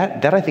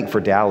that I think for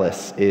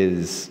Dallas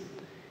is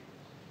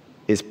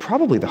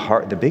probably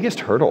the biggest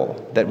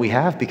hurdle that we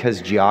have,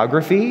 because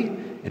geography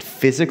and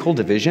physical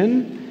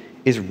division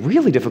is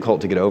really difficult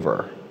to get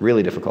over,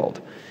 really difficult.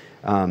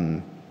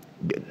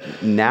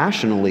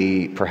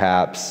 Nationally,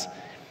 perhaps,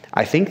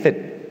 I think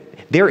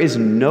that there is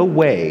no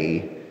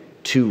way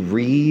to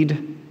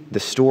read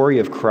the story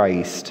of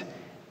Christ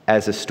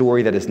as a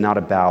story that is not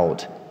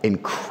about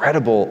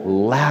incredible,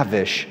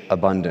 lavish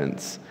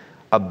abundance.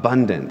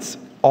 Abundance,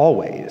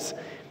 always.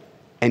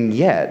 And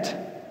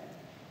yet,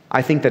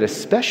 I think that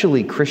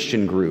especially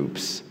Christian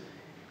groups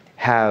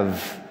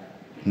have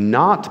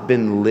not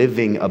been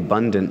living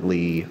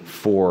abundantly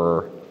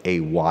for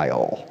a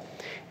while.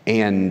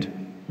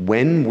 And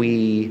when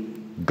we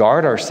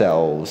guard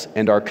ourselves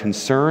and are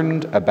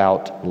concerned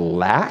about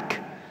lack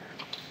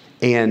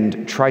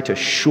and try to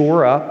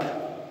shore up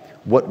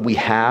what we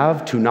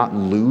have to not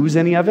lose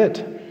any of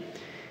it,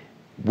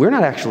 we're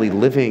not actually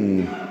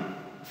living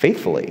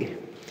faithfully.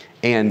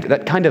 And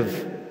that kind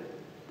of,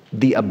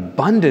 the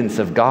abundance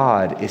of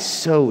God is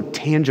so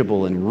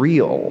tangible and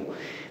real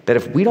that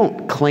if we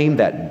don't claim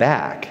that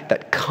back,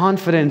 that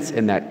confidence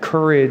and that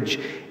courage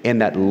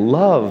and that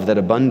love that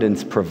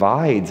abundance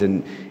provides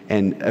and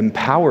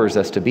empowers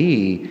us to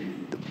be,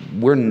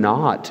 we're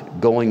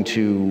not going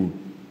to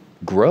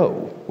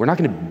grow. We're not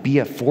going to be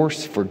a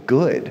force for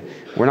good.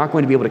 We're not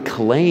going to be able to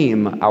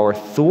claim our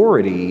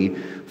authority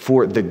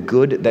for the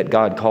good that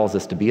God calls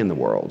us to be in the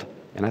world.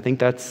 And I think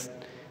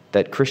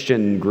that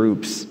Christian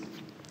groups,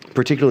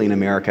 particularly in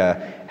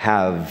America,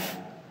 have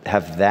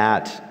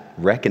that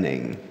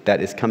reckoning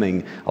that is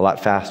coming a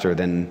lot faster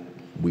than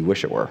we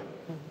wish it were.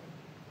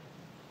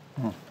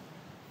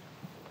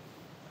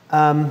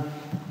 I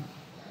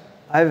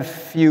have a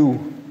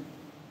few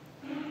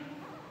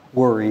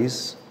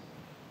worries.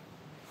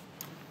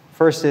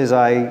 First is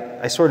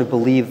I sort of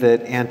believe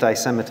that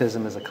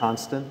anti-Semitism is a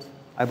constant.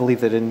 I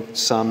believe that in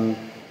some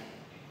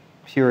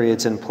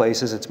periods and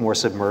places it's more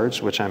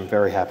submerged, which I'm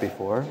very happy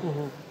for.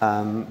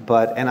 And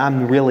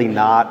I'm really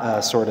not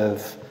a sort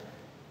of,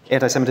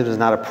 anti-Semitism is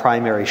not a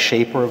primary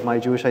shaper of my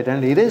Jewish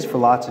identity. It is for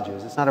lots of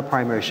Jews. It's not a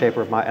primary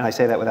shaper of my, and I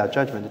say that without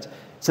judgment.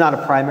 It's not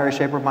a primary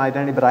shaper of my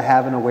identity, but I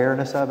have an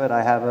awareness of it.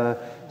 I have a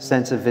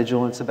sense of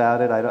vigilance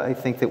about it. I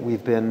think that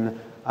we've been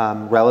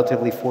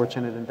relatively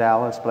fortunate in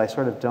Dallas, but I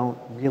sort of don't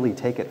really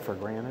take it for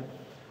granted.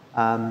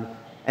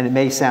 And it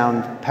may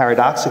sound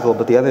paradoxical,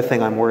 but the other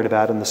thing I'm worried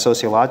about in the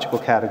sociological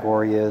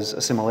category is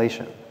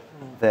assimilation.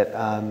 That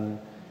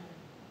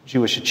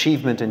Jewish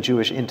achievement and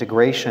Jewish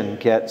integration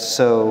get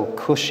so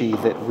cushy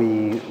that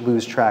we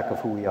lose track of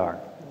who we are.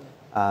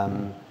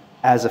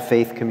 As a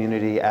faith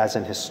community, as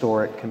an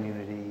historic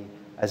community,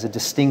 as a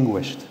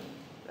distinguished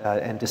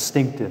and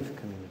distinctive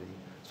community.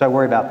 So I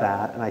worry about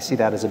that, and I see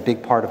that as a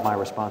big part of my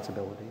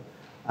responsibility.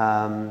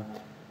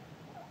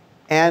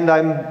 And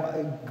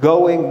I'm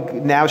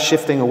now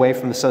shifting away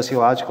from the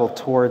sociological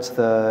towards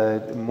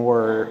the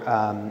more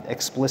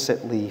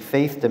explicitly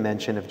faith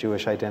dimension of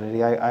Jewish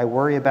identity. I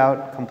worry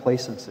about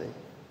complacency.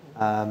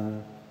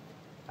 I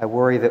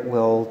worry that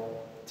we'll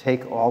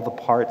take all the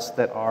parts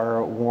that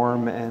are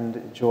warm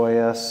and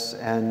joyous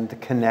and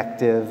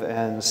connective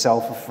and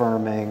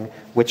self-affirming,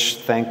 which,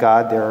 thank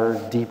God, there are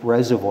deep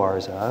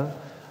reservoirs of,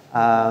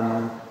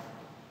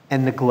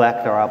 and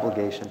neglect our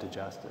obligation to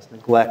justice,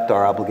 neglect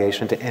our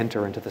obligation to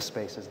enter into the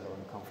spaces that are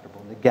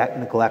uncomfortable,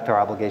 neglect our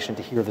obligation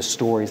to hear the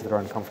stories that are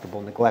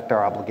uncomfortable, neglect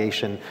our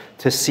obligation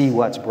to see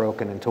what's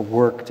broken and to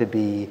work to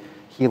be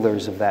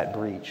healers of that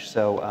breach.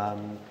 So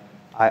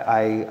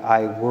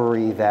I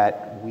worry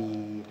that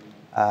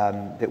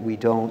we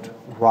don't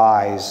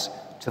rise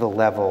to the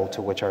level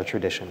to which our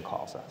tradition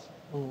calls us.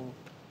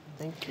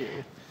 Thank you.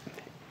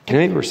 Can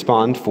I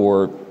respond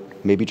for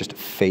maybe just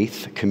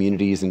faith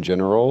communities in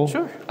general?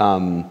 Sure.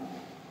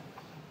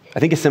 I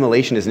think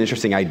assimilation is an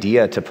interesting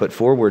idea to put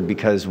forward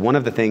because one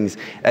of the things,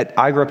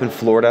 I grew up in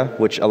Florida,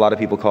 which a lot of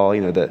people call,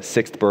 the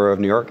 6th borough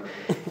of New York,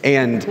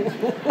 and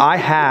I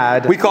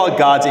had... We call it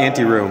God's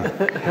anteroom.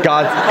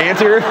 God's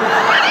anteroom?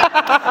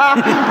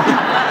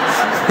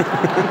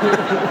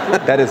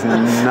 That is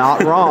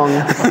not wrong.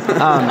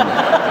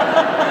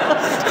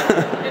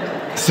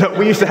 So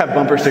we used to have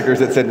bumper stickers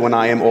that said, "When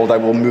I am old, I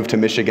will move to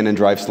Michigan and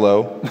drive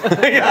slow."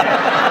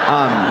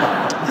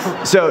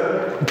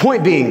 So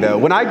point being, though,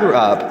 when I grew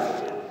up,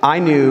 I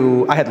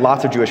had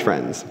lots of Jewish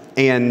friends.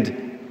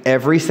 And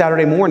every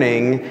Saturday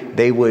morning,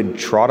 they would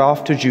trot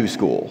off to Jew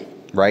school,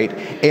 right?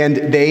 And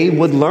they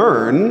would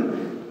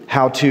learn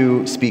how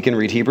to speak and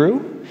read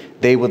Hebrew.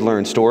 They would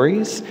learn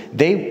stories.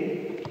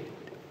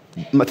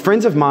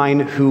 Friends of mine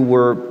who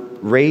were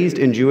raised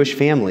in Jewish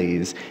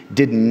families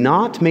did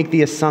not make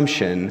the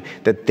assumption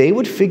that they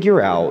would figure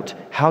out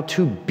how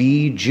to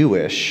be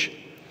Jewish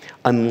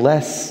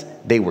unless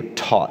they were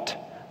taught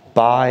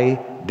by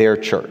their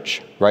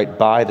church, right?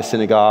 By the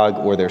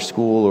synagogue or their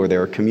school or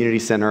their community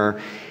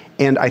center.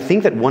 And I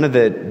think that one of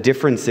the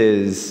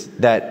differences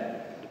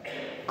that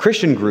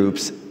Christian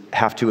groups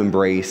have to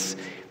embrace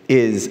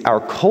is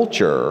our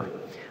culture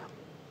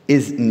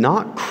is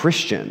not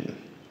Christian,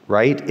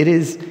 right? It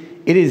is,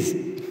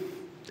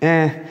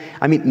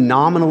 I mean,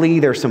 nominally,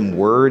 there's some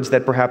words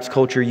that perhaps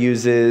culture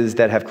uses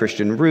that have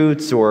Christian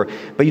roots,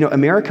 but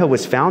America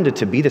was founded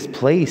to be this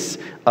place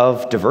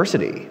of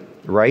diversity,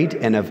 right?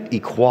 And of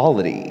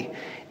equality.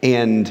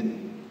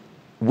 And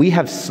we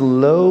have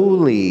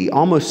slowly,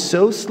 almost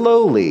so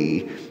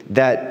slowly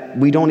that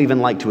we don't even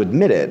like to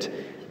admit it,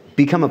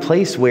 become a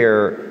place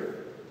where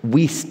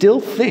we still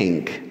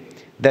think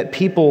that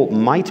people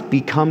might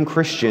become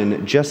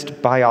Christian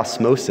just by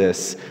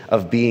osmosis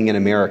of being in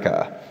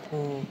America.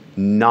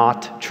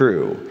 Not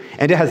true.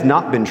 And it has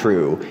not been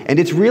true. And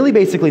it's really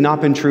basically not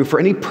been true for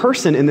any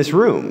person in this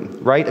room,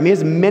 right? I mean, it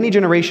has many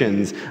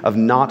generations of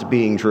not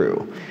being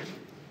true.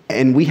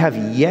 And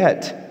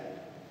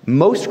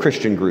most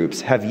Christian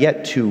groups have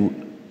yet to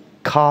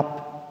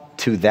cop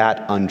to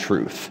that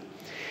untruth.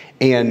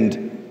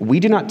 And we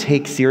do not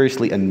take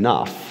seriously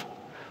enough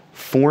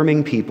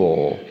forming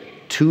people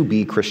to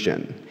be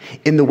Christian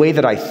in the way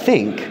that I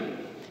think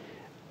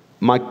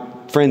my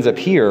friends up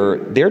here,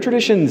 their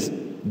traditions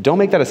don't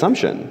make that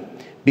assumption,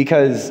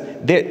 because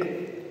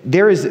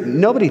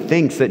nobody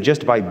thinks that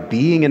just by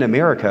being in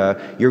America,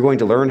 you're going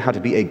to learn how to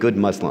be a good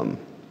Muslim,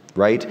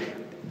 right?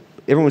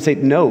 Everyone would say,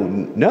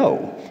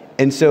 no.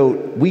 And so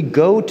we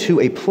go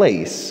to a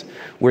place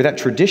where that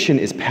tradition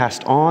is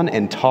passed on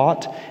and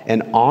taught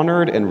and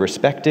honored and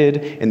respected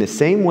in the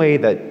same way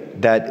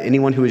that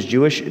anyone who is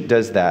Jewish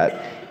does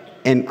that.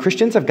 And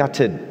Christians have got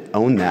to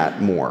own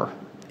that more.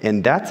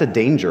 And that's a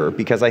danger,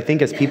 because I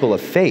think as people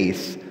of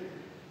faith,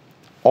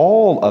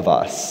 all of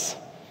us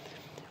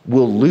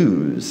will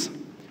lose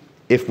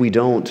if we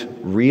don't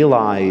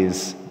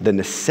realize the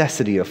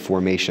necessity of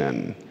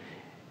formation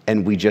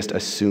and we just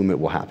assume it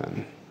will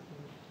happen.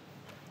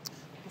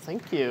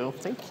 Thank you.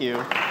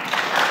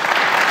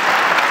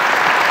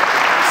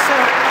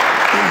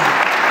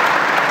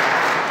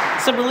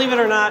 So believe it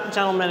or not,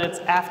 gentlemen, it's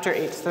after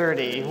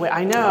 8:30.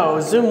 I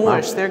know, Zoom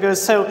wish, there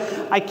goes. So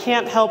I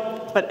can't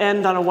help but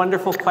end on a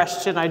wonderful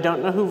question. I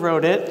don't know who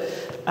wrote it.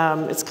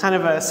 It's kind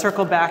of a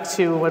circle back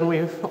to when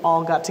we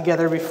all got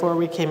together before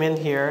we came in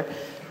here.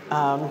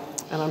 And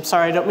I'm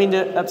sorry, I don't mean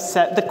to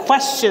upset. The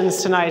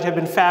questions tonight have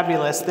been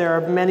fabulous. There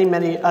are many,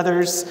 many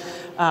others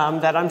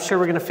that I'm sure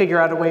we're going to figure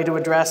out a way to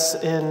address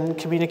in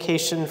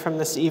communication from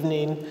this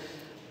evening.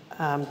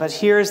 But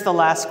here's the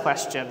last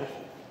question.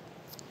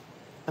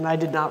 And I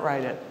did not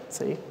write it,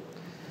 see?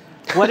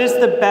 What is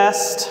the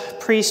best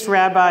priest,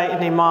 rabbi,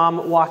 and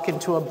imam walk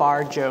into a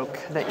bar joke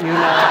that you know?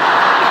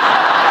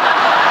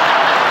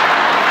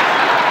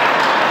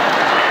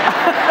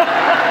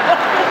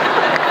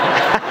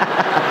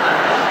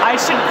 I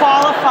should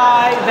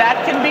qualify,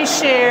 that can be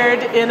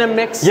shared in a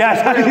mixed room.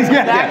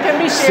 That can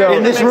be shared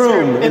in this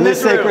room, in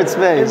this sacred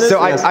space.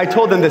 So I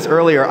told them this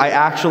earlier. I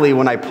actually,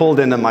 when I pulled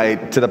into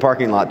to the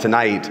parking lot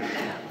tonight,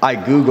 I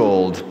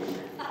Googled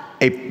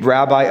a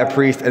rabbi, a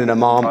priest, and an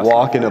imam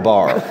walk in a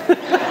bar.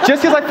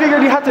 Just because I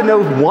figured you have to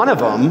know one of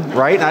them,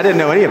 right? And I didn't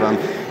know any of them.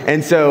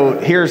 And so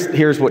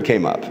here's what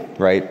came up,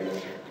 right?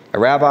 A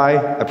rabbi,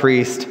 a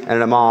priest, and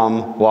an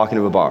imam walk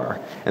into a bar.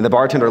 And the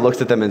bartender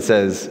looks at them and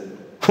says,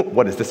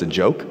 "What, is this a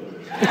joke?"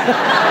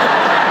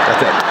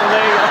 That's it. Well,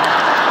 there you go.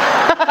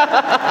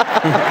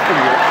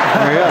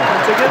 There you go.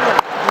 That's a good one.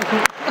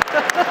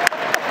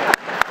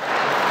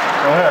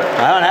 Go ahead.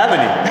 I don't have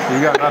any.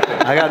 You got nothing.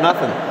 I got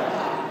nothing.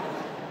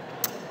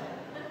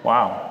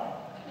 Wow.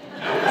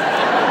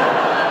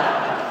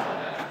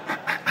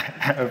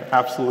 I have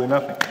absolutely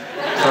nothing.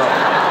 So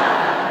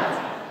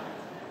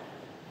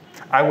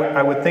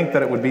I would think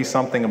that it would be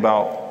something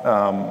about,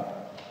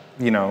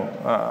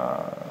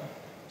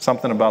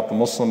 something about the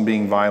Muslim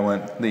being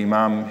violent, the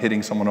imam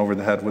hitting someone over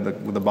the head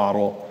with a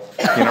bottle.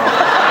 You know,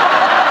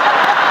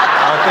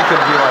 I would think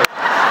it'd be like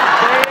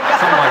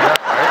something like that,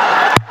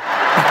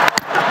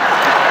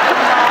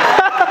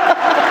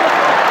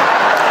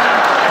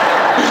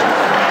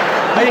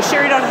 Are you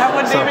sure you don't have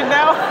one, David,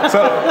 now?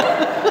 So,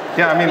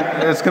 yeah, I mean,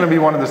 it's going to be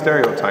one of the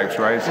stereotypes,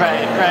 right? So,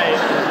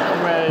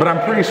 Right. But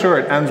I'm pretty sure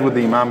it ends with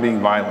the imam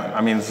being violent.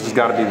 I mean, it's just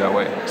got to be that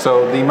way.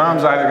 So the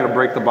imam's either going to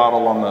break the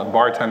bottle on the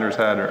bartender's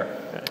head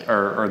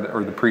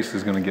or the priest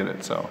is going to get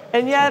it. So.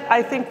 And yet,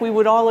 I think we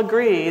would all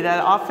agree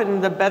that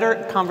often the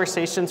better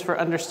conversations for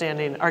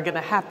understanding are going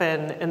to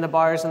happen in the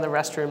bars and the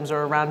restrooms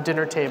or around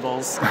dinner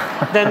tables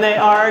than they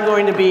are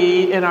going to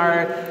be in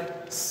our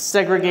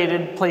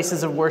segregated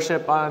places of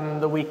worship on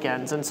the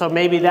weekends. And so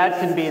maybe that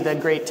can be the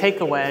great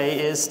takeaway,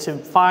 is to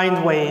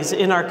find ways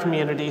in our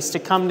communities to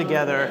come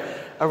together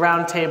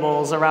around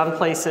tables, around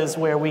places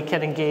where we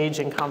can engage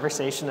in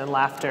conversation and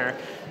laughter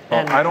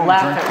and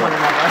laugh at one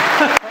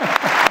another.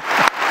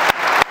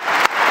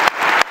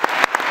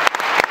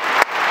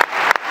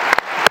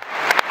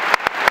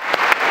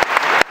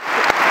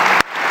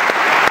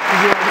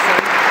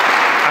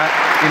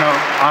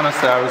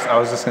 Honestly, I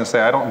was just going to say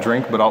I don't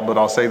drink, but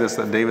I'll say this,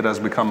 that David has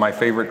become my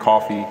favorite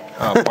coffee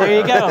partner. There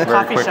you go, very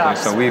coffee quickly.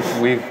 shops. So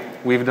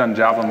we've done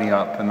Java Me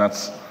Up, and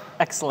that's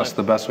excellent. That's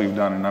the best we've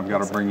done, and I've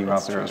got to bring you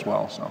out there as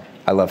well. So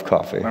I love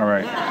coffee. All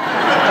right, we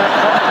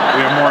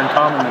have more in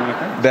common than you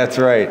think. That's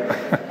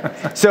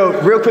right. So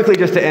real quickly,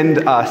 just to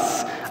end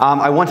us,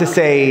 I want to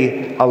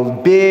say a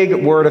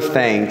big word of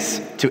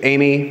thanks to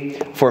Amy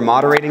for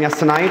moderating us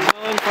tonight.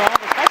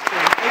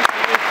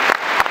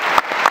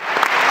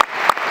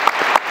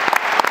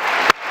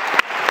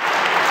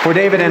 For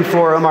David and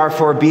for Omar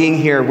for being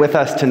here with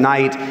us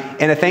tonight.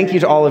 And a thank you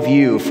to all of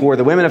you, for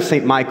the women of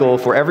St. Michael,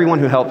 for everyone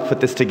who helped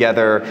put this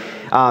together.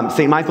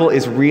 St. Michael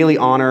is really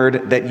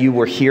honored that you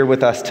were here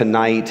with us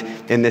tonight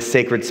in this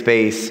sacred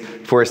space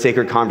for a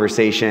sacred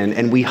conversation.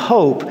 And we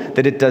hope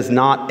that it does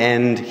not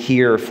end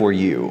here for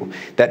you,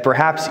 that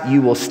perhaps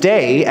you will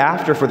stay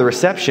after for the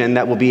reception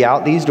that will be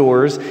out these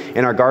doors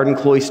in our garden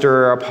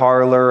cloister, our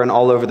parlor, and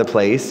all over the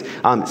place.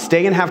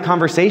 Stay and have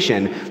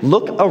conversation.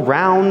 Look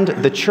around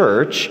the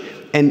church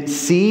and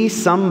see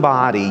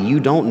somebody you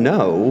don't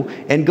know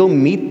and go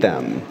meet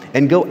them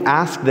and go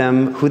ask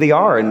them who they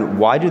are and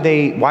why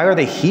are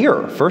they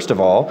here, first of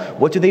all?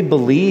 What do they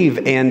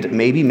believe? And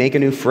maybe make a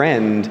new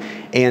friend.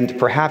 And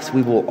perhaps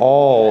we will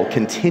all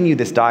continue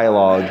this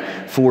dialogue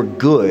for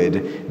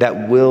good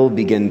that will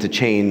begin to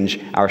change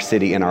our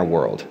city and our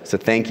world. So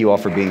thank you all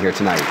for being here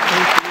tonight.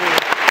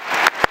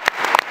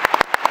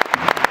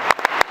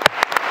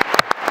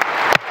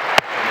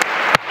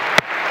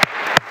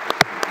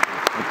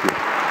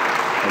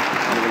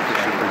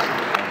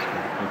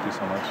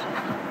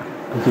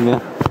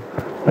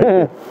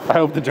 I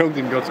hope the joke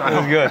didn't go so.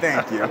 That was good.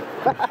 Thank you.